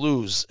House of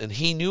Blues, and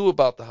he knew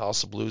about the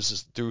House of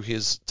Blues through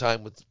his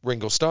time with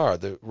Ringo Starr,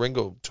 the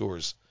Ringo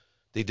tours.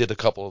 They did a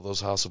couple of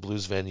those House of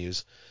Blues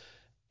venues.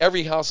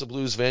 Every House of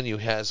Blues venue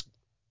has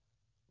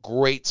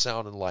great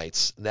sound and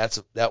lights, and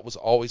that was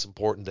always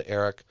important to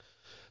Eric.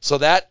 So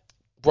that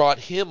brought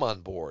him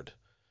on board.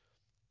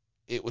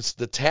 It was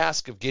the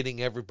task of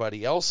getting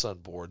everybody else on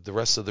board, the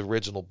rest of the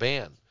original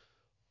band.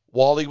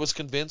 Wally was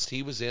convinced,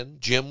 he was in.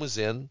 Jim was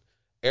in.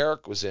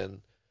 Eric was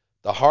in.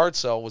 The hard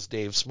sell was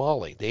Dave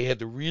Smalley. They had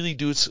to really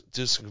do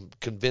some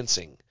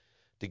convincing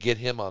to get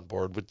him on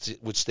board,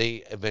 which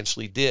they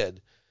eventually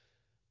did.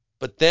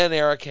 But then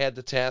Eric had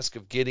the task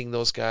of getting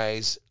those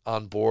guys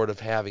on board, of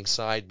having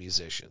side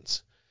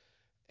musicians.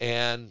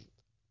 And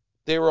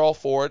they were all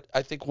for it.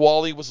 I think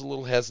Wally was a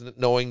little hesitant,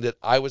 knowing that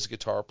I was a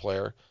guitar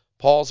player,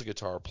 Paul's a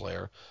guitar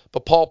player,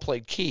 but Paul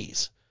played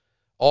keys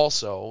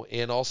also,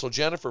 and also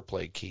Jennifer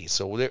played keys.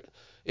 So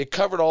it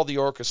covered all the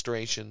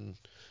orchestration,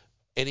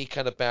 any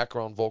kind of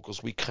background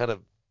vocals. We kind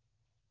of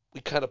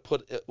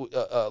put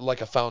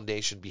like a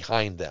foundation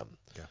behind them.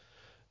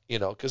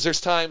 Yeah. Because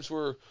there's times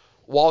where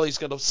Wally's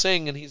going to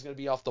sing and he's going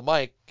to be off the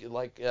mic,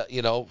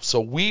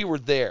 so we were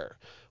there.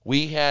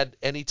 We had,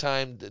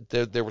 anytime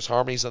there was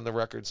harmonies on the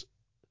records,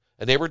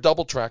 and they were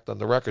double tracked on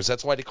the records.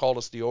 That's why they called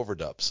us the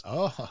overdubs.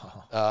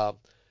 Oh.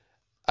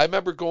 I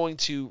remember going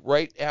to,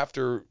 right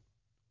after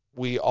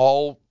we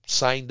all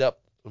signed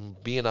up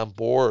and being on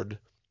board,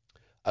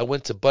 I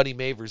went to Buddy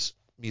Maver's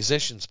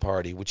musicians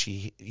party, which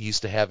he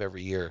used to have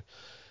every year.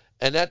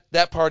 And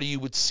that party, you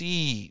would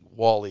see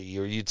Wally,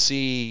 or you'd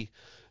see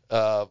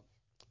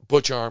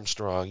Butch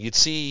Armstrong, you'd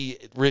see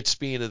Rich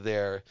Spina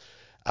there.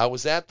 I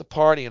was at the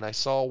party and I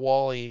saw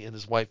Wally and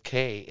his wife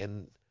Kay,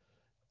 and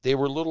they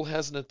were a little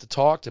hesitant to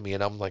talk to me,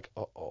 and I'm like,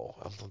 I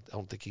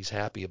don't think he's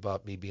happy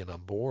about me being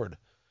on board,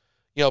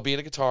 being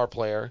a guitar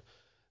player.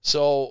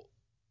 So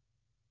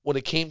when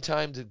it came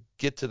time to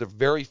get to the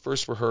very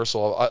first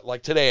rehearsal,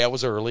 like today, I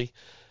was early.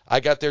 I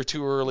got there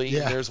too early,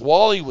 Yeah. and there's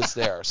Wally was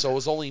there, so it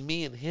was only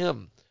me and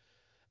him.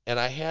 And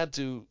I had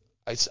to,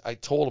 I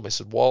told him, I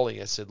said,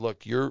 Wally, I said,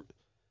 look,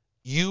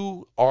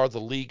 you are the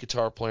lead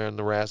guitar player in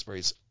the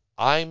Raspberries.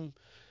 I'm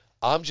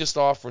just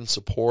offering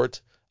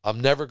support.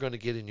 I'm never going to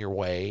get in your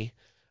way.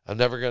 I'm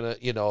never going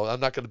to, I'm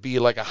not going to be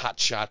like a hot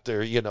shot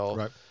there,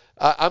 Right.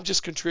 I'm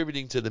just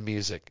contributing to the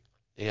music.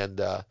 And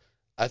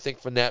I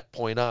think from that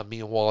point on,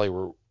 me and Wally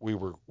we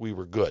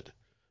were good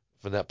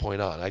from that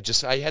point on.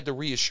 I had to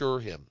reassure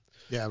him.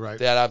 Yeah, right.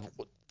 That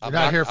I'm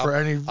not here for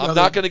any. I'm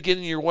not going to get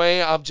in your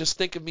way. I'm just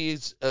thinking me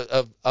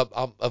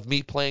of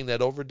me playing that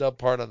overdub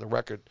part on the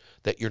record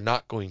that you're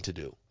not going to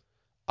do.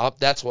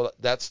 That's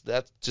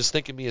just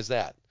thinking me as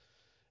that.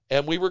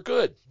 And we were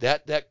good.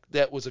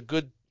 That was a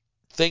good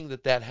thing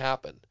that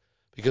happened,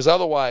 because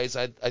otherwise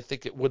I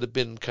think it would have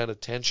been kind of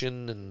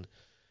tension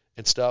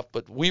and stuff.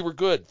 But we were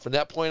good from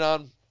that point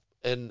on,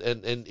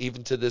 and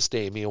even to this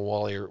day, me and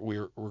Wally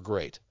we're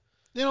great.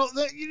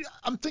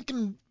 I'm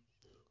thinking,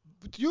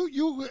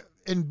 you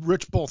and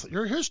Rich both,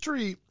 your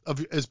history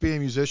as being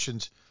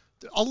musicians,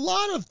 a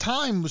lot of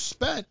time was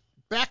spent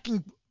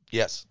backing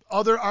Yes.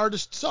 other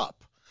artists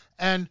up.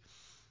 And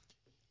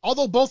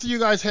although both of you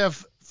guys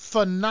have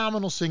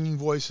phenomenal singing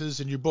voices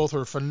and you both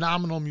are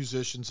phenomenal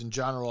musicians in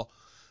general,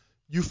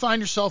 you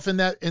find yourself in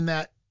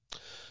that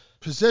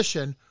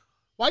position.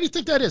 Why do you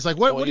think that is? Like,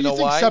 what do you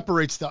think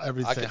separates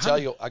everything?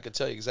 I could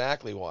tell you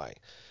exactly why.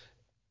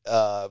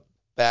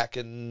 Back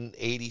in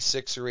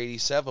 86 or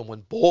 87,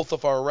 when both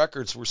of our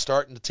records were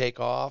starting to take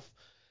off,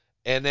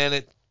 and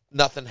then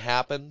nothing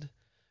happened,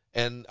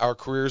 and our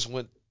careers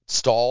went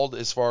stalled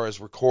as far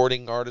as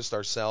recording artists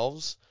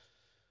ourselves.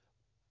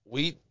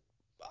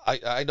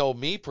 I know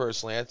me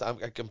personally,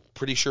 I'm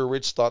pretty sure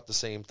Rich thought the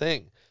same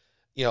thing.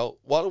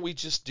 Why don't we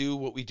just do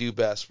what we do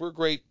best? We're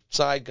great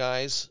side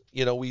guys.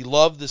 We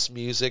love this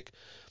music.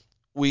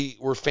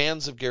 We're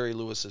fans of Gary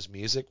Lewis's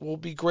music. We'll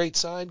be great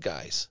side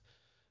guys.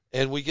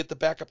 And we get to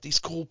back up these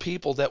cool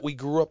people that we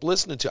grew up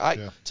listening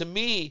to. To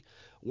me,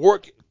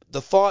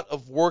 the thought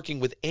of working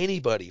with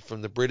anybody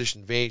from the British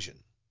invasion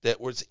that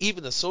was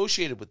even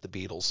associated with the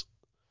Beatles,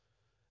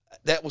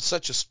 that was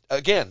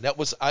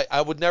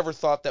I would never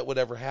thought that would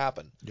ever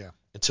happen. Yeah.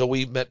 Until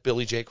we met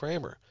Billy J.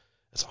 Kramer.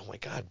 It's, oh my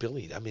God,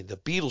 Billy! I mean, the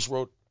Beatles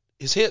wrote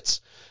his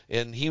hits,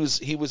 and he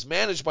was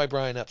managed by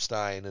Brian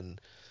Epstein,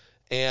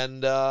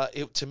 and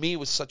it to me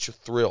was such a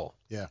thrill.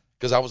 Yeah.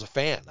 Because I was a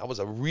fan. I was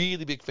a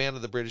really big fan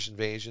of the British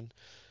invasion.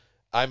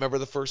 I remember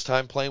the first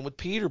time playing with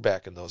Peter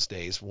back in those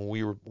days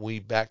when we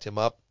backed him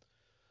up.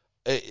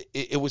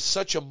 It was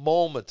such a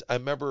moment. I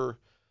remember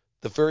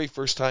the very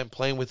first time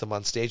playing with him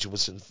on stage. It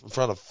was in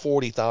front of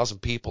 40,000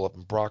 people up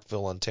in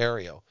Brockville,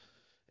 Ontario,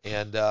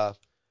 and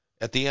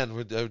at the end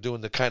they were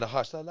doing the kind of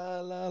hush, la la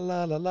la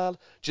la la la,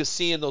 just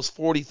seeing those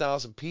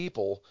 40,000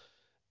 people,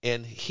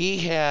 and he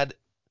had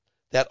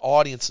that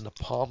audience in the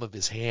palm of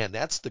his hand.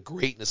 That's the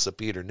greatness of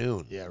Peter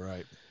Noone. Yeah,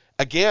 right.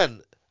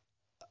 Again,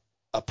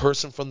 a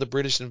person from the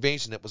British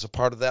invasion that was a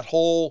part of that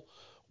whole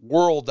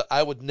world that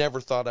I would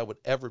never thought I would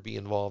ever be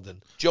involved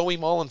in. Joey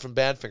Mullen from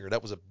Badfinger,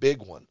 that was a big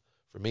one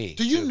for me.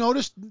 Do you too.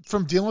 notice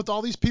from dealing with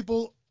all these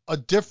people a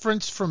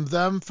difference from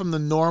the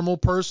normal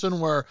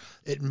person where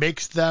it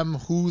makes them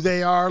who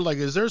they are? Like,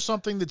 is there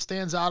something that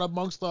stands out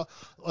amongst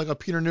like a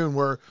Peter Noon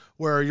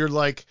where you're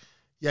like,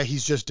 yeah,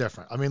 he's just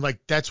different. I mean, like,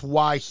 that's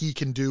why he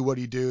can do what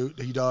he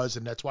does,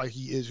 and that's why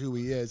he is who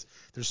he is.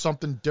 There's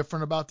something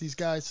different about these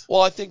guys.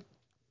 Well, I think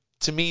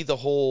to me the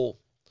whole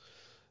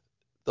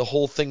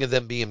thing of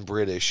them being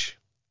British,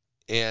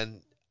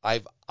 and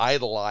I've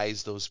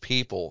idolized those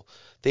people.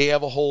 They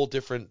have a whole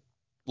different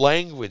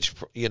language,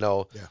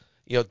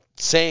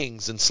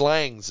 sayings and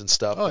slangs and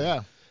stuff. Oh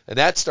yeah. And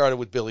that started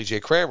with Billy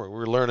J. Kramer. We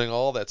were learning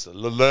all that stuff.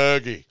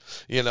 Laggy,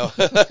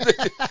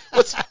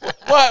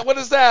 what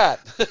is that?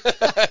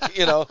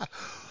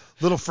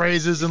 Little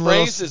phrases and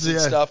phrases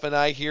little, and stuff, and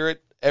I hear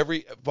it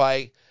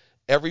by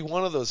every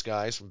one of those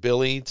guys, from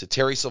Billy to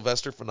Terry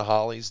Sylvester from the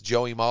Hollies,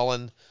 Joey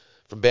Mullen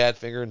from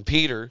Badfinger, and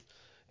Peter.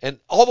 And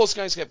all those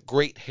guys have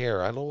great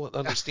hair. I don't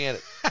understand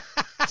it.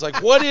 It's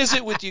like, what is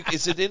it with you?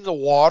 Is it in the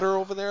water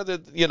over there? They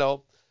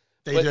do.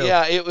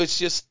 Yeah, it was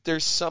just,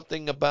 there's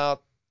something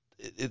about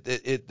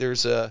it.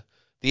 There's the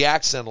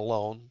accent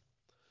alone,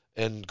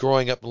 and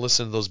growing up and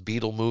listening to those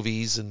Beatle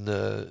movies and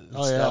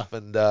stuff.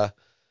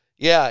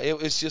 Yeah. And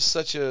it was just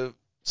such a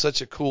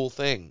cool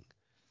thing.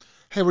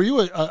 Hey, were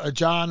you a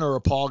John or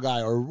a Paul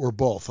guy, or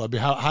both? I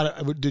mean, how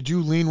did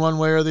you lean one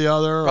way or the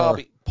other?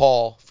 Probably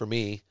Paul for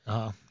me.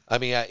 Uh-huh. I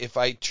mean, if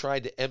I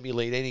tried to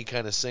emulate any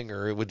kind of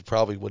singer, it would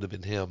have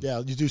been him. Yeah,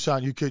 you do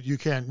sound you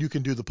can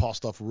do the Paul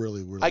stuff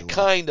really well.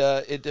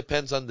 It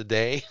depends on the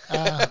day.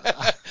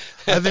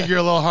 I think you're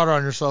a little harder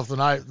on yourself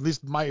than I. At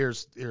least my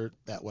ears hear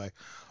that way.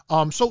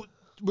 So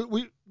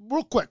we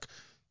real quick,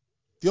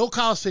 the old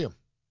Coliseum.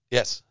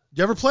 Yes.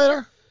 You ever play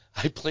there?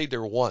 I played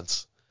there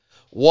once.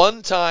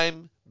 One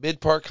time, Mid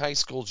Park High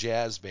School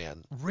Jazz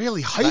Band.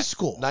 Really, high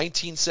school?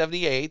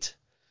 1978.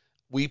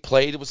 We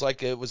played. It was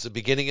the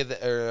beginning of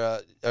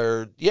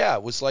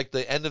it was like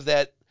the end of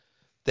that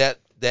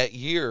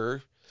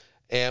year,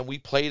 and we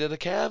played at a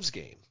Cavs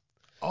game.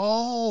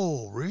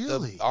 Oh,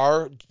 really?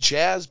 Our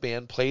jazz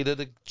band played at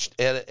a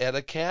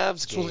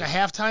Cavs game. So like a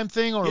halftime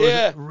thing, or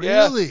yeah, was it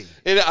really? Yeah.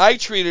 And I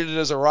treated it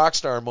as a rock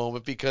star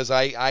moment because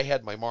I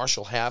had my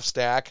Marshall half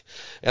stack,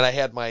 and I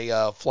had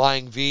my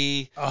Flying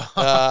V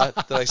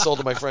that I sold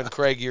to my friend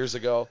Craig years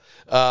ago.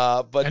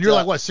 And you're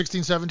like what,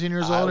 16, 17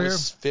 years old here? I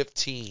was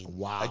 15.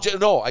 Wow.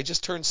 I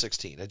just turned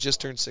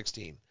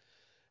 16.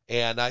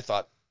 And I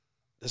thought,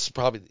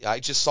 I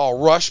just saw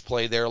Rush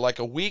play there like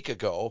a week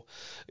ago,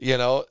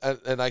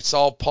 and I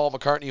saw Paul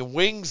McCartney and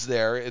Wings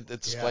there at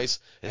this place.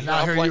 And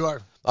now here you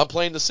are. I'm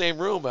playing the same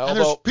room. And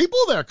there's people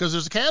there because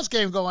there's a Cavs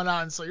game going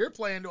on, so you're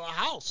playing to a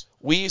house.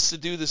 We used to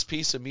do this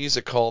piece of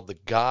music called the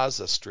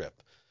Gaza Strip.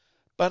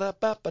 Hit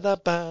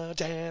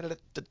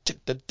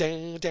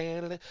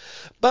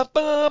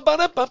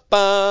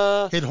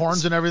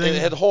horns and everything?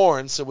 It had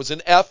horns. It was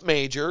an F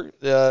major,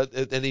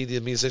 any of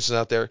the musicians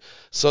out there.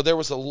 So there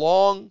was a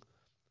long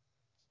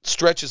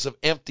stretches of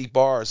empty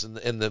bars,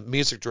 and the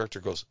music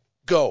director goes,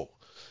 "Go."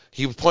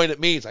 He would point at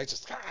me. I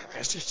just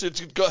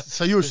go.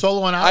 So you were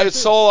soloing out? I would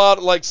solo out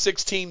like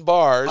 16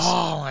 bars.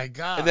 Oh my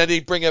god! And then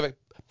he'd bring it. Did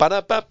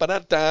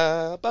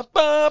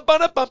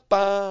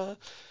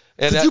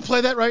you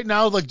play that right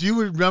now? Like, do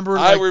you remember?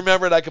 I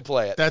remembered I could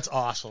play it. That's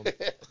awesome.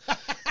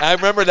 I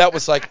remember that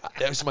was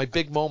my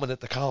big moment at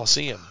the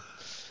Coliseum.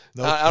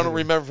 No I don't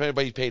remember if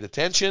anybody paid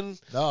attention.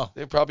 No.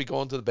 They're probably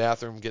going to the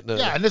bathroom, getting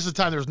and this is the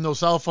time there's no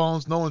cell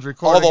phones, no one's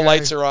recording. All the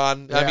lights are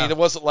on. Yeah. I mean, it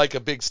wasn't like a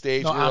big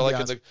stage. No, we were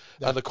like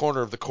on the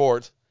corner of the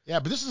court.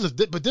 Yeah, but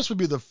this would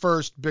be the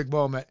first big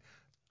moment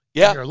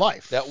in your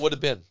life. That would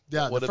have been.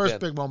 Yeah, the first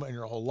big moment in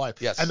your whole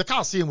life. Yes. And the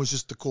Coliseum was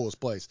just the coolest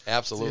place.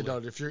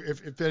 Absolutely. So,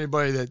 if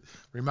anybody that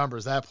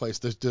remembers that place,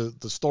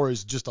 the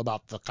stories just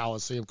about the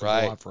Coliseum can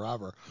go on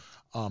forever.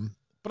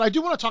 But I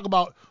do want to talk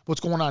about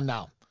what's going on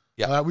now.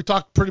 Yeah. We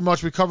talked pretty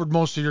much. We covered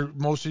most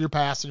of your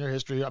past and your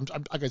history. I'm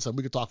like I said,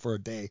 we could talk for a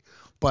day.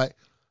 But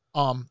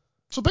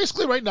so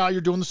basically, right now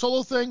you're doing the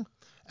solo thing,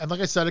 and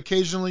like I said,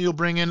 occasionally you'll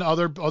bring in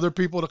other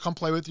people to come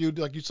play with you.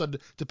 Like you said,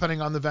 depending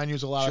on the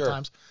venues, a lot of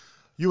times.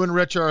 You and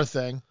Rich are a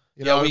thing.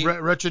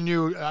 Rich and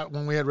you.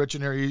 When we had Rich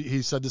in here,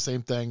 he said the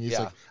same thing. He's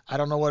like, I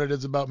don't know what it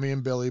is about me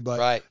and Billy,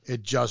 but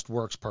it just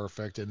works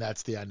perfect, and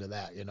that's the end of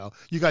that.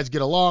 You guys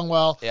get along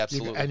well.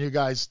 Absolutely. And you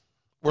guys.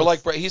 We're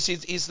like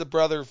he's the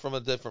brother from a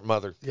different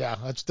mother. Yeah,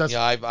 that's.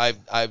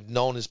 I've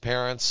known his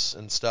parents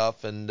and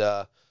stuff, and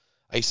I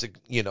used to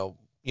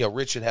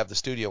Rich would have the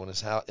studio in his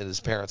house, in his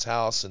parents'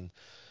 house, and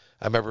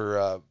I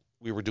remember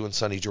we were doing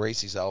Sonny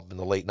Geraci's album in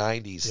the late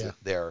 '90s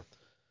there,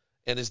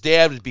 and his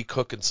dad would be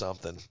cooking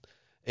something,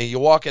 and you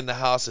walk in the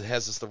house, it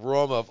has this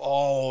aroma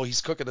of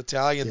he's cooking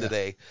Italian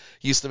today.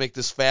 He used to make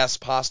this fast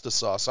pasta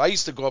sauce. So I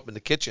used to go up in the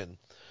kitchen,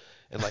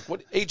 and like,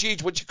 hey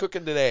Gigi, what you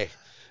cooking today?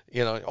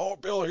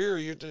 Bill, here,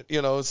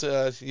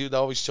 you'd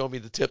always show me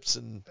the tips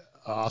and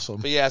awesome.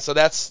 But yeah, so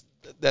that's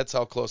that's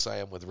how close I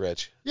am with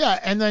Rich. Yeah,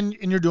 and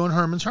you're doing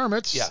Herman's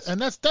Hermits, Yes.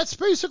 and that's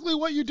basically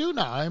what you do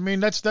now. I mean,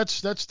 that's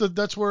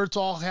where it's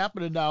all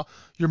happening now.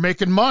 You're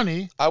making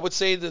money. I would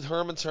say that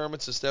Herman's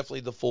Hermits is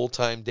definitely the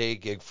full-time day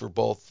gig for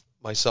both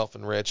myself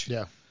and Rich.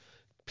 Yeah.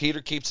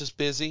 Peter keeps us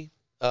busy.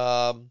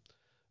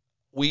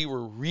 We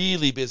were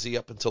really busy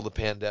up until the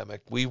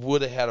pandemic. We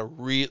would have had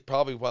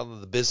probably one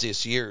of the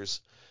busiest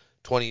years,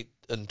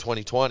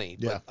 2020.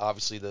 Yeah. But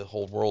obviously the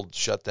whole world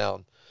shut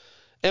down,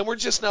 and we're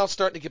just now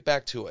starting to get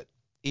back to it.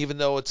 Even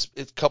though it's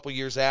a couple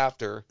years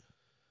after,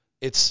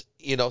 it's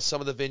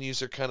some of the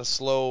venues are kind of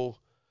slow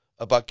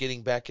about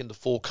getting back into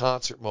full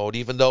concert mode.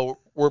 Even though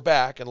we're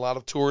back and a lot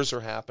of tours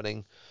are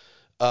happening,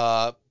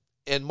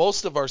 and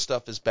most of our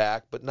stuff is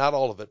back, but not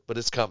all of it. But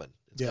it's coming.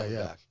 It's coming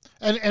back.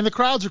 And the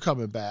crowds are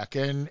coming back,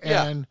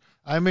 and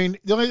I mean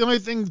the only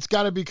thing that's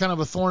got to be kind of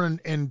a thorn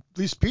in at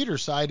least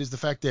Peter's side is the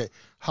fact that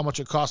how much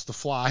it costs to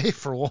fly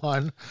for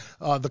one,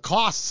 the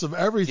costs of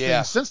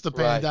everything since the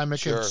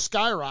pandemic have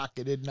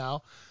skyrocketed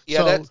now. Yeah,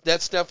 so,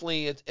 that's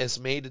definitely it has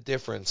made a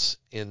difference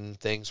in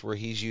things where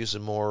he's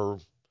using more,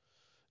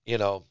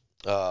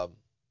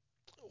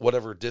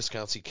 whatever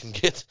discounts he can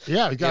get.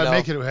 Yeah, you got to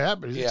make it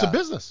happen. It's a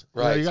business,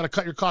 right? You got to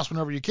cut your costs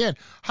whenever you can.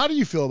 How do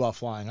you feel about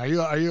flying? Are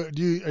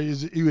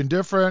you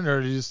indifferent, or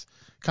are you just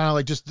kind of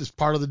like just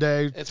part of the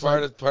day? It's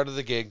part of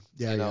the gig.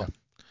 Yeah, yeah.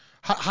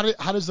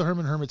 How does the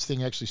Hermits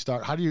thing actually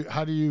start? How do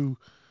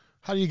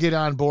you get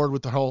on board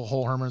with the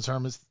whole Herman's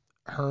Hermits?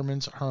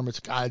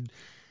 God,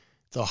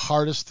 the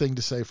hardest thing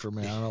to say for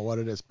me. I don't know what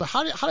it is, but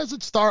how does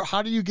it start?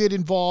 How do you get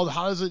involved?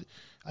 How does it?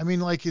 I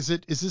mean, like, is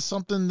this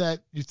something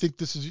that you think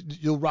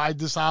you'll ride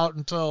this out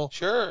until?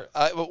 Sure.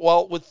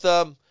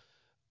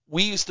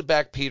 We used to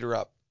back Peter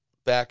up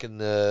back in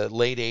the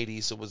late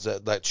 '80s. It was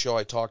that show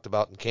I talked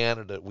about in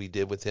Canada we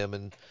did with him,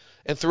 and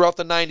throughout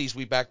the '90s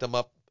we backed him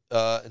up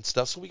and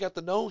stuff. So we got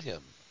to know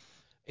him,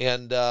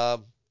 and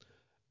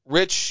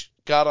Rich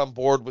got on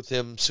board with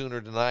him sooner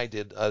than I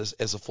did as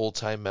a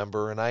full-time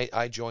member, and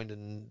I joined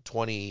in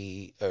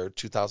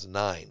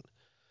 2009.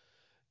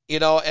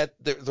 At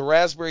the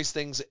Raspberries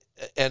things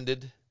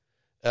ended.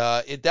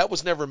 That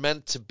was never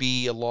meant to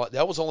be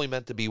that was only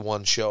meant to be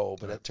one show,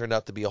 but it turned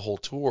out to be a whole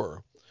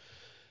tour.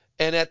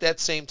 And at that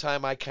same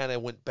time, I kind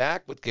of went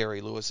back with Gary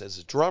Lewis as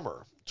a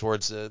drummer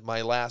towards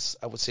my last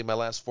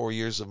 4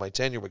 years of my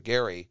tenure with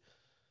Gary.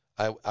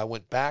 I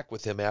went back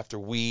with him after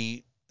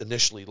we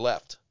initially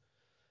left,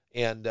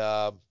 and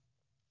I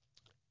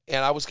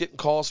was getting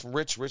calls from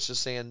Rich. Rich is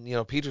saying,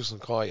 Peter's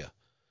gonna call you.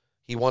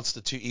 He wants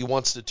the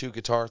two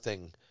guitar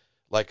thing,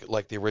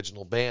 like the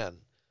original band.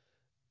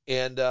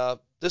 And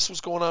this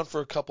was going on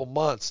for a couple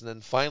months, and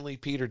then finally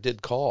Peter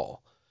did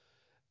call.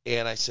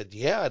 And I said,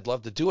 yeah, I'd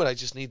love to do it. I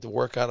just need to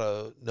work out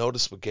a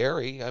notice with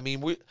Gary. I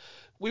mean,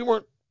 we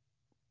weren't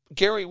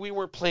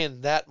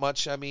playing that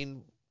much. I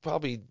mean,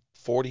 probably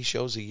 40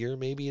 shows a year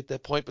maybe at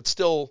that point, but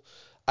still,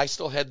 I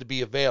still had to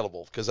be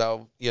available because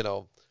so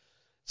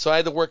I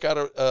had to work out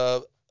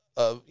a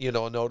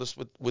notice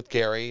with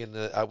Gary, and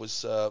I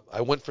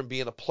went from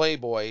being a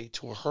playboy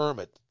to a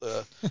hermit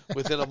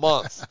within a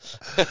month.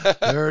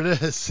 There it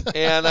is.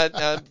 And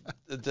I've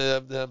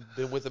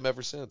been with him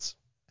ever since.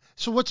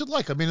 So what's it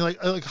like? I mean,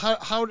 like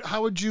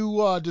how would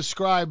you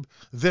describe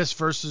this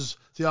versus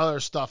the other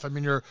stuff? I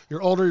mean, you're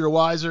older, you're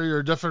wiser, you're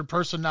a different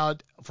person now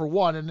for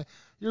one, and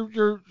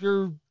you're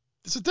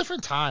it's a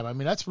different time. I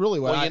mean, that's really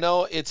what.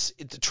 Well,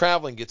 the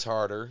traveling gets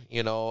harder.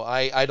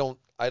 I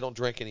don't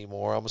drink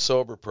anymore. I'm a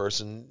sober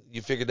person.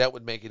 You figured that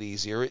would make it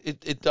easier.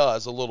 It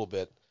does a little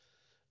bit.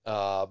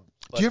 Do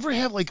you ever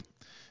have like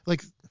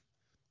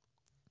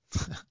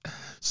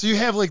so you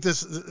have like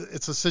this?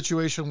 It's a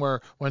situation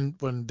where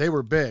when they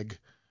were big,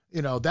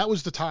 that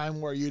was the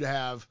time where you'd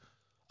have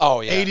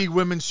 80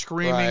 women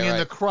screaming in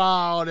the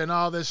crowd and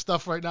all this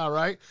stuff right now,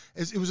 right?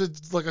 It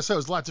was like I said, it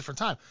was a lot different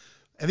time.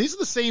 And these are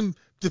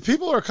the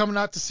people who are coming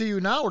out to see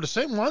you now are the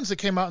same ones that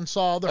came out and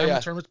saw the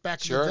Hermit Hermits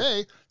back in the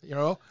day,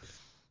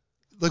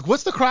 Like,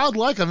 what's the crowd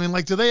like? I mean,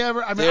 like, do they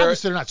ever? I mean,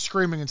 obviously they're not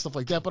screaming and stuff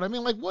like that, but I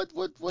mean, like, what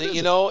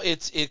is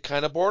it? It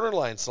kind of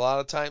borderlines. A lot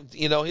of times,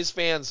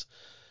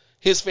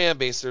 his fan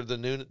base, they're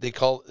they're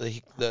called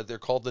the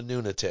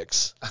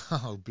Nunatics.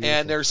 Oh, beautiful.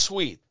 And they're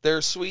sweet.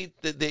 They're sweet.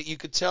 That you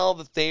could tell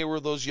that they were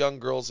those young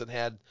girls that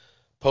had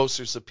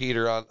posters of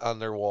Peter on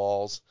their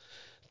walls.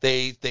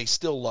 They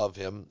still love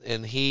him,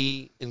 and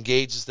he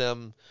engages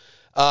them.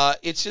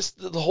 It's just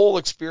the whole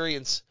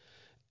experience.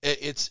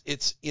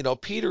 It's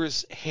Peter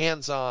is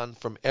hands-on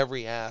from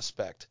every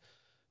aspect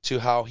to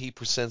how he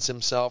presents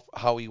himself,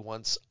 how he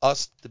wants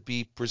us to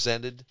be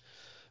presented,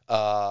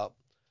 how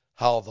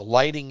the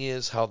lighting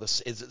is, how the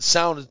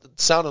sound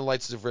and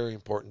lights are very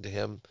important to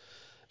him.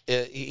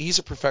 He's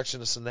a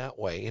perfectionist in that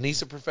way, and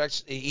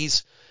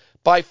he's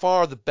by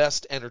far the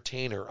best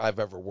entertainer I've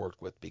ever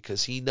worked with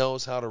because he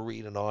knows how to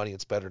read an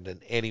audience better than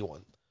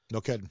anyone.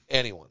 No kidding.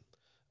 Anyone.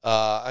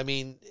 I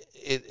mean,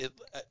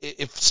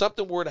 if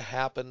something were to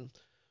happen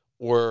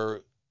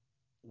where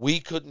we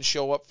couldn't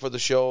show up for the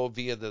show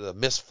via the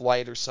missed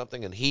flight or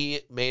something, and he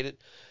made it,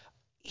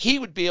 he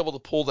would be able to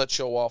pull that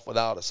show off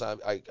without us.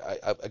 I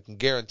can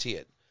guarantee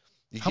it.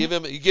 You give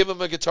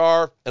him a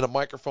guitar and a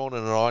microphone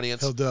and an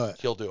audience, He'll do it.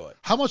 He'll do it.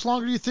 How much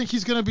longer do you think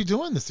he's going to be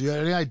doing this? Do you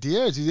have any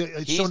idea? Has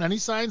he shown any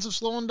signs of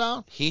slowing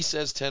down? He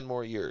says 10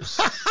 more years.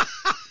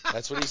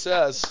 That's what he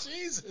says.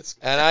 Jesus.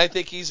 And I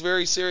think he's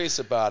very serious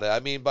about it. I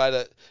mean,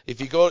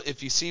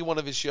 if you see one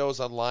of his shows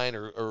online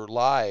or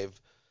live,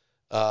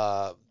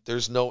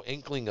 there's no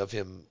inkling of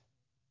him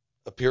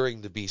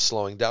appearing to be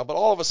slowing down. But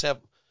all of us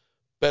have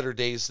better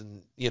days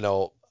than,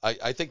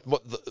 I think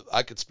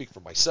I could speak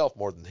for myself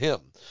more than him.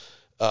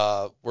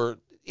 Where,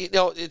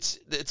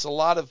 it's a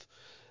lot of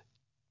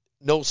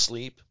no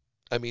sleep.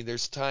 I mean,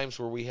 there's times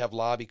where we have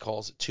lobby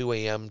calls at 2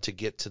 a.m. to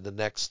get to the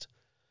next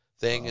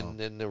thing, and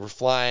then we're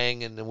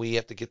flying, and then we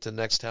have to get to the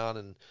next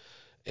town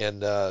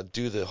and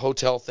do the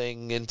hotel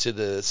thing into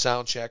the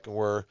sound check.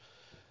 And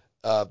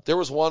there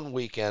was one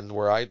weekend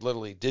where I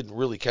literally didn't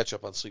really catch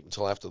up on sleep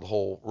until after the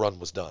whole run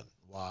was done.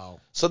 Wow.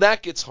 So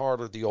that gets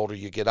harder the older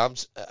you get. I'm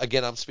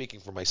speaking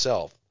for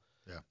myself.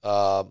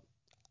 Yeah.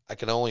 I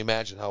can only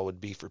imagine how it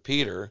would be for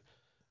Peter.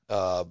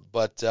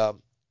 But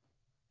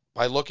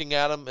by looking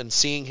at him and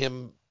seeing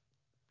him,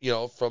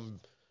 from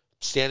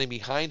standing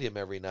behind him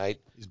every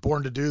night, he's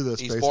born to do this.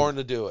 He's born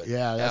to do it.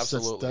 Yeah,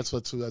 absolutely.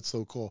 That's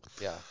so cool.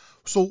 Yeah.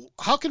 So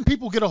how can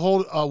people get a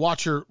hold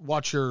watch your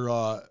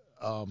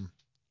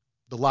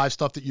the live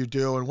stuff that you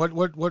do, and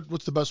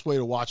what's the best way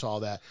to watch all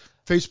that?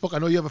 Facebook. I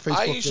know you have a Facebook.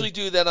 I usually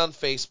do that on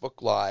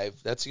Facebook Live.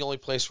 That's the only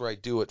place where I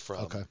do it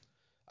from. Okay.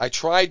 I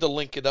tried to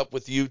link it up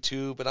with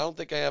YouTube, and I don't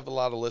think I have a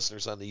lot of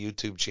listeners on the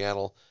YouTube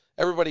channel.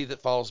 Everybody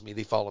that follows me,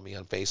 they follow me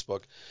on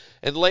Facebook.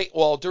 And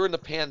during the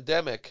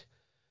pandemic,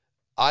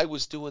 I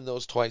was doing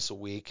those twice a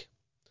week.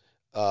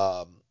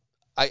 I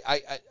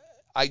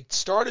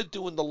started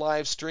doing the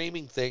live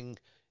streaming thing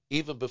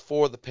even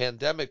before the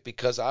pandemic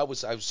because I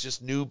was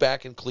just new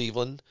back in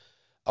Cleveland.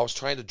 I was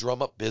trying to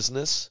drum up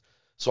business.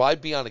 So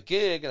I'd be on a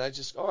gig, and I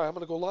just, I'm going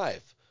to go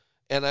live.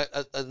 And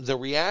the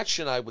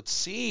reaction I would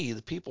see,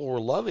 the people were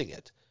loving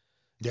it.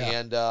 Yeah.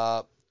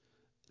 And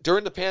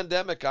during the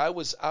pandemic, I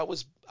was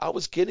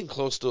getting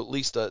close to at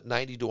least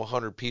 90 to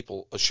 100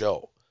 people a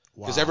show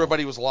because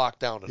everybody was locked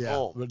down at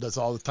home. Yeah, that's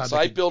all the time. So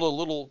I built a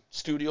little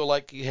studio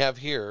like you have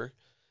here,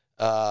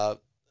 a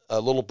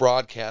little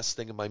broadcast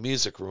thing in my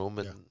music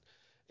room,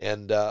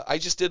 and I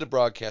just did a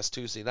broadcast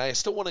Tuesday, and I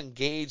still want to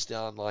engage the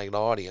online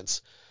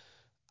audience.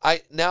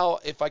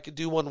 If I could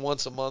do one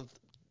once a month,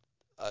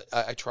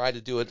 I try to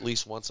do it at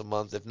least once a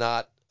month. If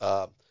not,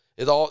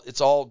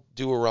 it's all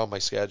due around my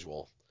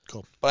schedule.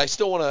 Cool. But I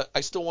still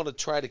want to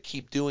try to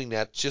keep doing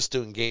that just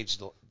to engage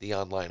the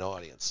online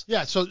audience.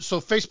 Yeah. So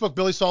Facebook,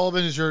 Billy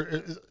Sullivan is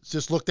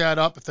just look that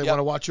up if they want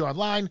to watch you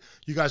online.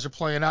 You guys are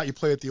playing out. You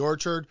play at the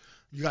Orchard.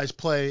 You guys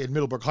play in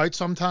Middleburg Heights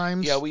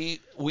sometimes. Yeah, me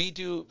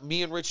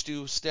and Rich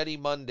do Steady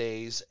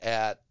Mondays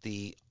at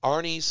the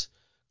Arnie's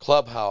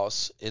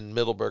Clubhouse in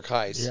Middleburg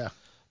Heights. Yeah.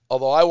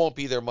 Although I won't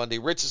be there Monday.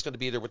 Rich is going to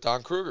be there with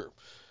Don Kruger.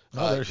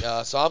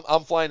 So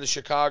I'm flying to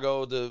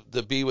Chicago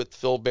to be with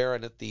Phil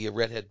Barron at the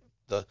Redhead,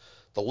 the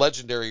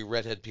legendary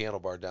Redhead Piano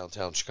Bar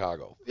downtown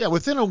Chicago. Yeah,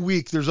 within a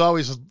week, there's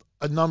always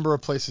a number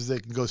of places they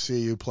can go see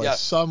you play. Yes.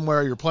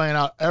 Somewhere you're playing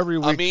out every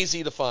week. I'm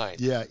easy to find.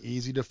 Yeah,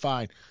 easy to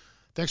find.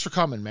 Thanks for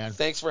coming, man.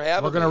 Thanks for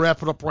having me. We're going to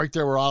wrap it up right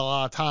there. We're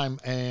all out of time.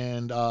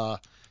 And,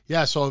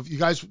 so if you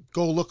guys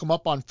go look them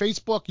up on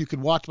Facebook, you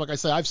can watch. Like I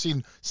said, I've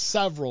seen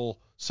several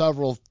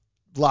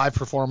live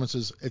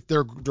performances.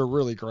 They're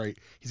really great.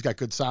 He's got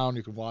good sound.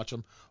 You can watch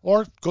them.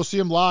 Or go see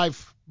him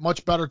live.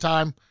 Much better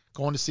time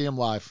going to see him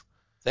live.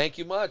 Thank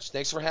you much.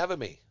 Thanks for having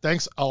me.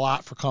 Thanks a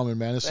lot for coming,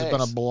 man. This has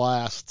Thanks. been a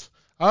blast.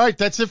 All right,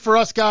 that's it for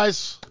us,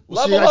 guys.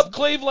 Level up,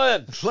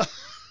 Cleveland.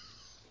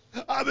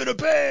 I'm in a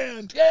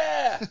band.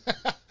 Yeah.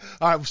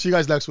 All right, we'll see you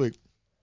guys next week.